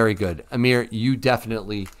feel very good. Amir, you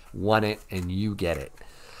definitely won it, and you get it.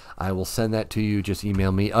 I will send that to you. Just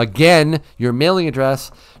email me again your mailing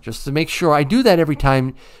address, just to make sure. I do that every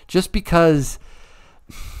time, just because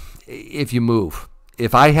if you move,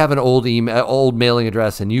 if I have an old mailing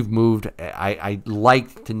address and you've moved, I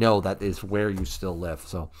like to know that is where you still live.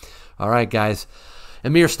 So, all right, guys.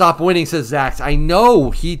 Amir, stop winning, says Zach. I know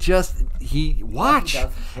he watch,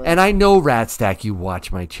 and I know Radstack, you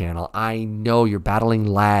watch my channel. I know you're battling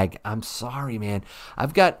lag. I'm sorry, man.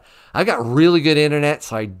 I've got really good internet,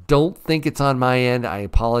 so I don't think it's on my end. I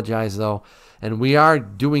apologize though, and we are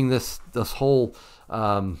doing this whole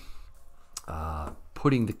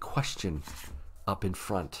putting the question up in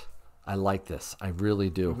front. I like this. I really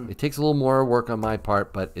do. It takes a little more work on my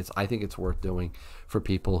part, but I think it's worth doing for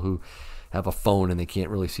people who have a phone and they can't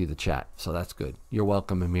really see the chat. So that's good. You're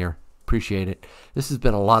welcome, Amir. Appreciate it. This has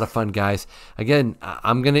been a lot of fun, guys. Again,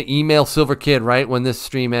 I'm going to email Silver Kid right when this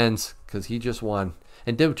stream ends because he just won.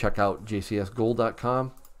 And do check out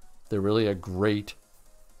jcsgold.com. They're really a great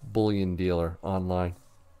bullion dealer online.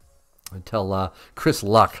 And tell Chris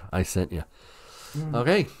Luck I sent you.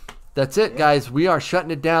 Okay, that's it, guys. We are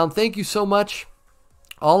shutting it down. Thank you so much,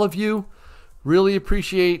 all of you. Really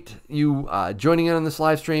appreciate you joining in on this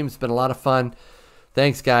live stream. It's been a lot of fun.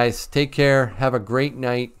 Thanks, guys. Take care. Have a great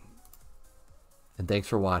night. And thanks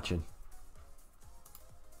for watching.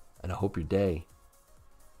 And I hope your day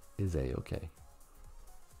is A-okay.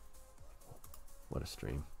 What a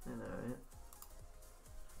stream. I know, right?